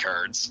credit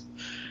cards,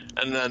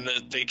 and then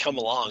they come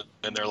along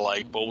and they're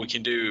like, well, we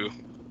can do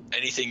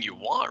anything you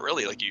want,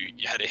 really. Like you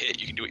had a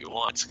hit, you can do what you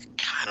want. So I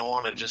kind of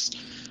want to just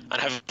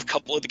have a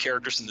couple of the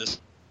characters in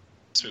this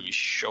movie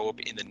show up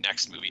in the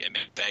next movie and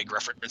make vague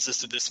references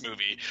to this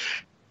movie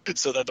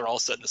so that they're all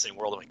set in the same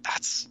world. I'm like,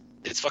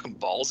 it's fucking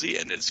ballsy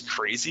and it's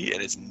crazy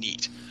and it's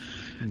neat.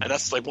 And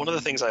that's like one of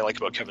the things I like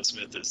about Kevin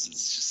Smith is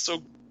it's just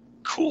so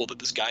cool that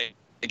this guy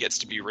gets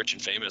to be rich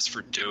and famous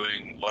for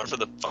doing whatever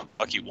the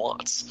fuck he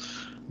wants.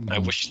 I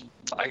wish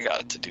I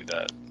got to do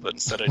that, but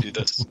instead I do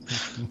this.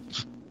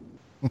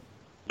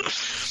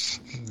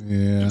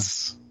 Yeah.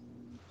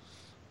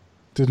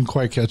 Didn't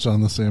quite catch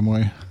on the same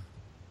way.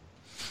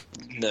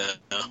 No.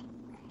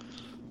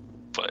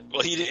 But,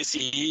 well,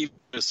 he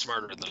was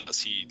smarter than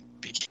us. He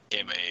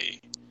became a,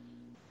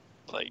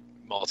 like,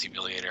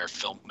 multi-millionaire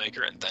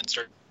filmmaker and then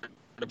started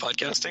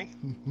podcasting.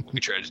 We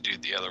tried to do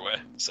it the other way,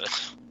 so.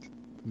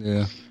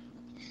 Yeah.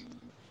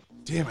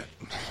 Damn it.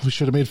 We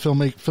should have made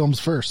films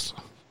first.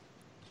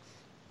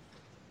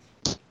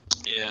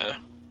 Yeah.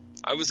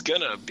 I was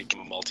gonna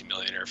become a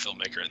multi-millionaire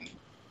filmmaker and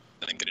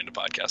then get into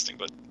podcasting,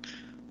 but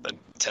then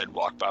Ted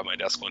walked by my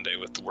desk one day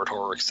with the word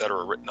horror,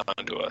 etc. written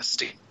onto a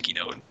sticky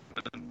note,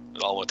 and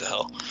it all went to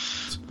hell.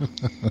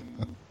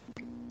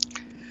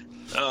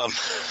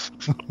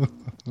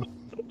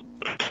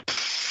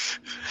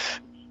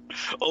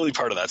 Only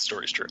part of that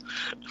story is true.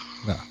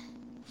 No.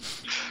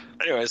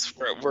 Anyways,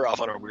 we're off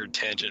on our weird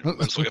tangent.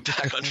 Let's get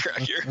back on track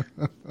here.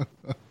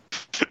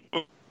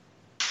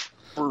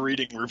 We're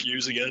reading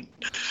reviews again.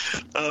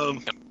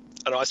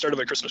 I know I started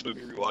my Christmas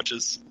movie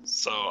rewatches,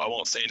 so I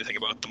won't say anything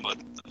about them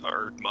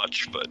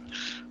much, but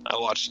I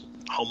watched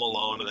Home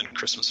Alone and then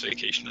Christmas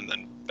Vacation and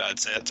then Bad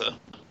Santa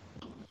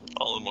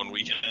all in one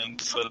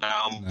weekend. So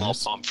now I'm all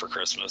pumped for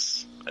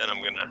Christmas, and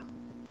I'm going to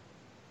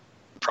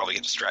probably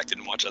get distracted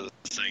and watch other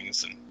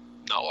things and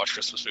not watch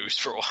Christmas movies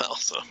for a while.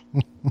 So,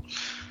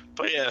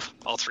 but yeah,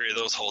 all three of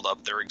those hold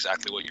up. They're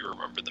exactly what you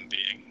remember them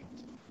being.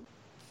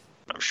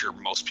 I'm sure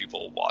most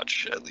people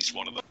watch at least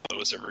one of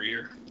those every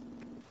year.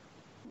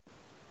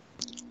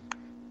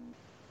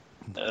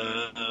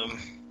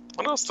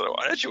 What else did I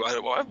watch? Actually,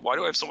 why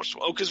do I have so much?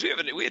 Oh, because we had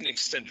an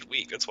extended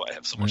week. That's why I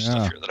have so much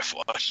stuff here that I've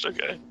watched.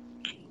 Okay.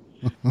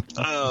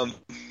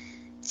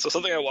 So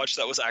something I watched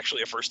that was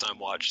actually a first-time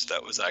watch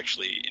that was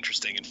actually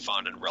interesting and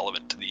fun and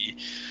relevant to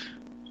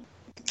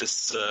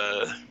this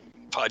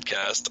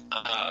podcast.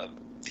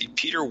 The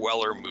Peter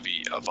Weller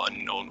movie of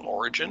unknown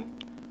origin.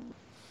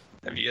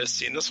 Have you guys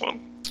seen this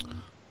one?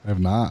 I have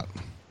not.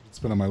 It's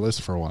been on my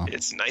list for a while.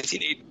 It's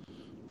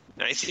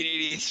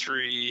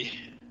 1983.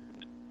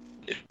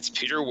 It's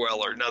Peter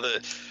Weller. Now,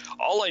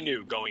 all I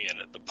knew going in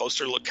it, the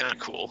poster looked kind of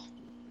cool.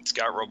 It's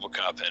got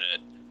RoboCop in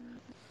it.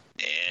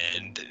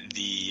 And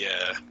the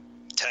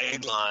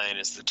tagline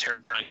is the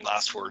terrifying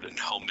last word in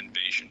Home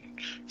Invasion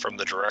from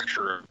the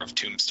director of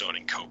Tombstone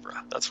and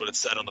Cobra. That's what it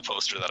said on the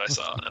poster that I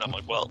saw. And I'm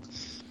like, well,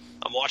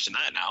 I'm watching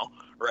that now,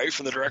 right?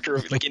 From the director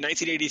of, like, in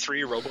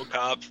 1983,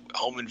 RoboCop,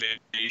 Home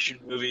Invasion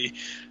movie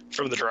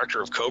from the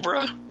director of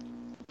Cobra.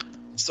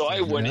 So I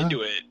went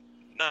into it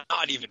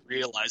not even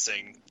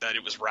realizing that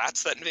it was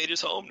rats that invade his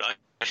home, not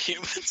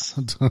humans.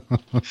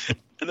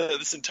 And then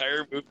this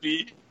entire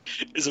movie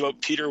is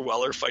about Peter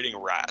Weller fighting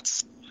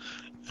rats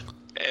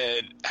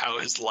and how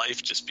his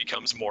life just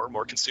becomes more and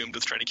more consumed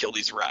with trying to kill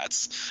these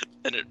rats,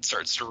 and it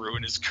starts to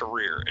ruin his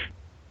career,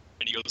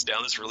 and he goes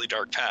down this really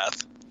dark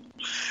path,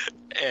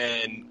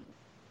 and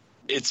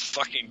it's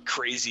fucking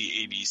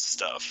crazy 80s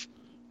stuff.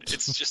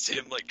 It's just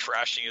him like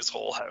trashing his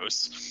whole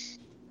house.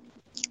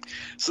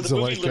 So the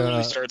movie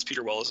literally starts,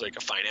 Peter Weller's like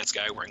a finance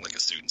guy wearing like a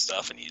suit and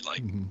stuff, and he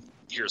like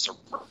hears a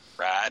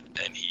rat,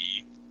 and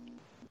he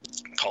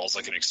calls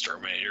like an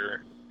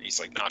exterminator. He's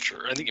like not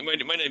sure. I think it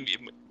might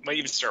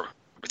even start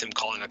with him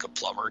calling like a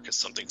plumber because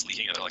something's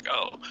leaking, and they're like,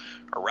 oh,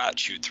 a rat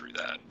chewed through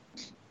that.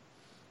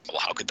 Well,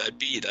 how could that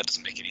be? That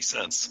doesn't make any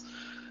sense.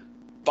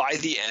 By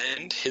the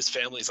end, his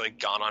family's like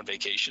gone on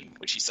vacation,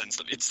 which he sends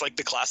them. It's like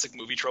the classic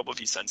movie trope of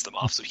he sends them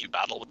off so he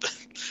battle with the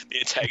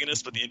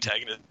antagonist, but the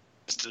antagonist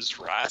is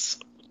rats.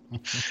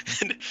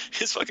 And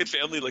his fucking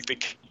family, like, they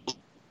kill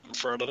in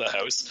front of the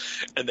house,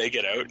 and they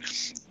get out.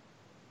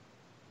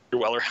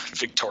 Weller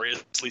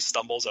victoriously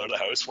stumbles out of the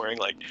house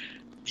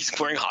he's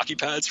wearing hockey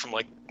pads from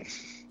like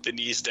the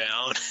knees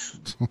down.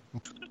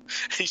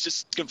 He's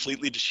just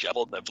completely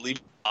disheveled, and I believe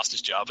he lost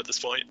his job at this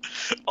point,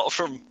 all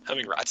from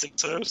having rats in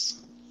his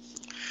house.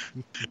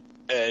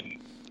 And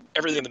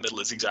everything in the middle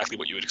is exactly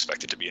what you would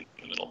expect it to be in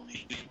the middle.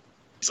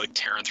 He's like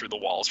tearing through the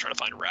walls trying to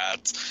find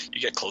rats.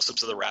 You get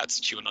close-ups of the rats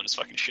chewing on his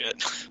fucking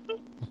shit.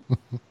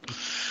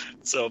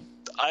 So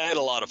I had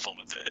a lot of fun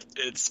with it.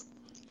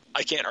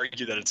 I can't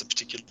argue that it's a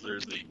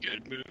particularly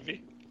good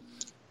movie,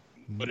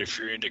 but if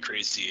you're into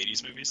crazy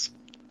 80s movies,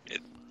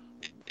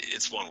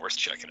 it's one worth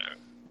checking out.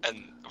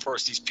 And of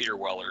course, he's Peter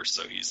Weller,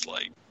 so he's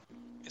like,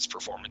 his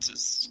performance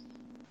is,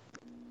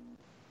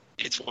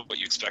 it's what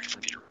you expect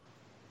from Peter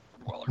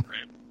Weller,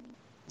 right?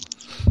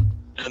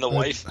 And the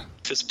wife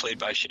is played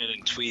by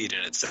Shannon Tweed,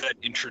 and it said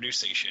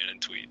introducing Shannon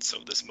Tweed, so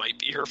this might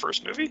be her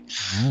first movie.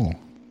 Oh.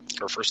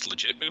 Her first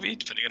legit movie,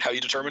 depending on how you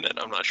determine it.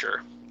 I'm not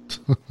sure.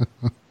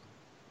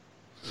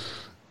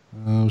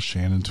 Oh,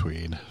 Shannon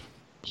Tweed.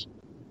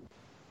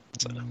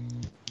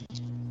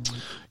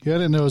 Yeah, I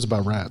didn't know it was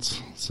about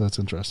rats, so that's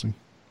interesting.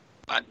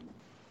 I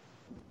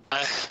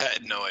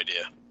had no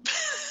idea.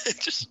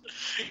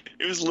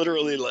 It was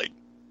literally like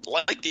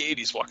the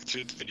 80s, walking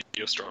through the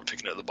video store and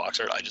picking up the box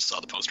art. I just saw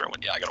the poster and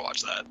went, yeah, I gotta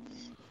watch that.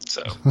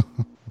 So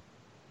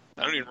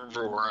I don't even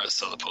remember where I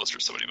saw the poster.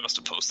 Somebody must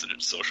have posted it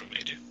to social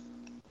media.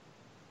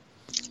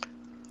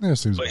 Yeah,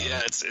 seems but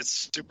yeah,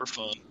 it's super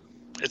fun.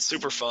 It's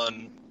super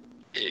fun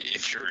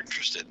if you're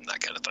interested in that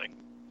kind of thing.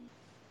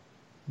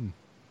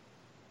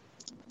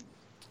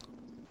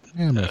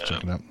 Yeah, I'm gonna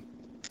check it out.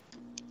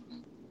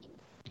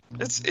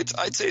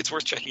 I'd say it's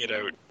worth checking it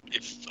out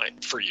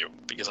for you,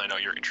 because I know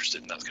you're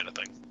interested in that kind of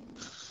thing.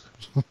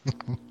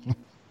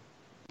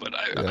 But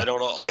I don't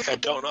know. I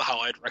don't know how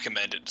I'd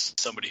recommend it to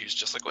somebody who's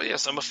just like, well,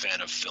 yes, I'm a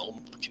fan of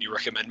film. Can you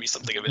recommend me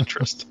something of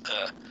interest?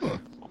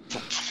 Want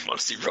to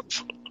see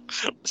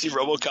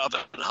RoboCop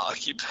and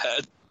hockey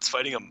pads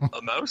fighting a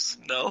mouse?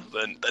 No,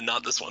 then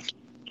not this one.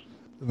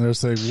 And they're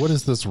saying, what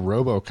is this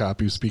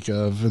RoboCop you speak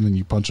of? And then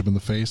you punch him in the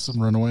face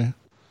and run away.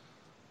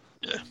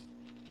 Yeah.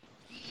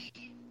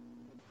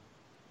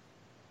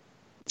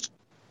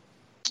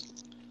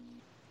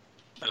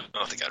 I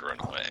don't think I'd run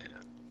away.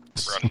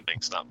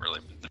 Running's not really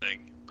my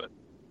thing, but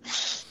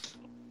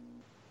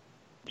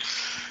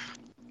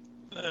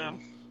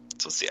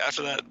so let's see.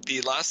 After that,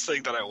 the last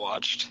thing that I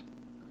watched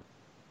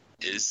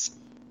is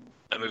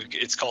a movie.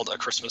 It's called A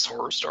Christmas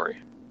Horror Story.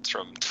 It's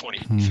from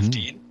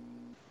 2015.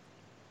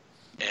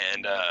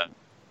 And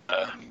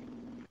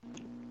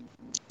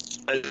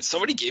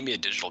somebody gave me a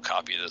digital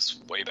copy of this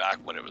way back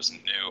when it was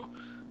new.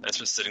 And it's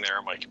been sitting there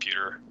on my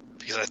computer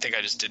because I think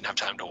I just didn't have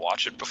time to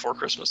watch it before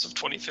Christmas of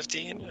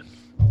 2015.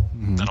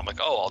 And then I'm like,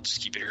 oh, I'll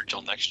just keep it here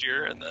till next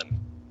year. And then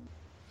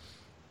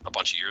a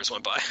bunch of years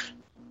went by.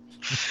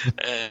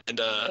 And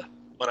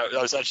when I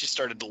was actually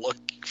started to look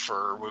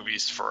for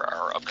movies for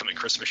our upcoming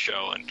Christmas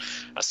show, and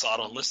I saw it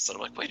on lists, and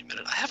I'm like, wait a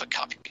minute, I have a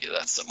copy of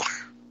that somewhere.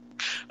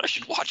 I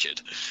should watch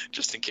it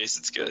just in case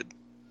it's good.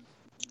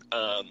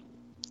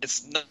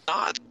 It's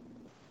not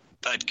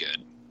that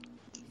good.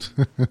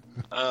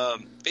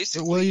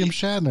 Basically, William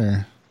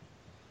Shatner.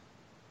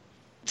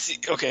 See,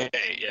 okay,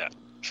 yeah.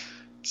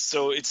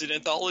 So it's an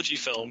anthology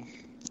film,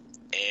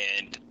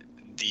 and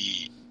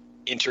the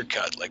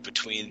intercut, like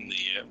between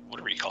the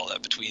what do you call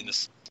that? Between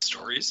the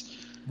stories,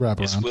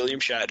 is William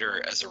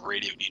Shatner as a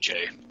radio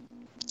DJ.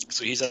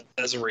 So he's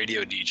as a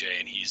radio DJ,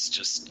 and he's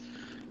just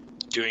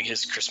doing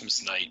his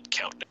Christmas night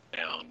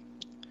countdown,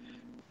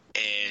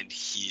 and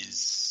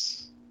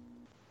he's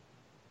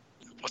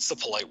what's the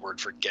polite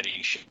word for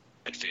getting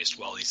shit-faced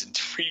while he's in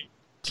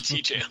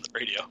DJ on the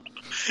radio?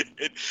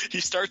 He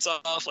starts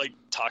off like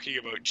talking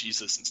about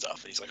Jesus and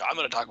stuff, and he's like, I'm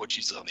going to talk about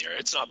Jesus on the air.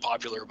 It's not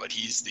popular, but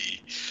he's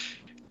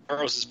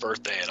tomorrow's his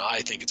birthday, and I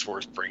think it's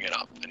worth bringing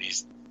up. And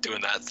he's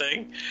doing that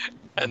thing,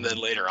 and then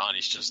later on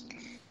he's just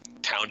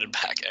pounding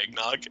back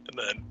eggnog, and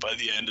then by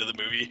the end of the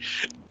movie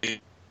he's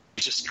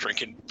just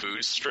drinking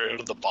booze straight out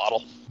of the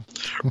bottle,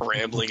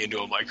 rambling into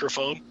a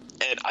microphone.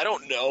 And I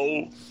don't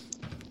know,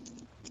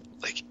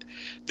 like,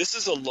 this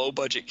is a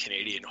low-budget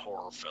Canadian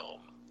horror film.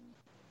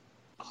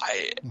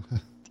 I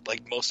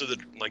like most of the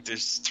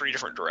there's 3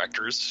 different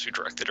directors who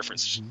direct the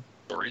different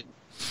stories.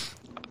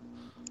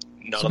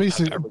 None of them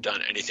have ever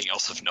done anything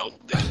else of note.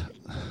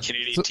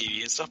 Canadian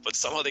TV and stuff, but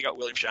somehow they got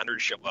William Shatner to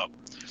show up.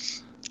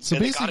 So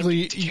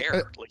basically,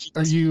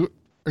 are you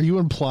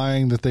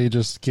implying that they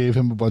just gave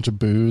him a bunch of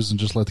booze and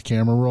just let the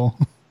camera roll?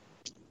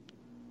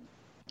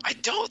 I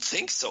don't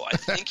think so. I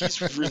think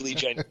he's really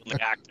genuinely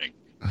acting.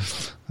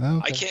 Okay.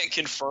 I can't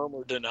confirm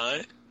or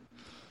deny,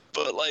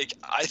 but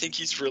I think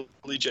he's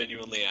really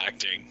genuinely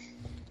acting,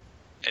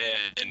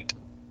 and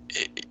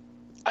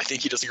I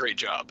think he does a great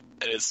job,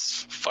 and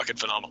it's fucking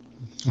phenomenal.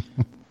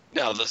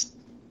 Now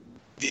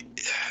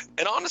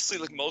and honestly,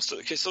 most of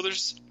the so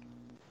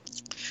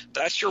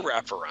that's your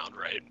wraparound,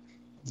 right?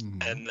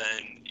 Mm-hmm. And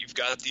then you've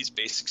got these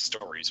basic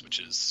stories, which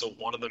is, so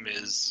one of them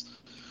is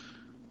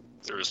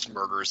there's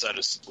murders at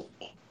a school.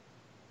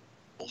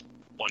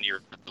 1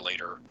 year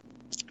later,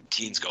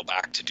 teens go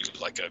back to do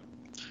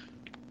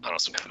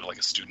some kind of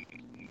a student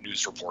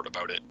news report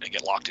about it, and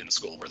get locked in the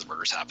school where the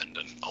murders happened.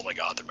 And oh my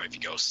God, there might be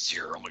ghosts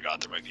here. Oh my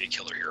God, there might be a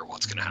killer here.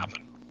 What's going to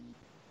happen?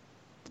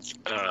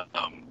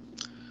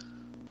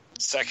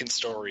 Second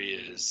story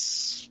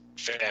is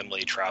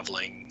family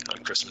traveling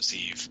on Christmas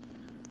Eve,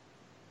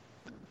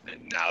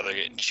 and now they're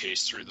getting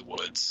chased through the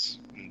woods.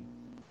 And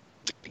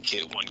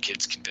one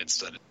kid's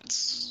convinced that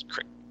it's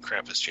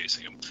Krampus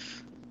chasing him.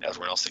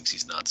 Everyone else thinks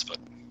he's nuts, but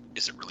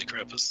is it really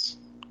Krampus?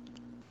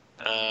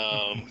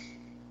 I'm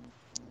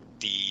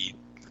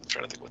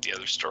trying to think what the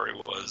other story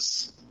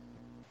was.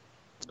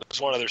 There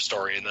was one other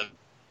story, and then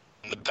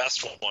the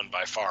best one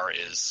by far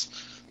is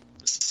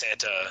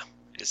Santa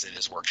is in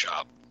his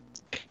workshop,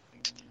 and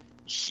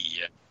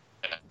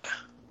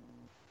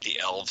the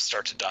elves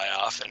start to die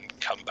off and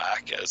come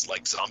back as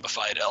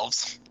zombified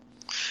elves,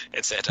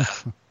 and Santa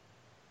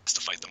has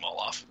to fight them all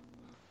off.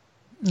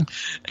 Yeah.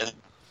 And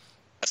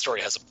that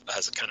story has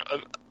a kind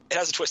of it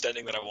has a twist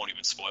ending that I won't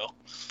even spoil,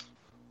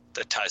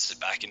 that ties it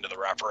back into the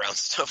wraparound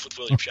stuff with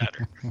William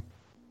Shatner.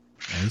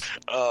 Nice.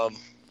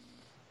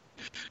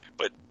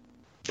 But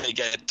they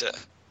get.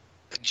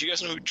 Do you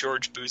guys know who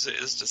George Buza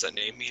is? Does that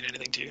name mean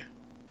anything to you?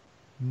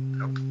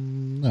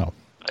 No.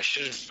 I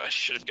should have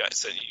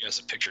sent you guys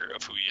a picture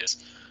of who he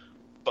is,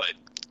 but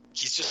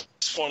he's just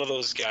one of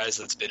those guys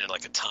that's been in a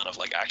ton of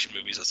action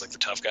movies as the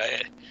tough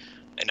guy,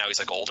 and now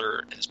he's older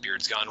and his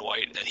beard's gone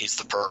white, and he's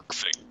the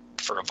perfect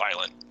for a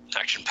violent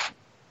action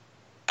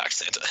pack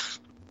Santa.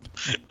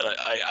 And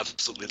I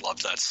absolutely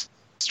love that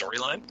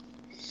storyline.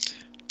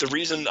 The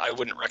reason I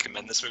wouldn't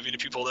recommend this movie to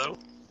people, though,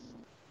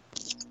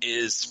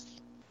 is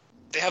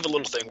they have a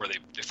little thing where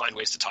they find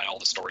ways to tie all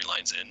the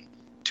storylines in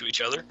to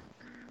each other.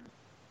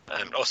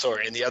 And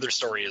the other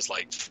story is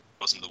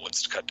goes in the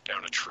woods to cut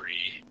down a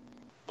tree.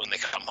 When they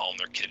come home,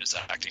 their kid is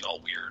acting all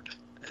weird,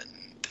 and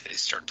they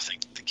start to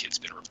think the kid's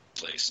been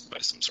replaced by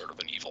some sort of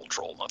an evil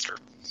troll monster,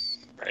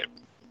 right?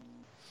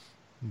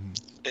 Mm-hmm.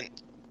 And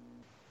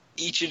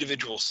each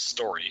individual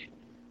story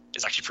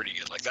is actually pretty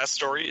good. That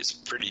story is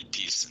pretty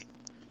decent,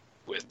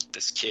 with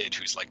this kid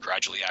who's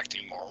gradually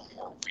acting more and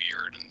more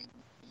weird, and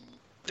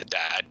the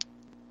dad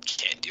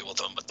can't deal with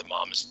him, but the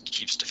mom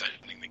keeps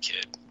defending the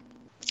kid.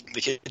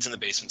 The kids in the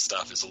basement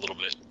stuff is a little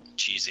bit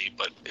cheesy,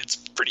 but it's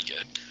pretty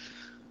good.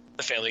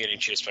 The family getting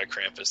chased by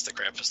Krampus. The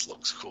Krampus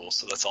looks cool,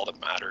 so that's all that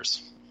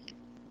matters.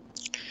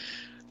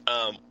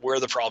 Where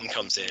the problem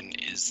comes in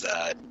is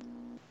that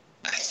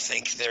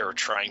think they were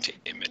trying to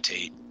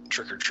imitate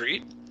Trick or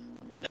Treat,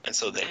 and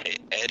so they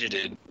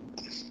edited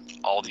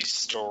all these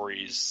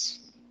stories.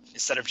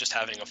 Instead of just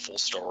having a full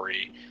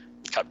story,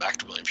 cut back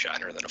to William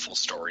Shatner, and then a full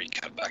story,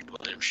 cut back to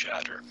William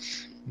Shatner.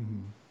 Mm-hmm.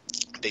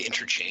 They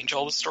interchange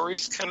all the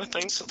stories kind of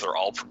thing, so they're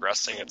all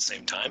progressing at the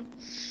same time.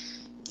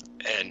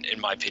 And in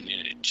my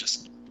opinion, it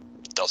just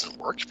doesn't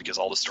work because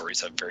all the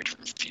stories have very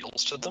different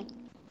feels to them.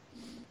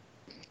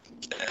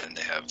 And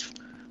they have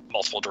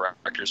multiple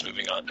directors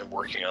moving on and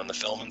working on the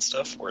film and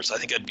stuff, whereas I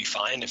think it'd be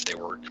fine if they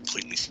were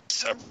completely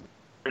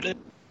separated.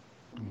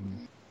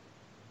 Mm-hmm.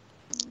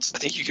 So I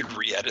think you could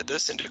re-edit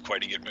this into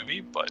quite a good movie,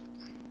 but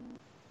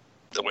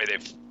the way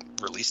they've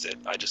released it,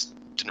 I just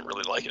didn't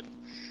really like it.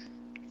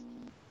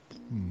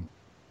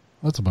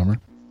 That's a bummer.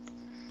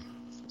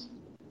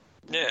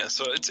 Yeah,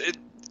 so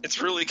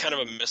it's really kind of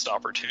a missed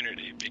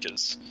opportunity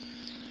because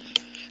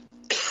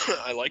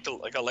I liked a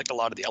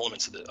lot of the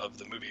elements of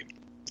the movie.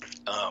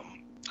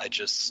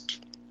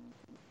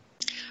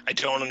 I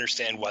don't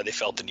understand why they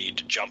felt the need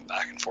to jump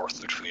back and forth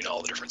between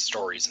all the different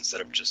stories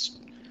instead of just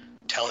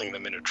telling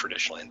them in a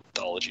traditional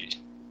anthology.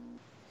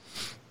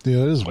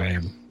 Yeah, it is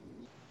weird.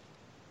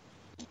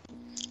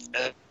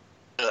 And,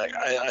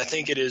 I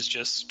think it is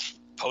just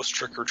post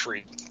Trick or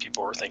Treat.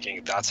 People were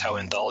thinking that's how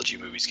anthology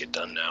movies get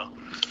done now,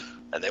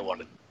 and they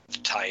wanted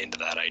to tie into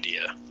that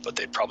idea. But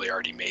they probably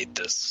already made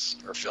this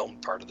or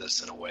filmed part of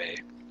this in a way,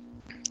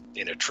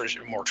 in a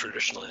more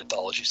traditional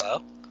anthology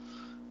style,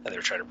 and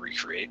they're trying to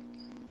recreate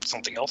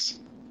something else.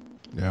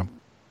 Yeah.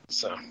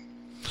 So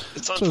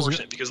it's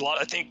unfortunate because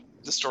I think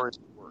the stories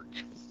work.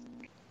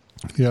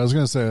 Yeah, I was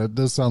going to say it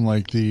does sound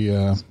like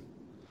the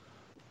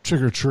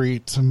Trick or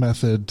Treat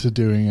method to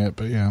doing it,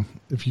 but yeah,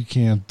 if you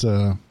can't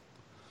pull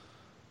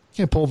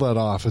that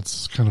off,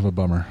 it's kind of a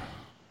bummer.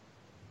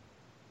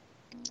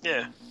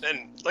 Yeah,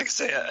 and like I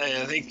say,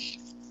 I think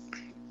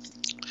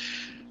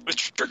with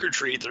Trick or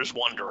Treat, there's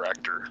one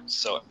director,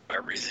 so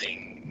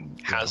everything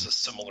has a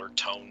similar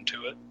tone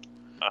to it.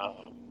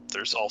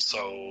 There's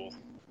also,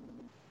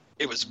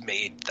 it was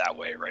made that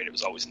way, right? It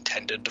was always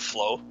intended to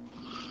flow.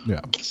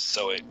 Yeah.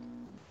 So it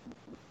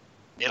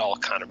all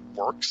kind of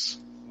works.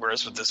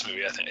 Whereas with this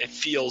movie, I think it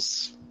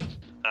feels,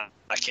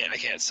 I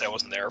can't say I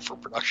wasn't there for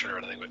production or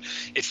anything, but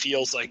it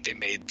feels like they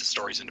made the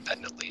stories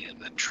independently and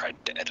then tried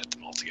to edit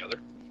them all together.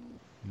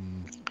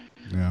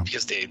 Yeah.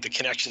 Because the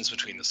connections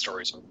between the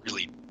stories are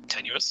really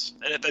tenuous,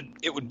 and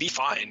it would be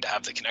fine to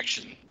have the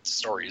connection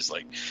stories,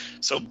 like,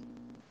 so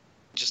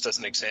just as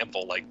an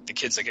example, like the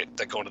kids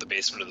that go into the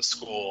basement of the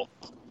school,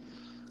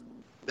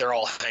 they're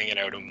all hanging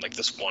out, and like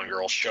this one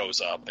girl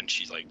shows up and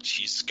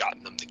she's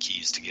gotten them the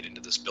keys to get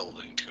into this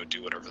building to go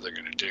do whatever they're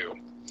going to do.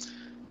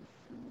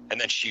 And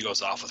then she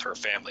goes off with her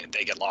family, and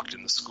they get locked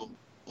in the school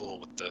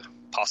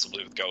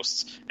possibly with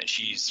ghosts, and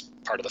she's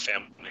part of the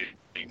family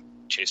being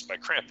chased by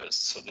Krampus.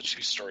 So the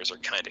two stories are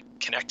kind of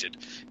connected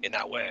in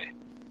that way.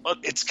 Well,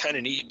 it's kind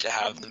of neat to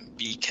have them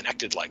be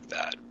connected like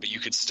that, but you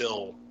could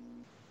still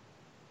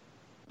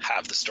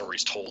have the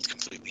stories told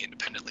completely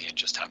independently and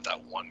just have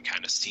that one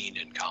kind of scene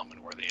in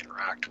common where they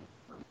interact.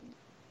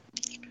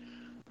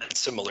 And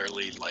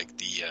similarly, like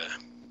the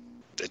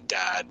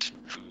dad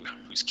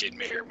whose kid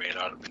may or may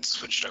not have been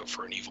switched out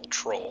for an evil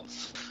troll,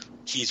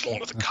 he's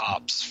one of the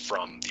cops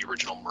from the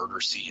original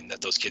murder scene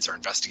that those kids are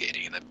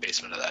investigating in the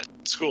basement of that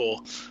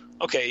school.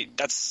 Okay,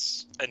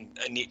 that's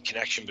a neat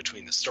connection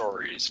between the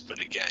stories, but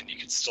again, you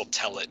could still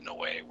tell it in a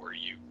way where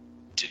you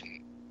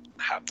didn't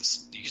have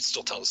this. You could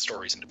still tell the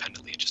stories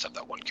independently and just have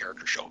that one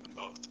character show up in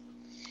both.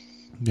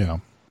 Yeah.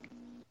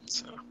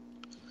 So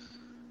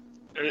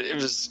it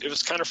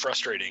was kind of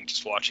frustrating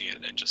just watching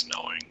it and just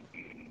knowing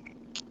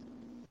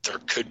there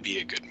could be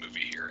a good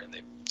movie here and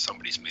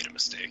somebody's made a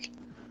mistake.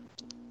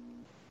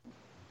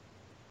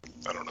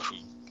 I don't know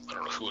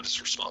who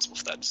is responsible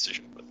for that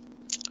decision, but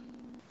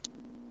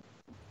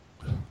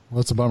well,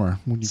 that's a bummer.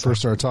 When you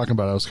first started talking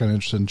about it, I was kind of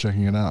interested in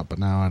checking it out, but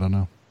now I don't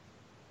know.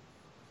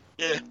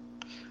 Yeah.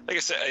 Like I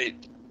said,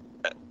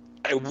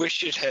 I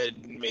wish it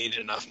had made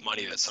enough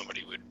money that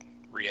somebody would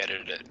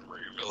re-edit it and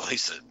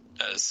re-release it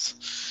as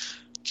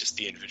just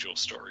the individual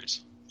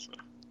stories. So.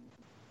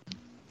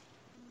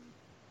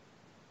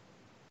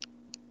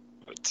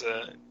 But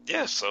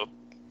yeah, so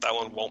that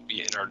one won't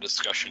be in our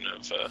discussion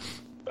of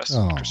best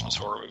Christmas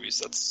horror movies.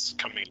 That's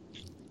coming.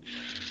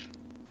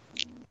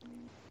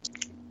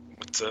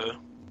 But it's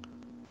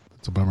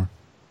a bummer.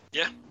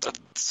 Yeah,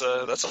 that's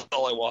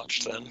all I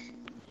watched then.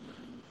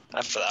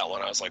 After that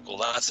one, I was like, well,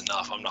 that's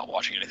enough. I'm not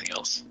watching anything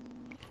else.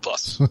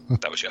 Plus,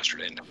 that was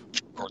yesterday, and I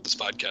recorded this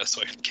podcast,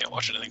 so I can't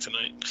watch anything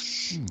tonight.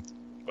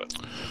 But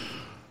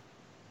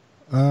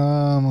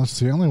let's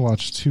see. I only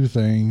watched two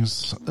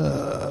things.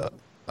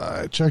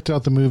 I checked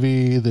out the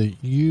movie that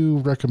you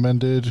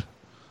recommended,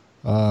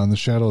 In the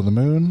Shadow of the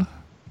Moon.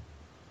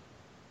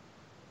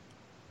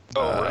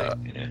 Oh, right.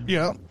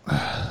 Yeah.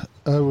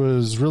 I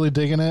was really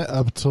digging it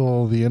up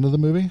till the end of the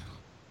movie.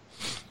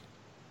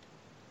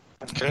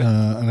 Okay.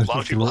 And a lot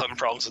of people having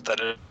problems with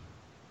that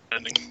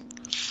ending.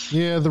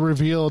 Yeah, the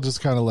reveal just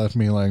kind of left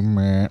me like,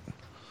 meh.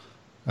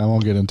 I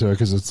won't get into it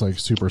because it's like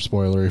super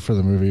spoilery for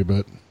the movie,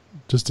 but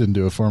just didn't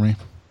do it for me.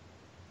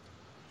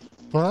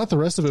 Well, I thought the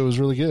rest of it was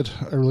really good.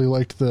 I really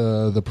liked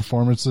the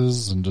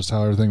performances and just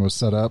how everything was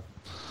set up.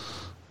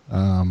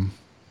 Yeah,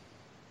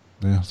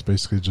 it's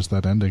basically just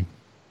that ending.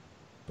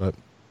 But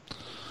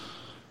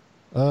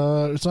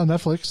it's on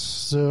Netflix,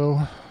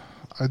 so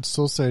I'd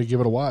still say give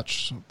it a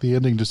watch. The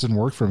ending just didn't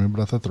work for me,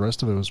 but I thought the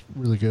rest of it was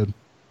really good.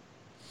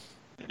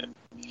 Yeah.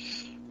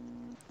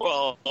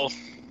 Well,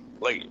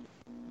 like,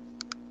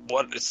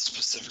 what is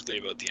specifically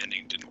about the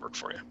ending didn't work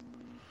for you?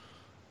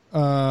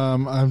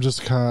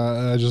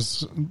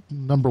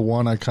 Number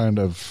one, I kind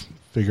of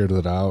figured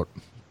it out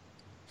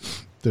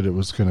that it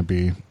was going to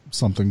be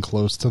something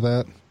close to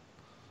that.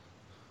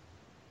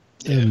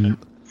 Yeah. And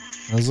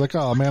I was like,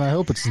 oh man, I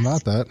hope it's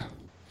not that.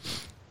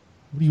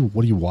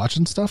 What are you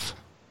watching stuff?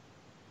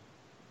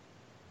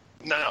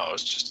 No, I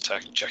was just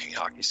checking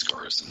hockey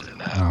scores.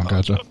 Oh,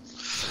 gotcha.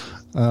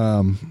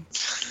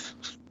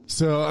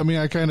 So, I mean,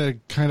 I kind of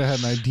had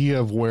an idea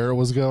of where it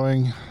was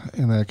going,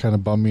 and that kind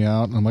of bummed me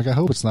out. And I'm like, I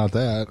hope it's not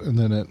that. And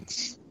then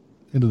it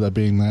ended up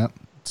being that.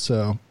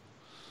 So,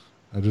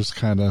 I just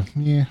kind of,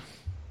 yeah.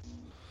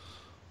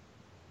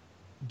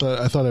 But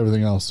I thought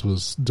everything else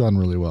was done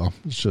really well.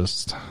 It's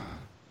just,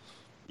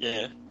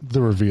 yeah,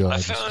 the reveal I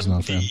just was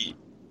not a fan.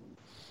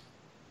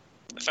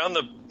 I found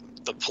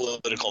the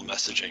political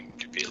messaging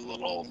could be a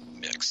little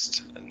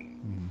mixed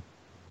and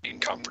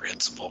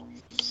incomprehensible.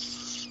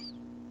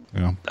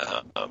 Yeah.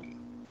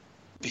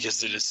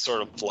 Because it is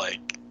sort of like,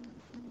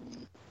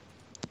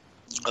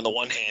 on the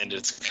one hand,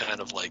 it's kind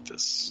of like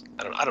this.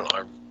 I don't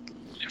know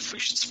if we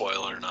should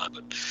spoil it or not,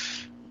 but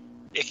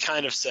it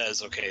kind of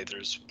says, okay,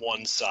 there's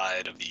one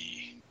side of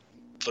the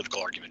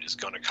political argument is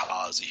going to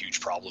cause a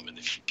huge problem in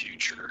the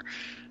future,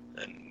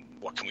 and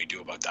what can we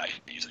do about that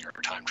using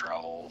our time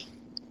travel?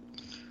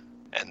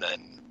 And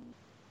then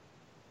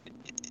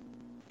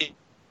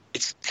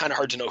it's kind of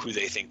hard to know who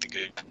they think the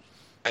good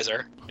guys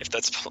are, if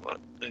that's an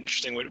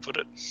interesting way to put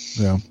it.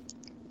 Yeah.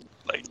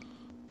 Like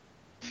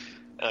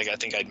I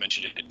think I'd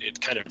mentioned it.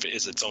 It kind of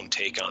is its own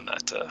take on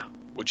that.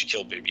 Would you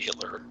kill baby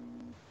Hitler?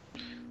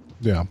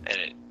 Yeah.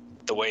 And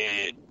the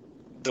way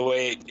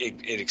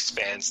it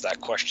expands that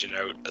question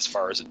out as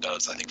far as it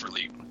does, I think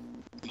really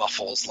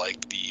muffles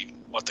like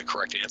what the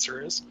correct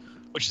answer is,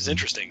 which is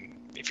interesting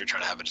if you're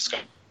trying to have a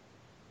discussion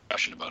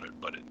about it.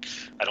 But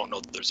I don't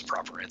know that there's a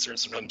proper answer, and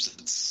sometimes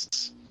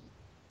it's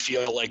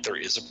feel like there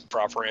is a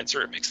proper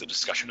answer, it makes the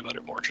discussion about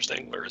it more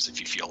interesting. Whereas if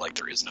you feel like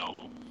there is no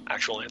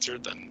actual answer,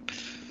 then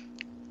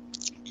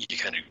you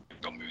kind of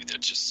go, maybe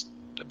that's just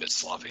a bit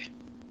sloppy.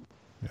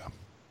 Yeah.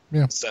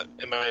 Yeah.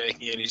 Am I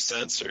making any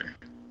sense? Or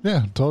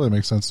yeah, totally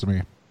makes sense to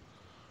me.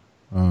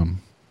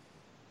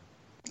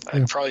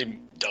 It probably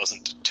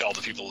doesn't tell the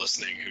people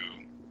listening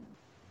who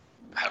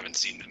haven't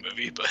seen the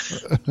movie, but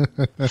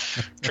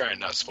try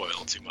and not spoil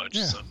too much.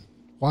 Yeah. So.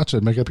 Watch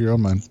it, make up your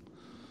own mind.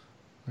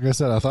 Like I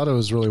said, I thought it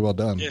was really well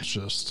done. Yeah. It's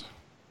just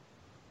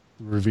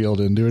the reveal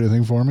didn't do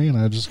anything for me, and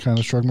I just kind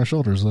of shrugged my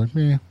shoulders like,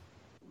 meh.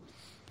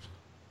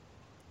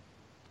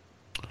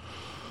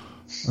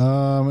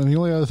 And the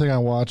only other thing I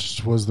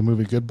watched was the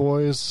movie Good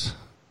Boys.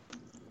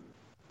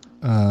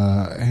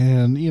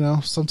 And, you know,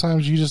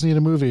 sometimes you just need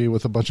a movie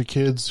with a bunch of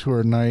kids who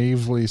are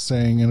naively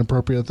saying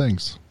inappropriate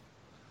things.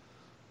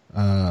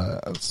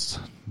 It's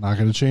not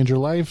going to change your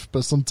life,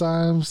 but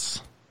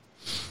sometimes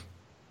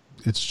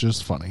it's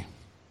just funny.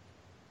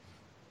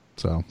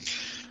 So,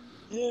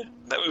 yeah,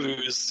 that movie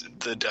was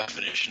the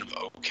definition of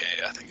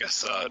okay. I think I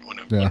saw it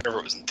whenever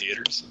it was in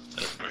theaters. And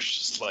it was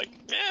just like,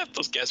 yeah,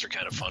 those guys are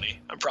kind of funny.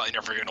 I'm probably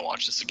never going to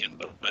watch this again,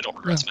 but I don't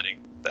regret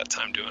spending that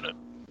time doing it.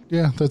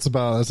 Yeah, that's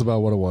about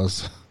what it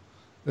was.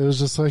 It was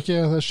just like,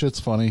 yeah, that shit's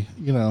funny.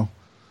 You know,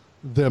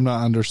 them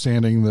not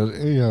understanding that,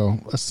 you know,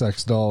 a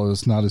sex doll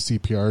is not a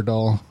CPR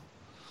doll.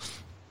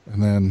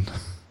 And then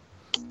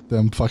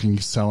them fucking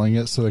selling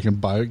it so they can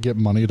get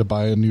money to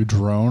buy a new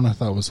drone, I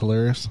thought was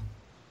hilarious.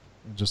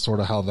 And just sort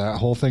of how that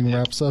whole thing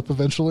wraps up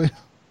eventually.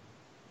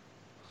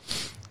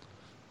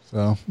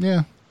 So,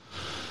 yeah.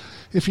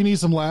 If you need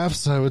some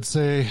laughs, I would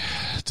say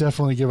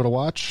definitely give it a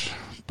watch.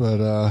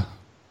 But,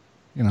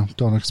 you know,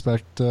 don't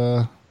expect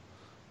gold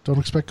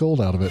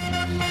out of it.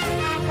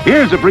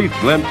 Here's a brief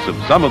glimpse of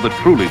some of the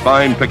truly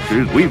fine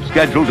pictures we've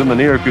scheduled in the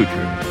near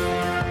future.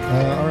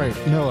 All right,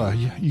 Noah,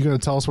 you going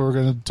to tell us what we're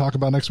going to talk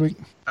about next week?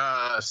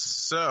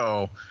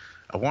 So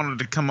I wanted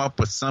to come up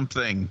with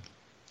something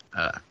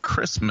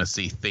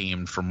Christmassy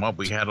themed from what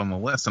we had on the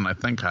list, and I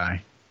think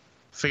I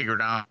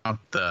figured out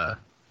the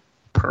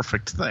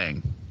perfect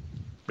thing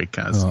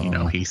because, you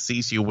know, he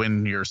sees you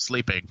when you're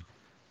sleeping.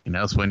 He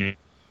knows when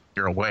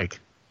you're awake,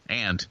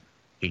 and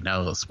he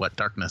knows what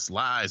darkness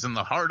lies in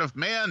the heart of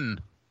men,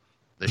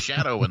 the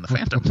shadow and the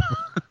phantom.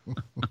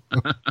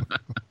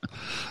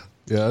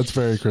 Yeah, it's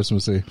very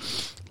Christmassy.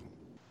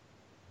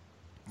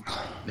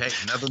 Hey,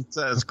 nothing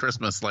says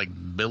Christmas like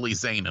Billy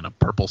Zane in a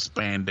purple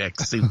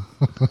spandex suit.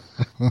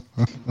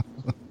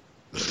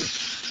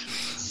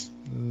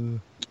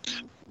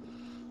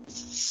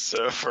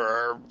 So for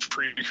our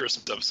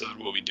pre-Christmas episode,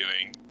 we'll be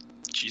doing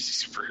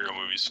cheesy superhero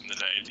movies from the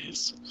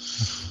 90s.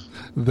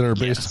 That are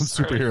based on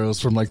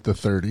superheroes from like the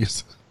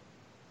 30s.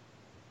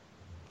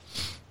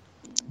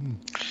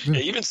 Yeah,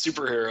 even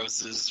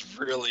superheroes is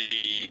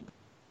really...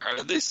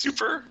 Are they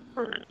super?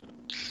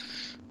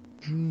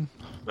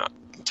 Not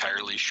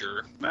entirely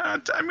sure.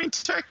 I mean,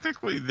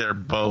 technically, they're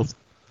both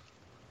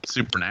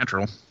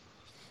supernatural.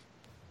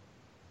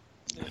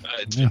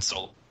 It's been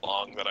so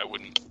long that I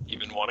wouldn't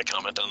even want to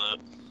comment on that.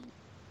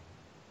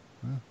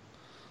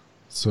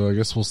 So I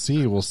guess we'll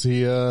see. We'll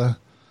see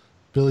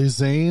Billy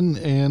Zane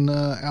and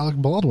Alec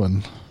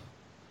Baldwin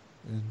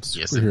in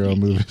superhero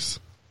movies.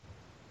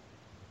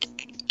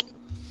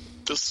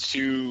 Those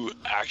two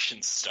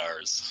action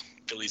stars,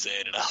 Billy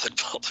Zane and Alec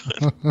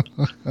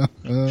Baldwin.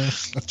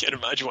 Can't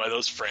imagine why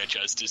those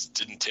franchises just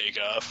didn't take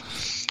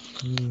off.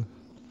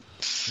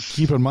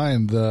 Keep in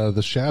mind,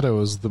 the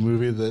Shadow is the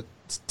movie that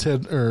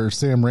Sam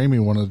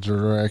Raimi wanted to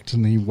direct,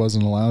 and he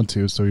wasn't allowed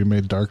to, so he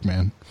made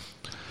Darkman.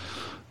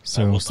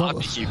 So I will not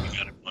be keeping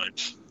that in mind.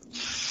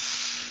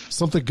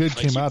 Something good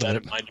came out of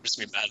it. I'm just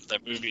be mad at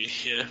that movie.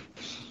 Yeah,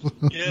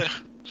 yeah.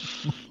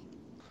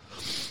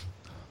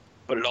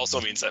 But it also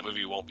means that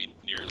movie won't be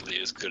nearly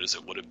as good as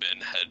it would have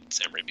been had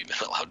Sam Raimi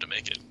been allowed to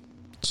make it.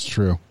 It's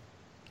true.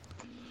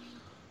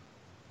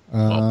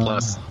 Well,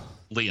 plus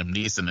Liam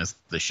Neeson is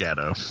the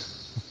Shadow.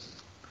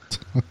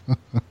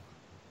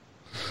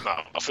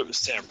 If it was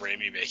Sam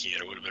Raimi making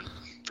it, it would have been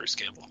Bruce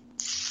Campbell.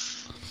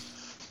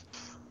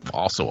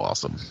 Also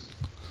awesome.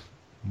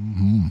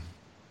 Mm-hmm.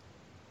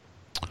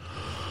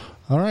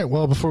 All right.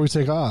 Well, before we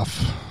take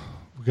off,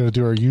 we got to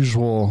do our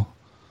usual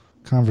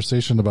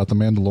conversation about the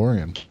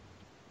Mandalorian.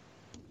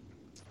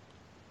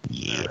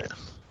 Yeah.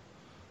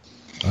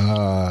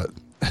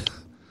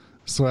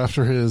 So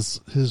after his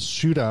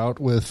shootout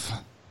with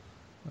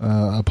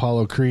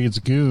Apollo Creed's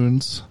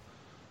goons,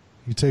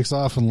 he takes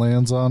off and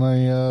lands on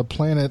a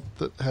planet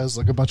that has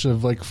like a bunch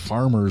of like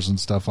farmers and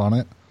stuff on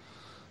it.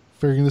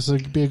 Figuring this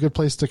would be a good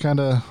place to kind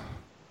of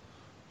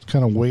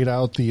wait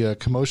out the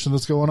commotion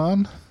that's going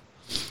on.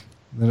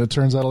 And then it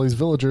turns out all these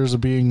villagers are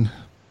being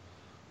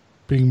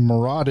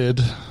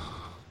marauded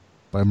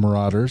by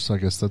marauders. I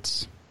guess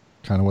that's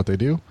kind of what they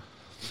do.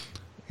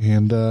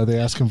 And they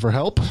ask him for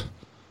help.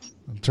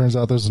 It turns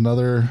out there's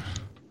another...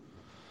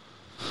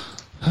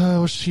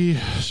 she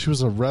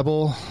was a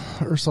rebel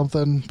or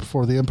something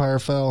before the Empire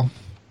fell.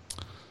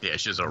 Yeah,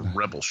 she's a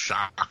rebel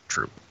shock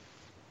troop.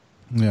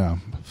 Yeah.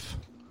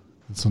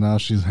 And so now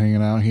she's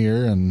hanging out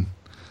here, and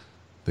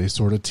they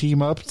sort of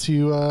team up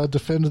to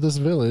defend this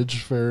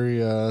village.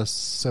 Very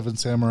Seven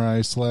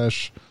Samurai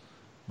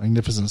 /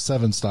 Magnificent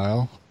Seven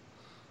style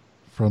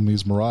from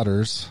these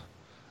marauders.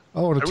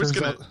 Oh, and I was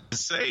going to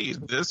say,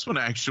 this one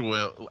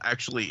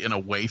actually in a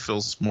way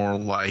feels more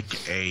like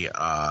a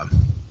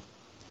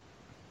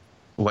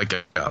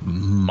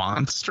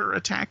monster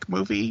attack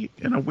movie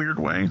in a weird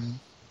way.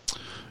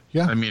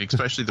 Yeah. I mean,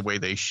 especially the way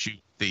they shoot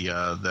the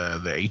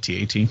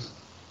AT-AT.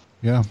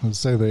 Yeah, let's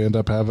say they end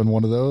up having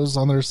one of those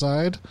on their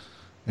side,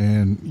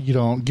 and you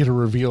don't get a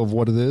reveal of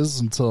what it is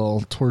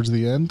until towards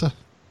the end,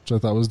 which I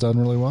thought was done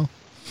really well.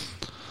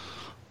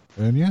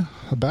 And yeah,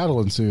 a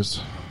battle ensues.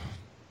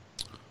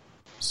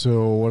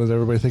 So what did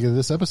everybody think of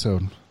this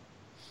episode?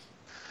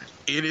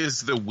 It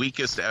is the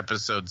weakest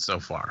episode so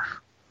far,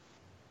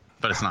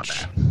 but it's not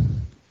bad.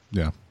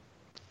 Yeah.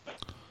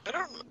 I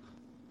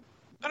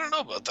don't know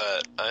about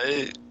that.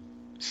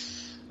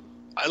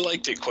 I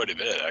liked it quite a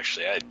bit,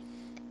 actually.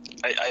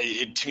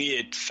 To me,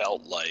 it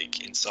felt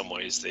like in some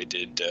ways they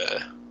did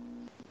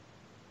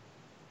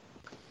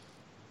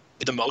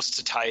the most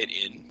to tie it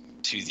in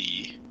to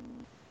the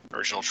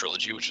original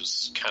trilogy, which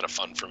was kind of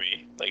fun for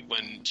me. Like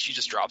when she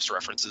just drops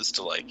references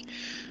to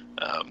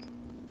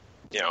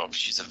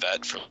she's a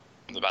vet from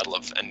the Battle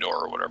of Endor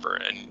or whatever,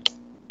 and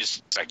just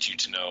expect you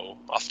to know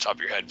off the top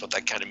of your head what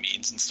that kind of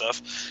means and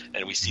stuff.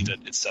 And we see that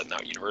it's set in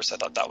that universe. I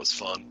thought that was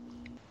fun.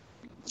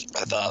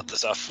 I thought the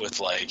stuff with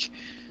like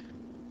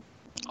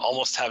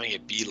almost having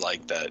it be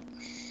like that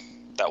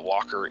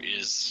Walker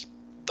is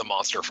the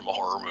monster from a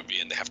horror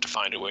movie and they have to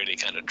find a way to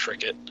kind of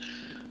trick it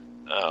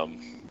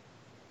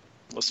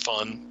was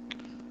fun.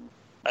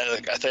 I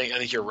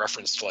think your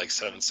reference to like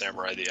Seven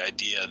Samurai, the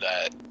idea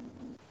that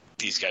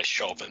these guys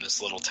show up in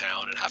this little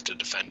town and have to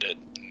defend it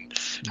and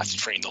have to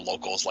train the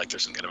locals like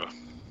there's some kind of a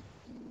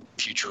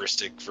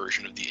futuristic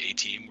version of the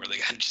A-Team where they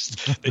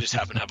just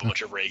happen to have a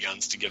bunch of ray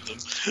guns to give them.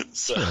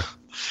 So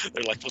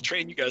they're like, we'll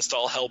train you guys to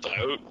all help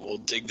out. We'll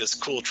dig this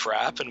cool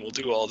trap and we'll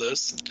do all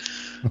this.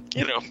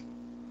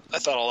 I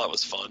thought all that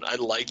was fun. I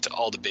liked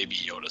all the Baby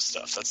Yoda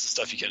stuff. That's the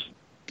stuff you can...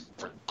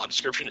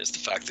 description is the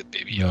fact that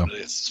Baby Yoda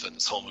has spent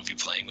this whole movie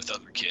playing with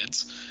other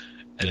kids,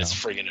 and it's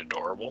friggin'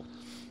 adorable.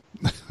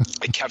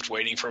 I kept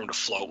waiting for him to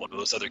float one of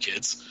those other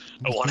kids.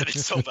 I wanted it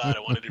so bad. I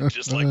wanted him to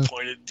just like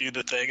point it, do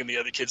the thing, and the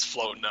other kids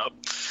floating up.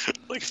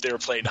 Like if they were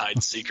playing hide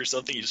and seek or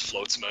something, he just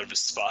floats him out of his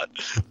spot.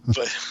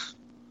 But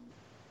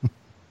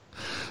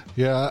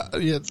yeah.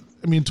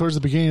 I mean, towards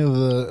the beginning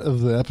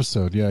of the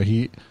episode,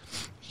 he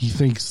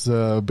thinks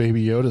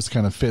Baby Yoda's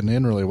kind of fitting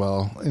in really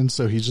well, and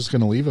so he's just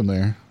going to leave him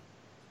there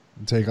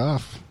and take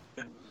off.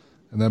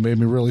 And that made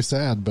me really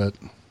sad, but,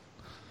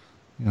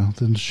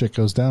 then shit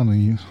goes down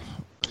and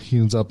he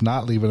ends up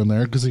not leaving him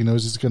there because he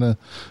knows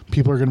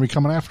people are going to be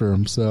coming after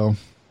him. So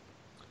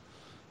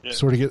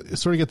sort of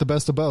get the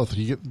best of both.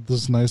 You get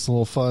this nice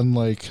little fun,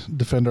 like,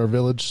 defend our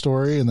village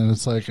story, and then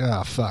it's like,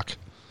 fuck.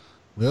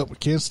 Well, we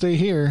can't stay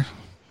here.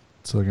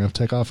 So they're going to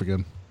take off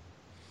again.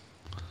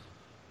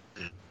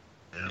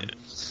 Yeah.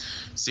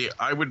 See,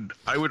 I would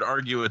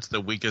argue it's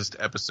the weakest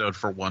episode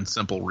for one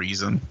simple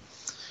reason.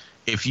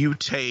 If you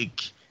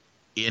take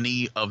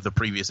any of the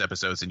previous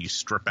episodes and you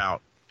strip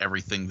out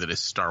everything that is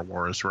Star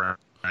Wars, right?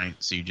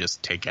 So you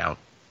just take out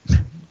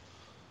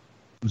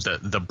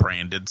the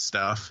branded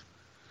stuff.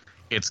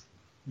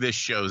 This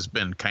show's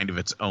been kind of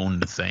its own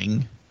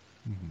thing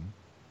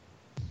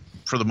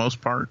for the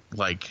most part.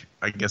 Like,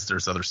 I guess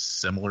there's other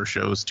similar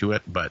shows to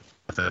it, but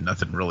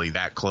nothing really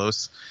that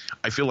close.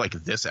 I feel like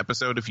this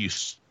episode, if you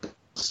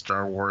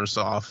Star Wars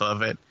off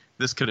of it,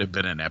 this could have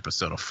been an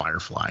episode of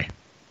Firefly.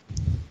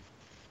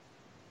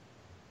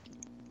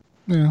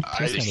 Yeah,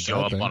 they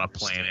show up on a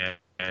planet.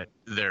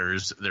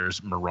 There's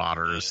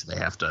marauders. They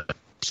have to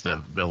reach the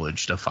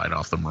village to fight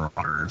off the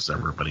marauders.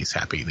 Everybody's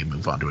happy. They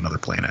move on to another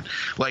planet.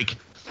 Like,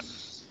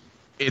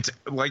 it's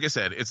like I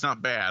said, it's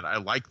not bad. I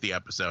like the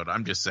episode.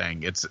 I'm just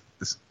saying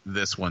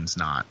this one's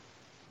not.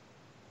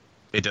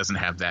 It doesn't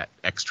have that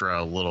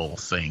extra little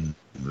thing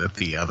that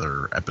the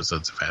other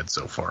episodes have had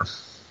so far.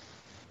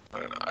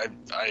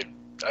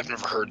 I've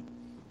never heard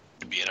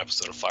to be an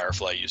episode of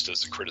Firefly used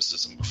as a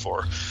criticism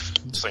before,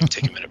 so I can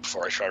take a minute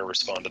before I try to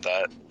respond to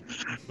that.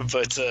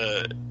 But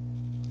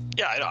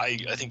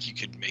I think you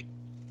could make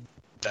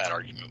that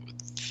argument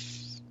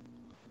with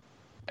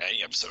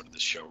any episode of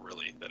this show,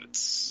 really, that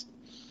it's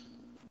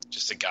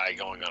just a guy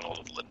going on a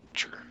little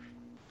adventure,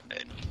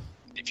 and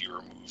if you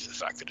remove the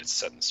fact that it's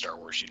set in the Star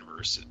Wars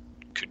universe, it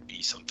could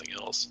be something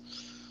else.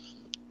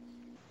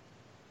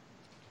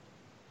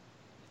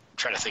 I'm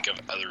trying to think of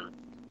other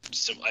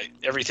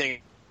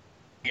everything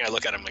I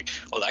look at, I'm like,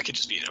 that could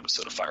just be an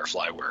episode of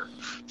Firefly where,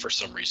 for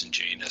some reason,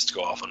 Jane has to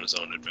go off on his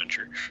own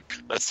adventure.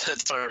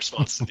 That's my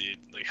response to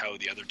how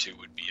the other two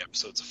would be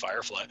episodes of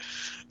Firefly.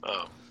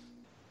 I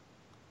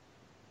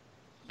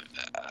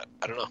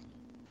don't know.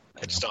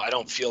 I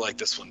don't feel like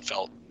this one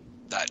felt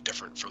that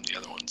different from the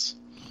other ones.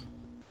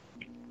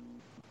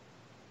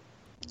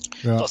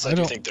 Yeah, Plus, I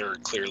do think they're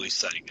clearly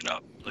setting it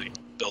up, like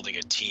building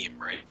a team,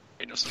 right?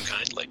 Of some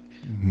kind, like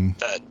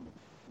that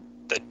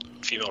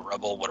female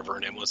rebel, whatever her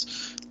name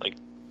was, like,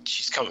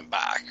 she's coming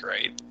back,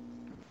 right?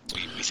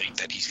 We think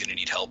that he's going to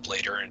need help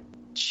later, and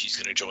she's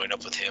going to join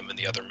up with him and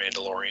the other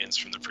Mandalorians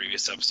from the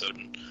previous episode.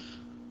 And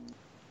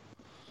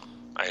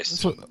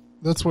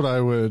that's what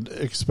I would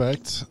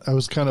expect. I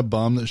was kind of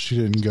bummed that she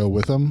didn't go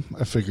with him.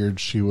 I figured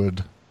she'd be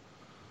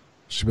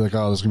like,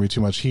 there's going to be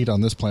too much heat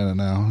on this planet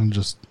now, and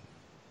just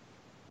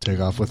take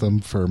off with him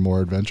for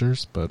more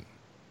adventures. But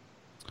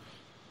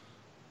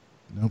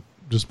nope,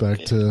 just back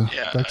to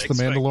the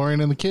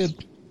Mandalorian and the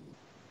kid.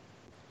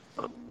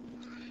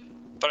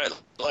 But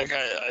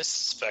I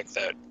suspect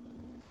that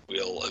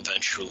we'll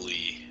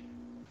eventually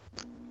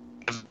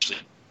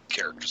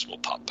characters will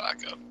pop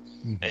back up,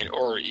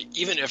 or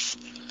even if,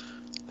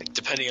 like,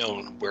 depending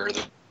on where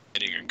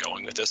they're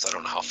going with this, I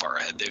don't know how far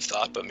ahead they've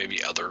thought, but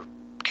maybe other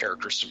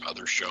characters from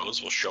other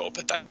shows will show up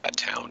at that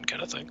town,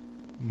 kind of thing.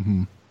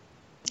 Mm-hmm.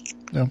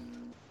 Yeah.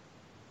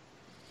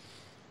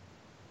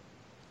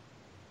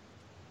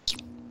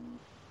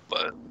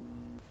 But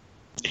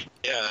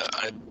yeah,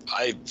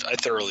 I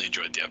thoroughly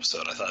enjoyed the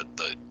episode. I thought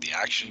the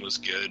action was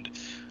good.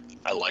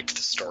 I liked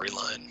the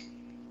storyline.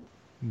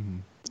 Mm-hmm.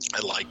 I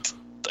liked,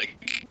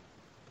 like,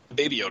 the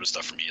Baby Yoda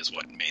stuff for me is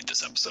what made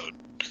this episode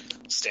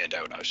stand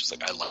out. I was just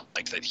like, I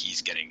like that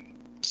he's getting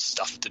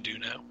stuff to do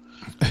now.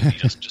 He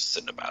doesn't just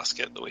sit in a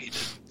basket the way he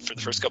did for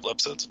the first couple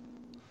episodes.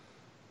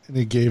 And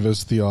he gave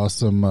us the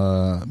awesome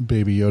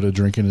Baby Yoda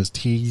drinking his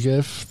tea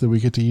gif that we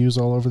get to use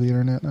all over the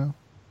internet now.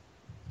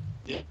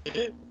 Yeah.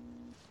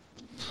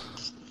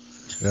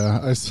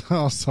 Yeah, I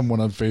saw someone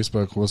on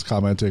Facebook was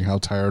commenting how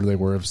tired they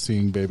were of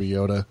seeing Baby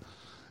Yoda.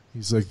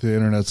 He's like, the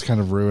internet's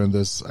kind of ruined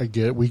this.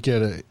 We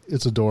get it.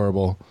 It's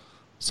adorable.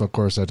 So, of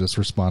course, I just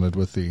responded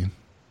with the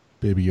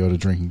Baby Yoda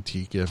drinking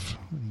tea gif.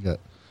 He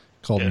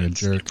called me a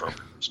jerk.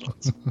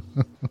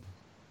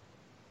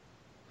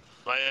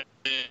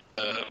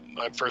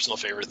 My personal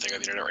favorite thing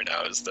on the internet right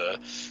now is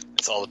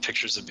it's all the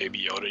pictures of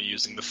Baby Yoda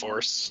using the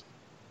Force.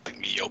 Like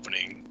me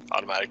opening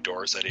automatic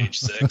doors at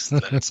age 6,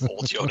 and then it's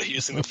old Yoda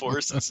using the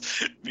Force.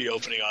 It's me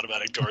opening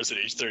automatic doors at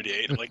age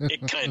 38. I'm like,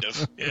 it kind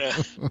of, yeah.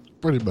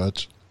 Pretty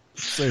much.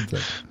 Same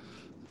thing.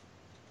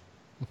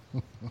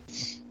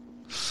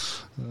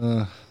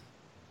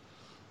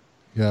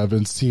 Yeah, I've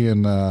been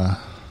seeing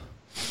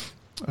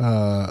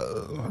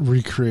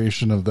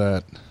recreation of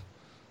that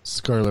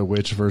Scarlet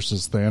Witch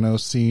versus Thanos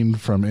scene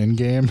from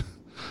Endgame.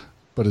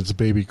 But it's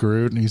Baby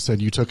Groot, and he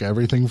said, "You took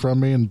everything from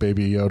me," and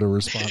Baby Yoda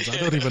responds, "I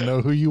don't even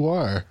know who you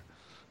are."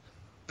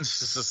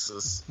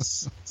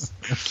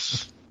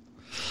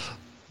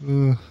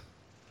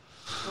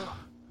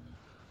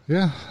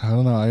 Yeah, I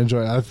don't know.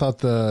 I thought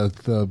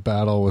the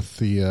battle with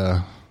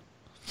the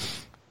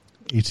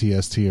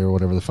ATST or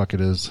whatever the fuck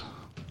it is.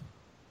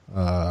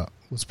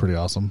 Was pretty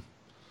awesome.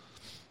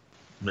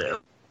 Yeah.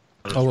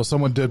 Although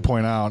someone did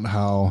point out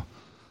how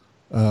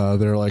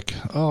they're like,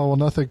 oh, well,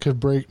 nothing could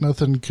break,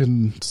 nothing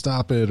can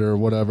stop it or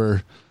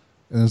whatever.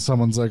 And then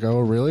someone's like, oh,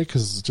 really?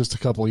 Because just a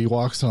couple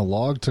Ewoks and a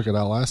log took it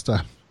out last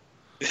time.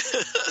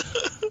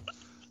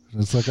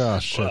 It's like, oh,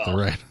 shit, well, they're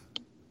right.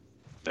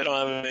 They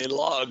don't have any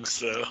logs,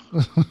 though.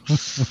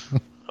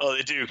 Oh,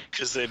 they do,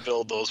 because they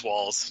build those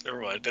walls.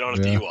 Never mind. They don't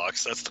have the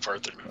Ewoks. That's the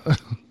part that...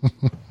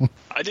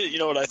 I did, you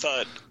know what I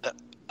thought?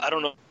 I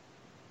don't know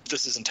if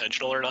this is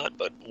intentional or not,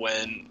 but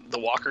when the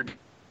walker,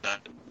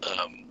 that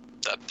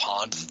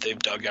pond that they've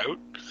dug out,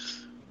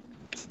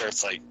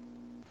 it's like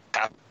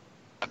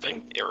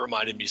tapping. It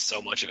reminded me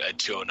so much of Ed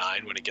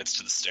 209 when it gets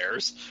to the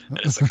stairs. And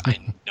it's like,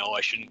 I know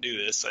I shouldn't do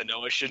this. I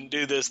know I shouldn't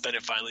do this. Then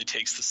it finally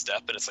takes the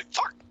step, and it's like,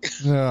 fuck.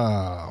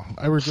 Oh,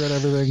 I regret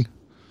everything.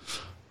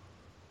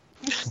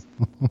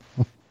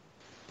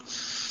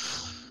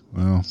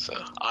 Well, so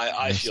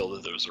I feel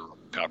that there was a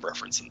RoboCop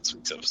reference in this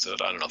week's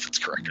episode. I don't know if it's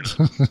correct or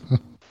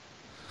not.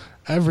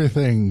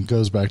 Everything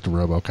goes back to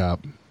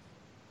RoboCop.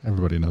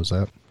 Everybody knows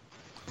that.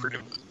 Pretty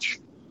much.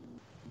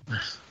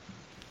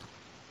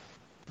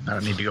 Now I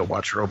need to go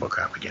watch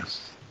RoboCop again.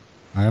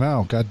 I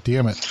know. God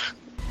damn it.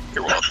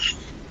 You're welcome.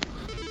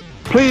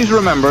 Please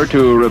remember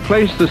to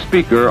replace the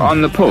speaker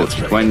on the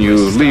post when you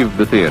leave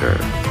the theater.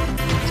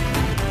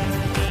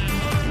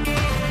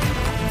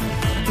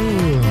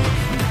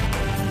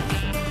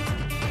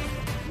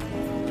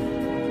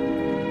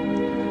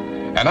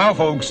 And now,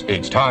 folks,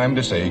 it's time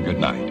to say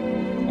goodnight.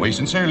 We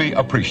sincerely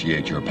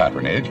appreciate your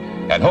patronage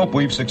and hope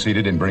we've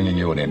succeeded in bringing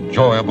you an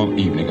enjoyable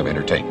evening of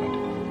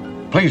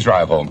entertainment. Please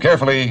drive home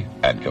carefully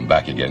and come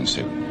back again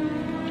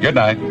soon. Good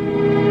night.